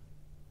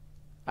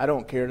I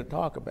don't care to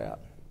talk about.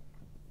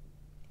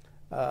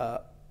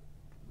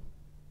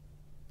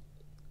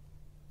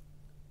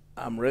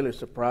 I'm really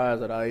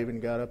surprised that I even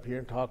got up here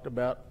and talked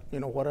about,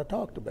 what I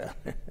talked about.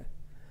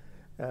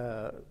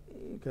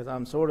 Because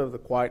I'm sort of the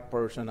quiet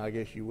person, I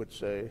guess you would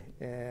say,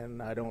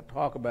 and I don't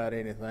talk about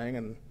anything,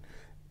 and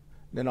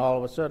then all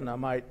of a sudden I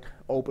might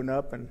open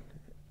up and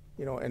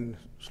and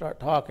start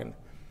talking.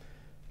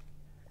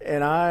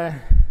 And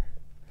I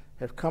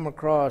have come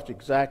across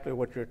exactly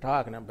what you're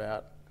talking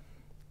about.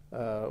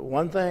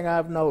 One thing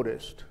I've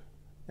noticed,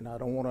 and I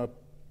don't want to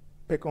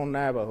pick on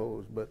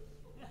Navajos, but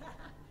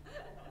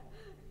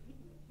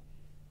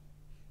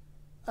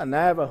a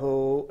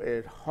Navajo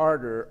is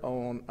harder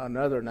on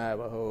another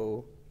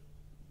Navajo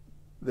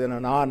than a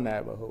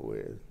non-Navajo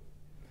is.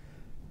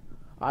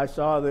 I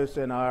saw this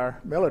in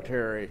our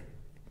military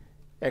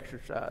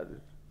exercises.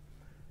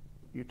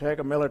 You take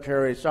a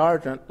military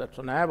sergeant that's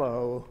a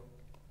Navajo,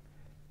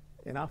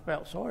 and I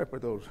felt sorry for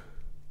those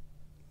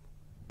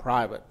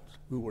privates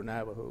who were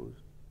Navajos.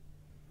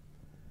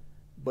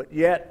 But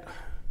yet,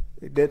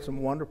 they did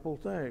some wonderful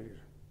things.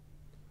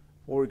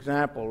 For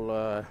example,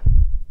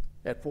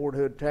 at Fort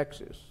Hood,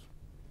 Texas,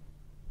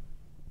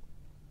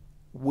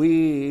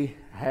 we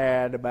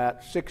had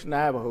about 6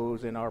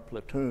 Navajos in our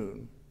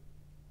platoon.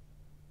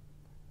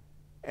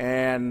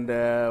 And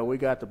we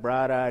got the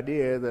bright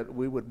idea that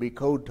we would be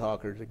code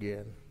talkers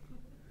again.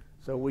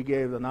 So we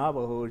gave the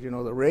Navajos,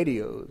 the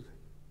radios.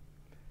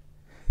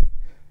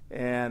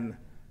 And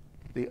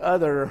the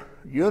other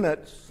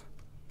units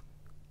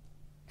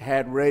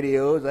had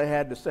radios. They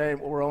had the same,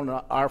 were on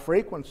our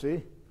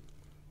frequency,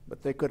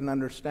 but they couldn't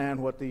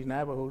understand what these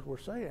Navajos were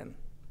saying.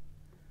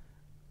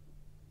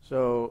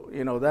 So,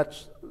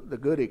 that's the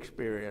good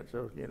experience,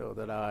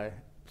 that I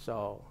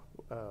saw.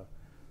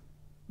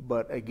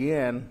 But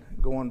again,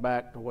 going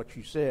back to what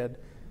you said,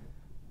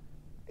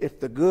 if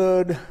the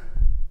good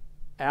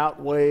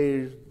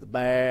outweighs the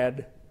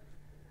bad,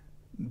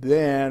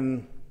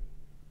 then,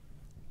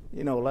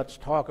 let's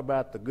talk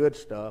about the good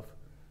stuff,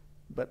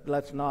 but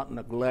let's not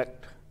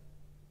neglect,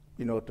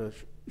 to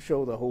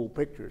show the whole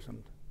pictures.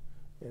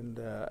 And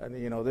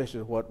this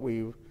is what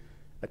we've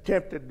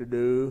attempted to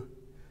do.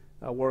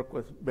 I work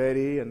with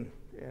Betty and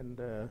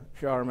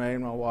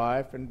Charmaine, my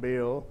wife, and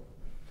Bill,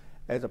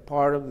 as a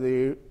part of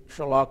the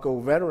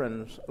Chilocco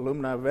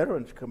Alumni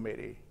Veterans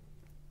Committee.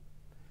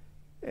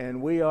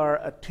 And we are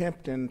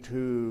attempting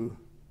to,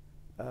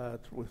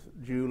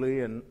 with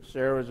Julie and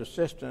Sarah's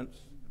assistance,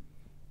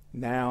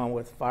 now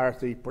with Fire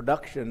Thief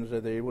Productions,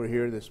 they were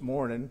here this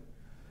morning,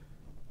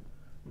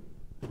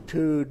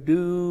 to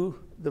do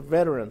the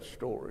veteran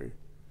story.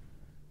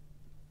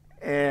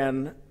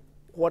 And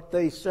what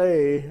they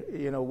say,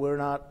 we're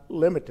not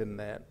limiting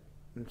that.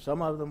 And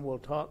some of them will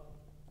talk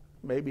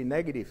maybe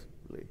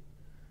negatively,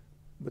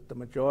 but the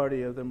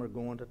majority of them are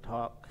going to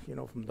talk,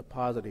 from the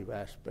positive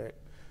aspect.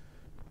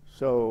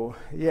 So,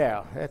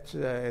 yeah,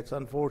 it's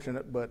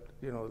unfortunate, but,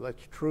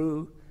 that's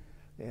true.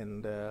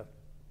 And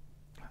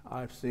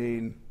I've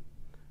seen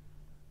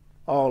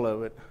all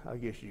of it, I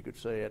guess you could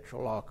say, at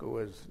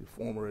Chilocco as the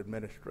former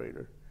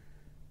administrator,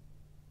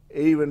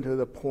 even to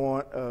the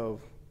point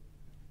of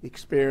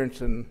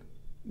experiencing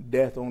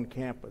death on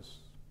campus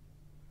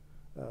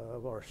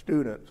of our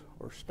students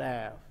or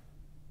staff.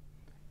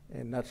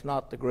 And that's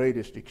not the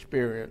greatest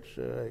experience,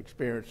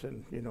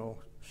 experiencing,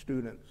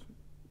 students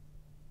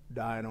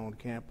dying on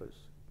campus.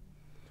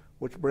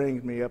 Which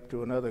brings me up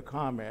to another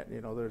comment.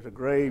 There's a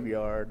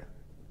graveyard,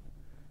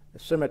 a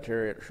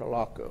cemetery at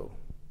Chilocco,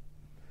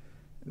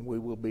 and we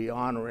will be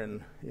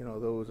honoring,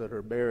 those that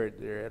are buried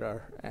there at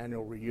our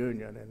annual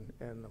reunion.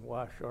 And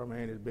wife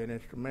Charmaine has been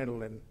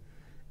instrumental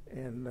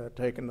in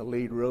taking the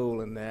lead role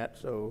in that.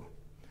 So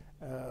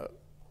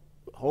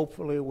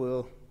hopefully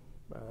we'll,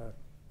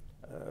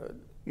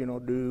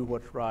 do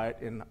what's right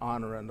in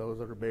honoring those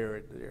that are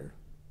buried there.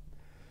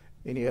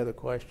 Any other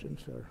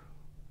questions? Or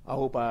I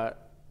hope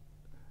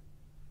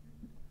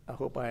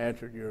I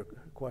answered your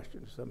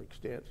question to some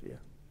extent. Yeah.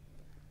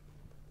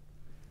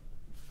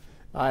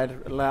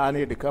 I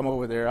need to come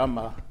over there. I'm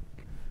a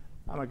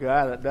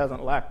guy that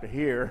doesn't like to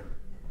hear,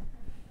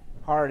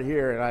 hard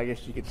hearing, I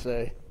guess you could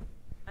say.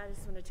 I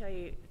just want to tell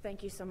you,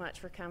 thank you so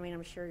much for coming.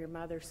 I'm sure your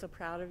mother's so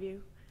proud of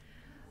you.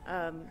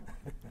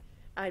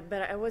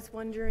 But I was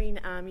wondering,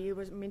 you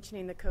were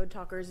mentioning the Code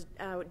Talkers.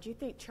 Do you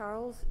think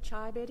Charles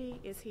Chibetty,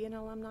 is he an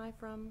alumni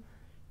from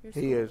your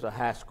school? He is a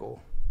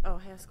Haskell. Oh,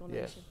 Haskell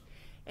Yes. Nation.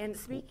 And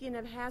speaking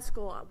of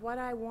Haskell, what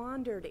I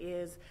wondered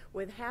is,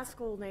 with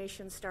Haskell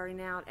Nation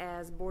starting out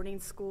as boarding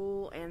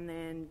school and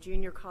then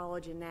junior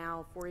college and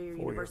now four-year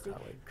university,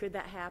 college. could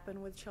that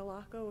happen with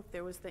Chilocco if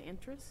there was the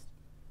interest?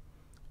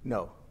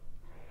 No.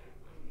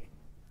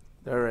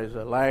 There is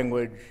a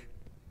language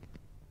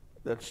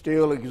that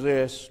still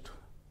exists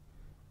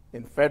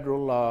in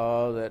federal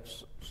law that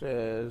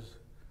says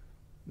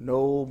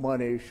no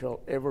money shall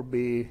ever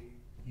be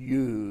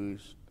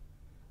used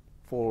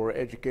for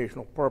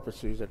educational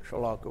purposes at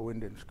Chilocco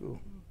Indian School.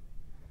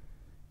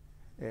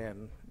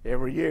 And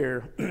every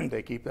year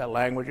they keep that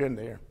language in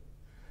there.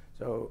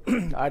 So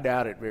I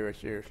doubt it very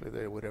seriously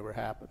that it would ever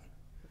happen.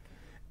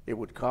 It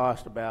would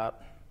cost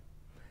about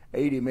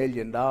 $80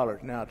 million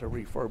now to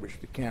refurbish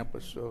the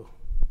campus. So.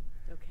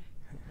 Okay,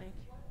 thank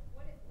you.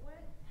 What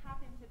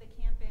happened to the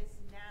campus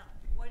now?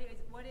 What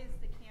is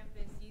the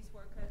campus used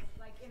for? Because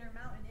like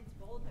Intermountain, it's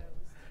bulldozed.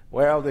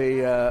 Well,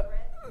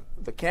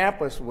 the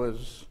campus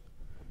was,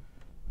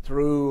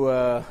 through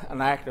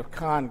an act of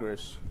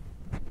Congress,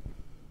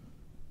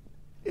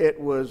 it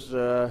was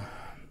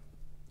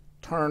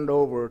turned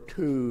over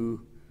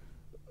to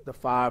the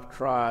 5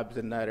 tribes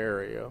in that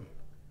area.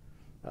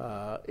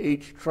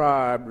 Each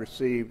tribe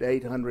received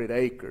 800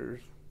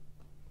 acres,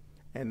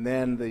 and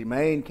then the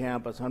main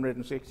campus,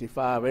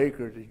 165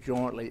 acres, is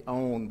jointly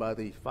owned by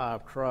these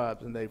 5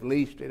 tribes, and they've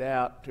leased it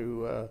out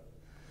to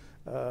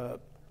an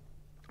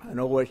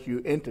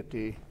OSU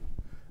entity,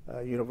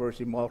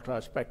 University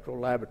Multispectral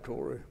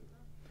Laboratory,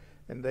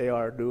 and they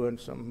are doing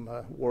some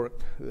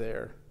work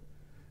there,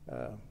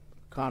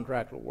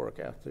 contractual work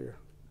out there.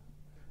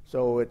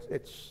 So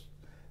it's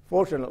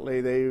fortunately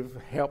they've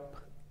helped,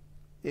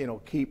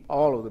 keep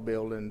all of the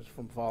buildings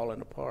from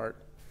falling apart.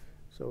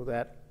 So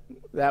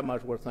that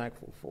much we're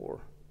thankful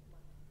for.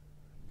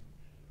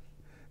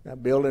 Now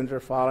buildings are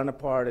falling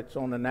apart. It's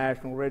on the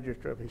National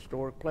Register of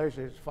Historic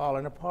Places. It's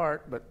falling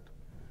apart, but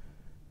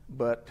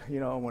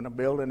when a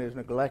building is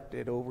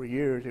neglected over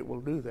years, it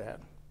will do that.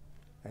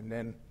 And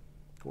then,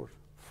 of course,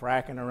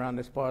 fracking around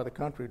this part of the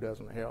country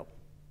doesn't help.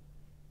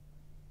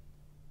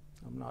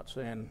 I'm not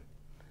saying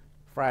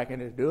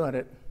fracking is doing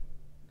it,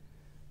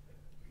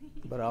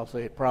 but I'll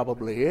say it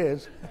probably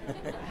is.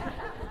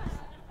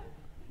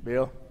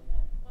 Bill?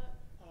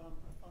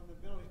 On the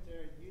buildings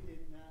there, you did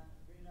not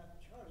bring up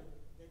Charlie.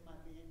 They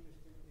might be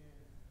interested in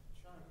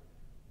Charlie.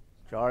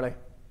 Charlie?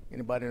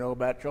 Anybody know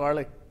about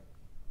Charlie?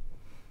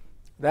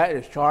 That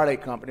is Charlie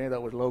Company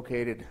that was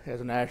located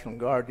as a National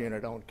Guard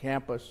unit on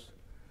campus.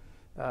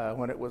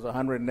 When it was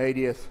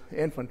 180th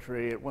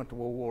Infantry, it went to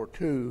World War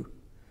II.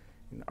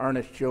 And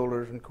Ernest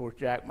Childers and, of course,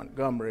 Jack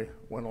Montgomery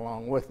went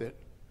along with it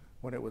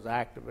when it was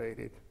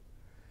activated.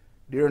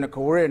 During the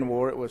Korean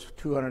War, it was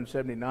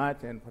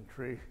 279th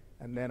Infantry,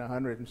 and then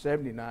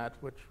 179th,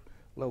 which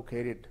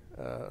located,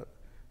 I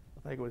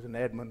think it was in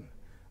Edmond,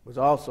 was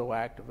also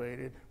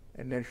activated.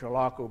 And then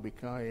Chilocco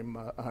became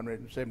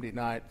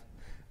 179th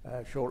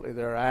shortly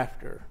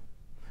thereafter.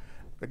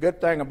 The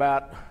good thing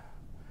about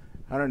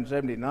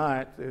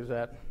 179th is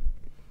that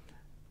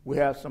we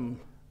have some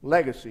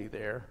legacy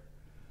there.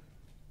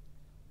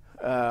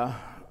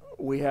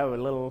 we have a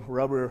little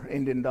rubber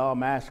Indian doll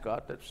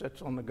mascot that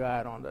sits on the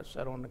guidon, that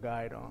sat on the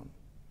guidon.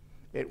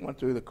 It went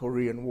through the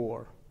Korean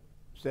War,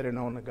 sitting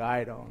on the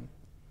guidon.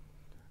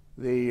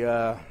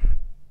 The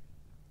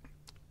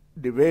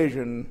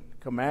division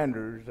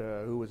commanders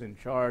who was in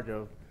charge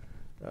of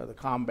the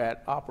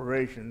combat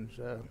operations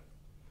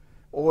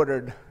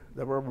ordered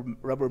the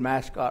rubber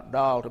mascot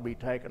doll to be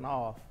taken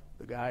off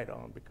the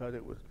guidon because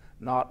it was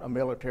not a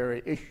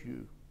military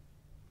issue.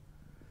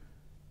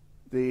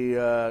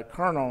 The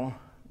Colonel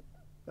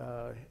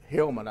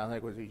Hillman, I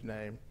think was his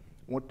name,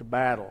 went to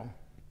battle,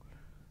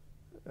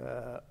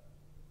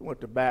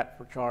 went to bat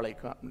for Charlie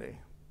Company.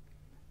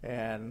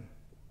 And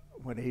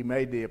when he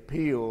made the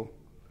appeal,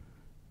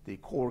 the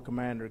Corps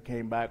commander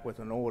came back with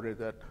an order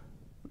that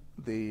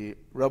the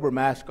rubber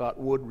mascot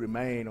would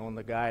remain on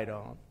the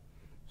guidon.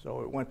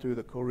 So it went through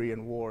the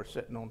Korean War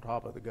sitting on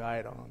top of the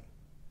guidon.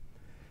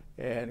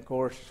 And of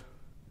course,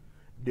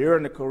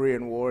 during the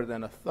Korean War,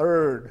 then a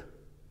third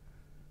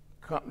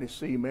Company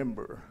C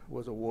member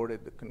was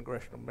awarded the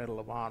Congressional Medal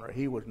of Honor.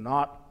 He was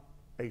not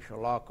a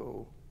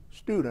Chilocco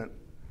student.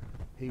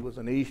 He was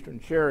an Eastern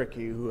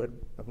Cherokee who had,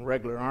 of the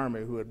regular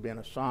Army, who had been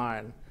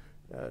assigned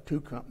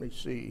to Company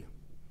C.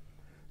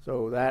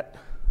 So that,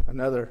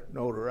 another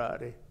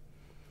notoriety.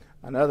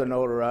 Another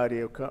notoriety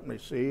of Company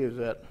C is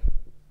that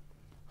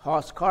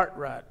Hoss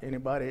Cartwright.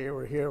 Anybody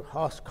ever hear of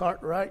Hoss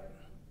Cartwright?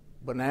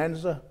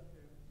 Bonanza?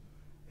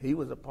 He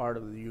was a part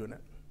of the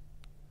unit.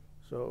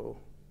 So,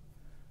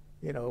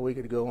 you know, we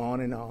could go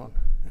on and on.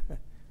 Why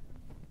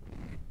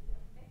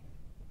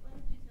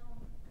don't you tell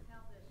them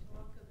how the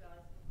Chilocco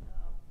guys went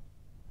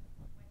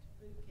to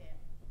boot camp?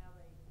 How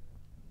they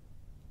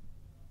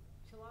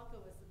Chilocco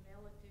was a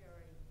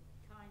military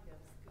kind of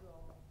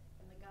school,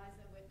 and the guys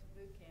that went to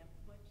boot camp.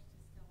 Why don't you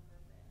just tell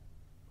them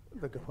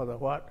that? For the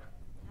what?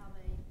 How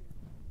they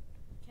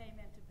came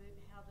into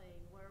boot, how they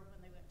were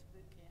when they went to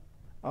boot camp.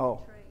 Oh.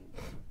 Trained.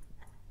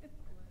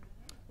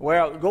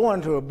 Well,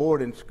 going to a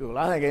boarding school,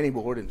 I think any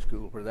boarding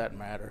school for that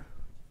matter,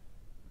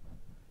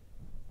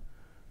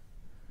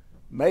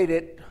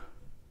 made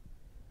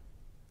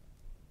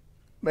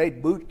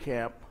boot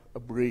camp a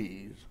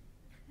breeze.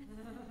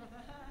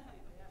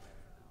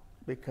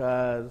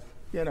 Because,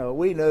 you know,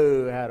 we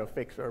knew how to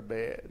fix our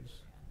beds.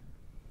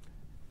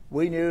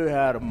 We knew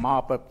how to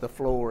mop up the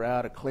floor,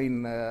 how to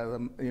clean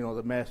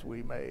the mess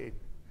we made,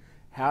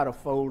 how to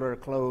fold our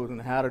clothes, and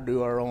how to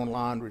do our own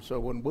laundry. So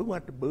when we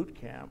went to boot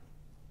camp,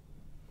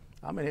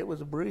 I mean, it was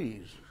a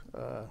breeze.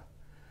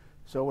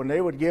 So when they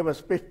would give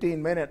us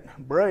 15-minute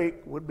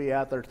break, we'd be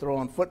out there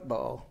throwing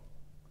football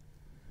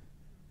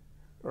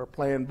or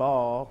playing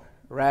ball,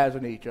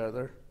 razzing each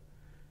other.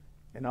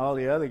 And all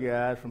the other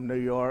guys from New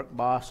York,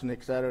 Boston,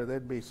 et cetera,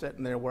 they'd be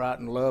sitting there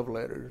writing love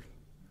letters.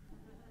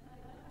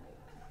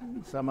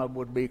 Some of them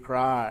would be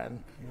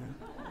crying. You know?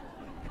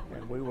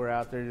 And we were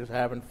out there just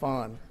having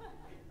fun.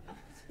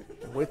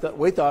 And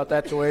we thought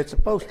that's the way it's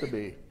supposed to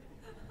be.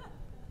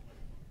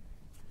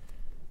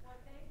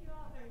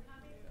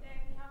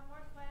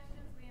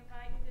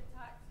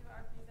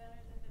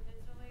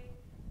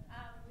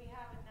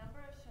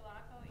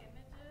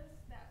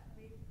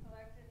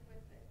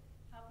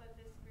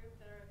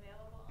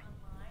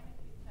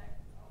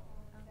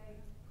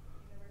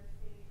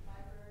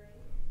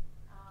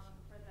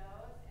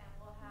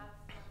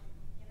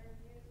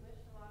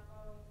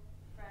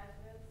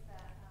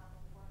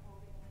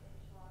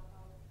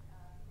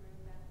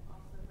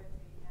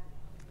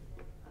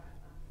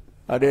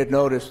 I did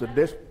notice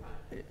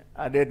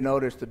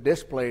the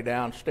display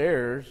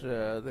downstairs,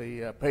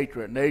 the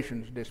Patriot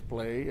Nations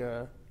display.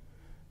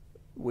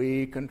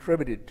 We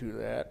contributed to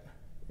that,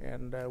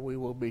 and we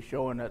will be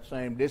showing that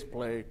same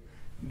display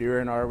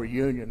during our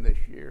reunion this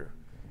year.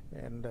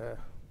 And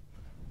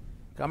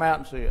come out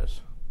and see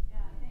us.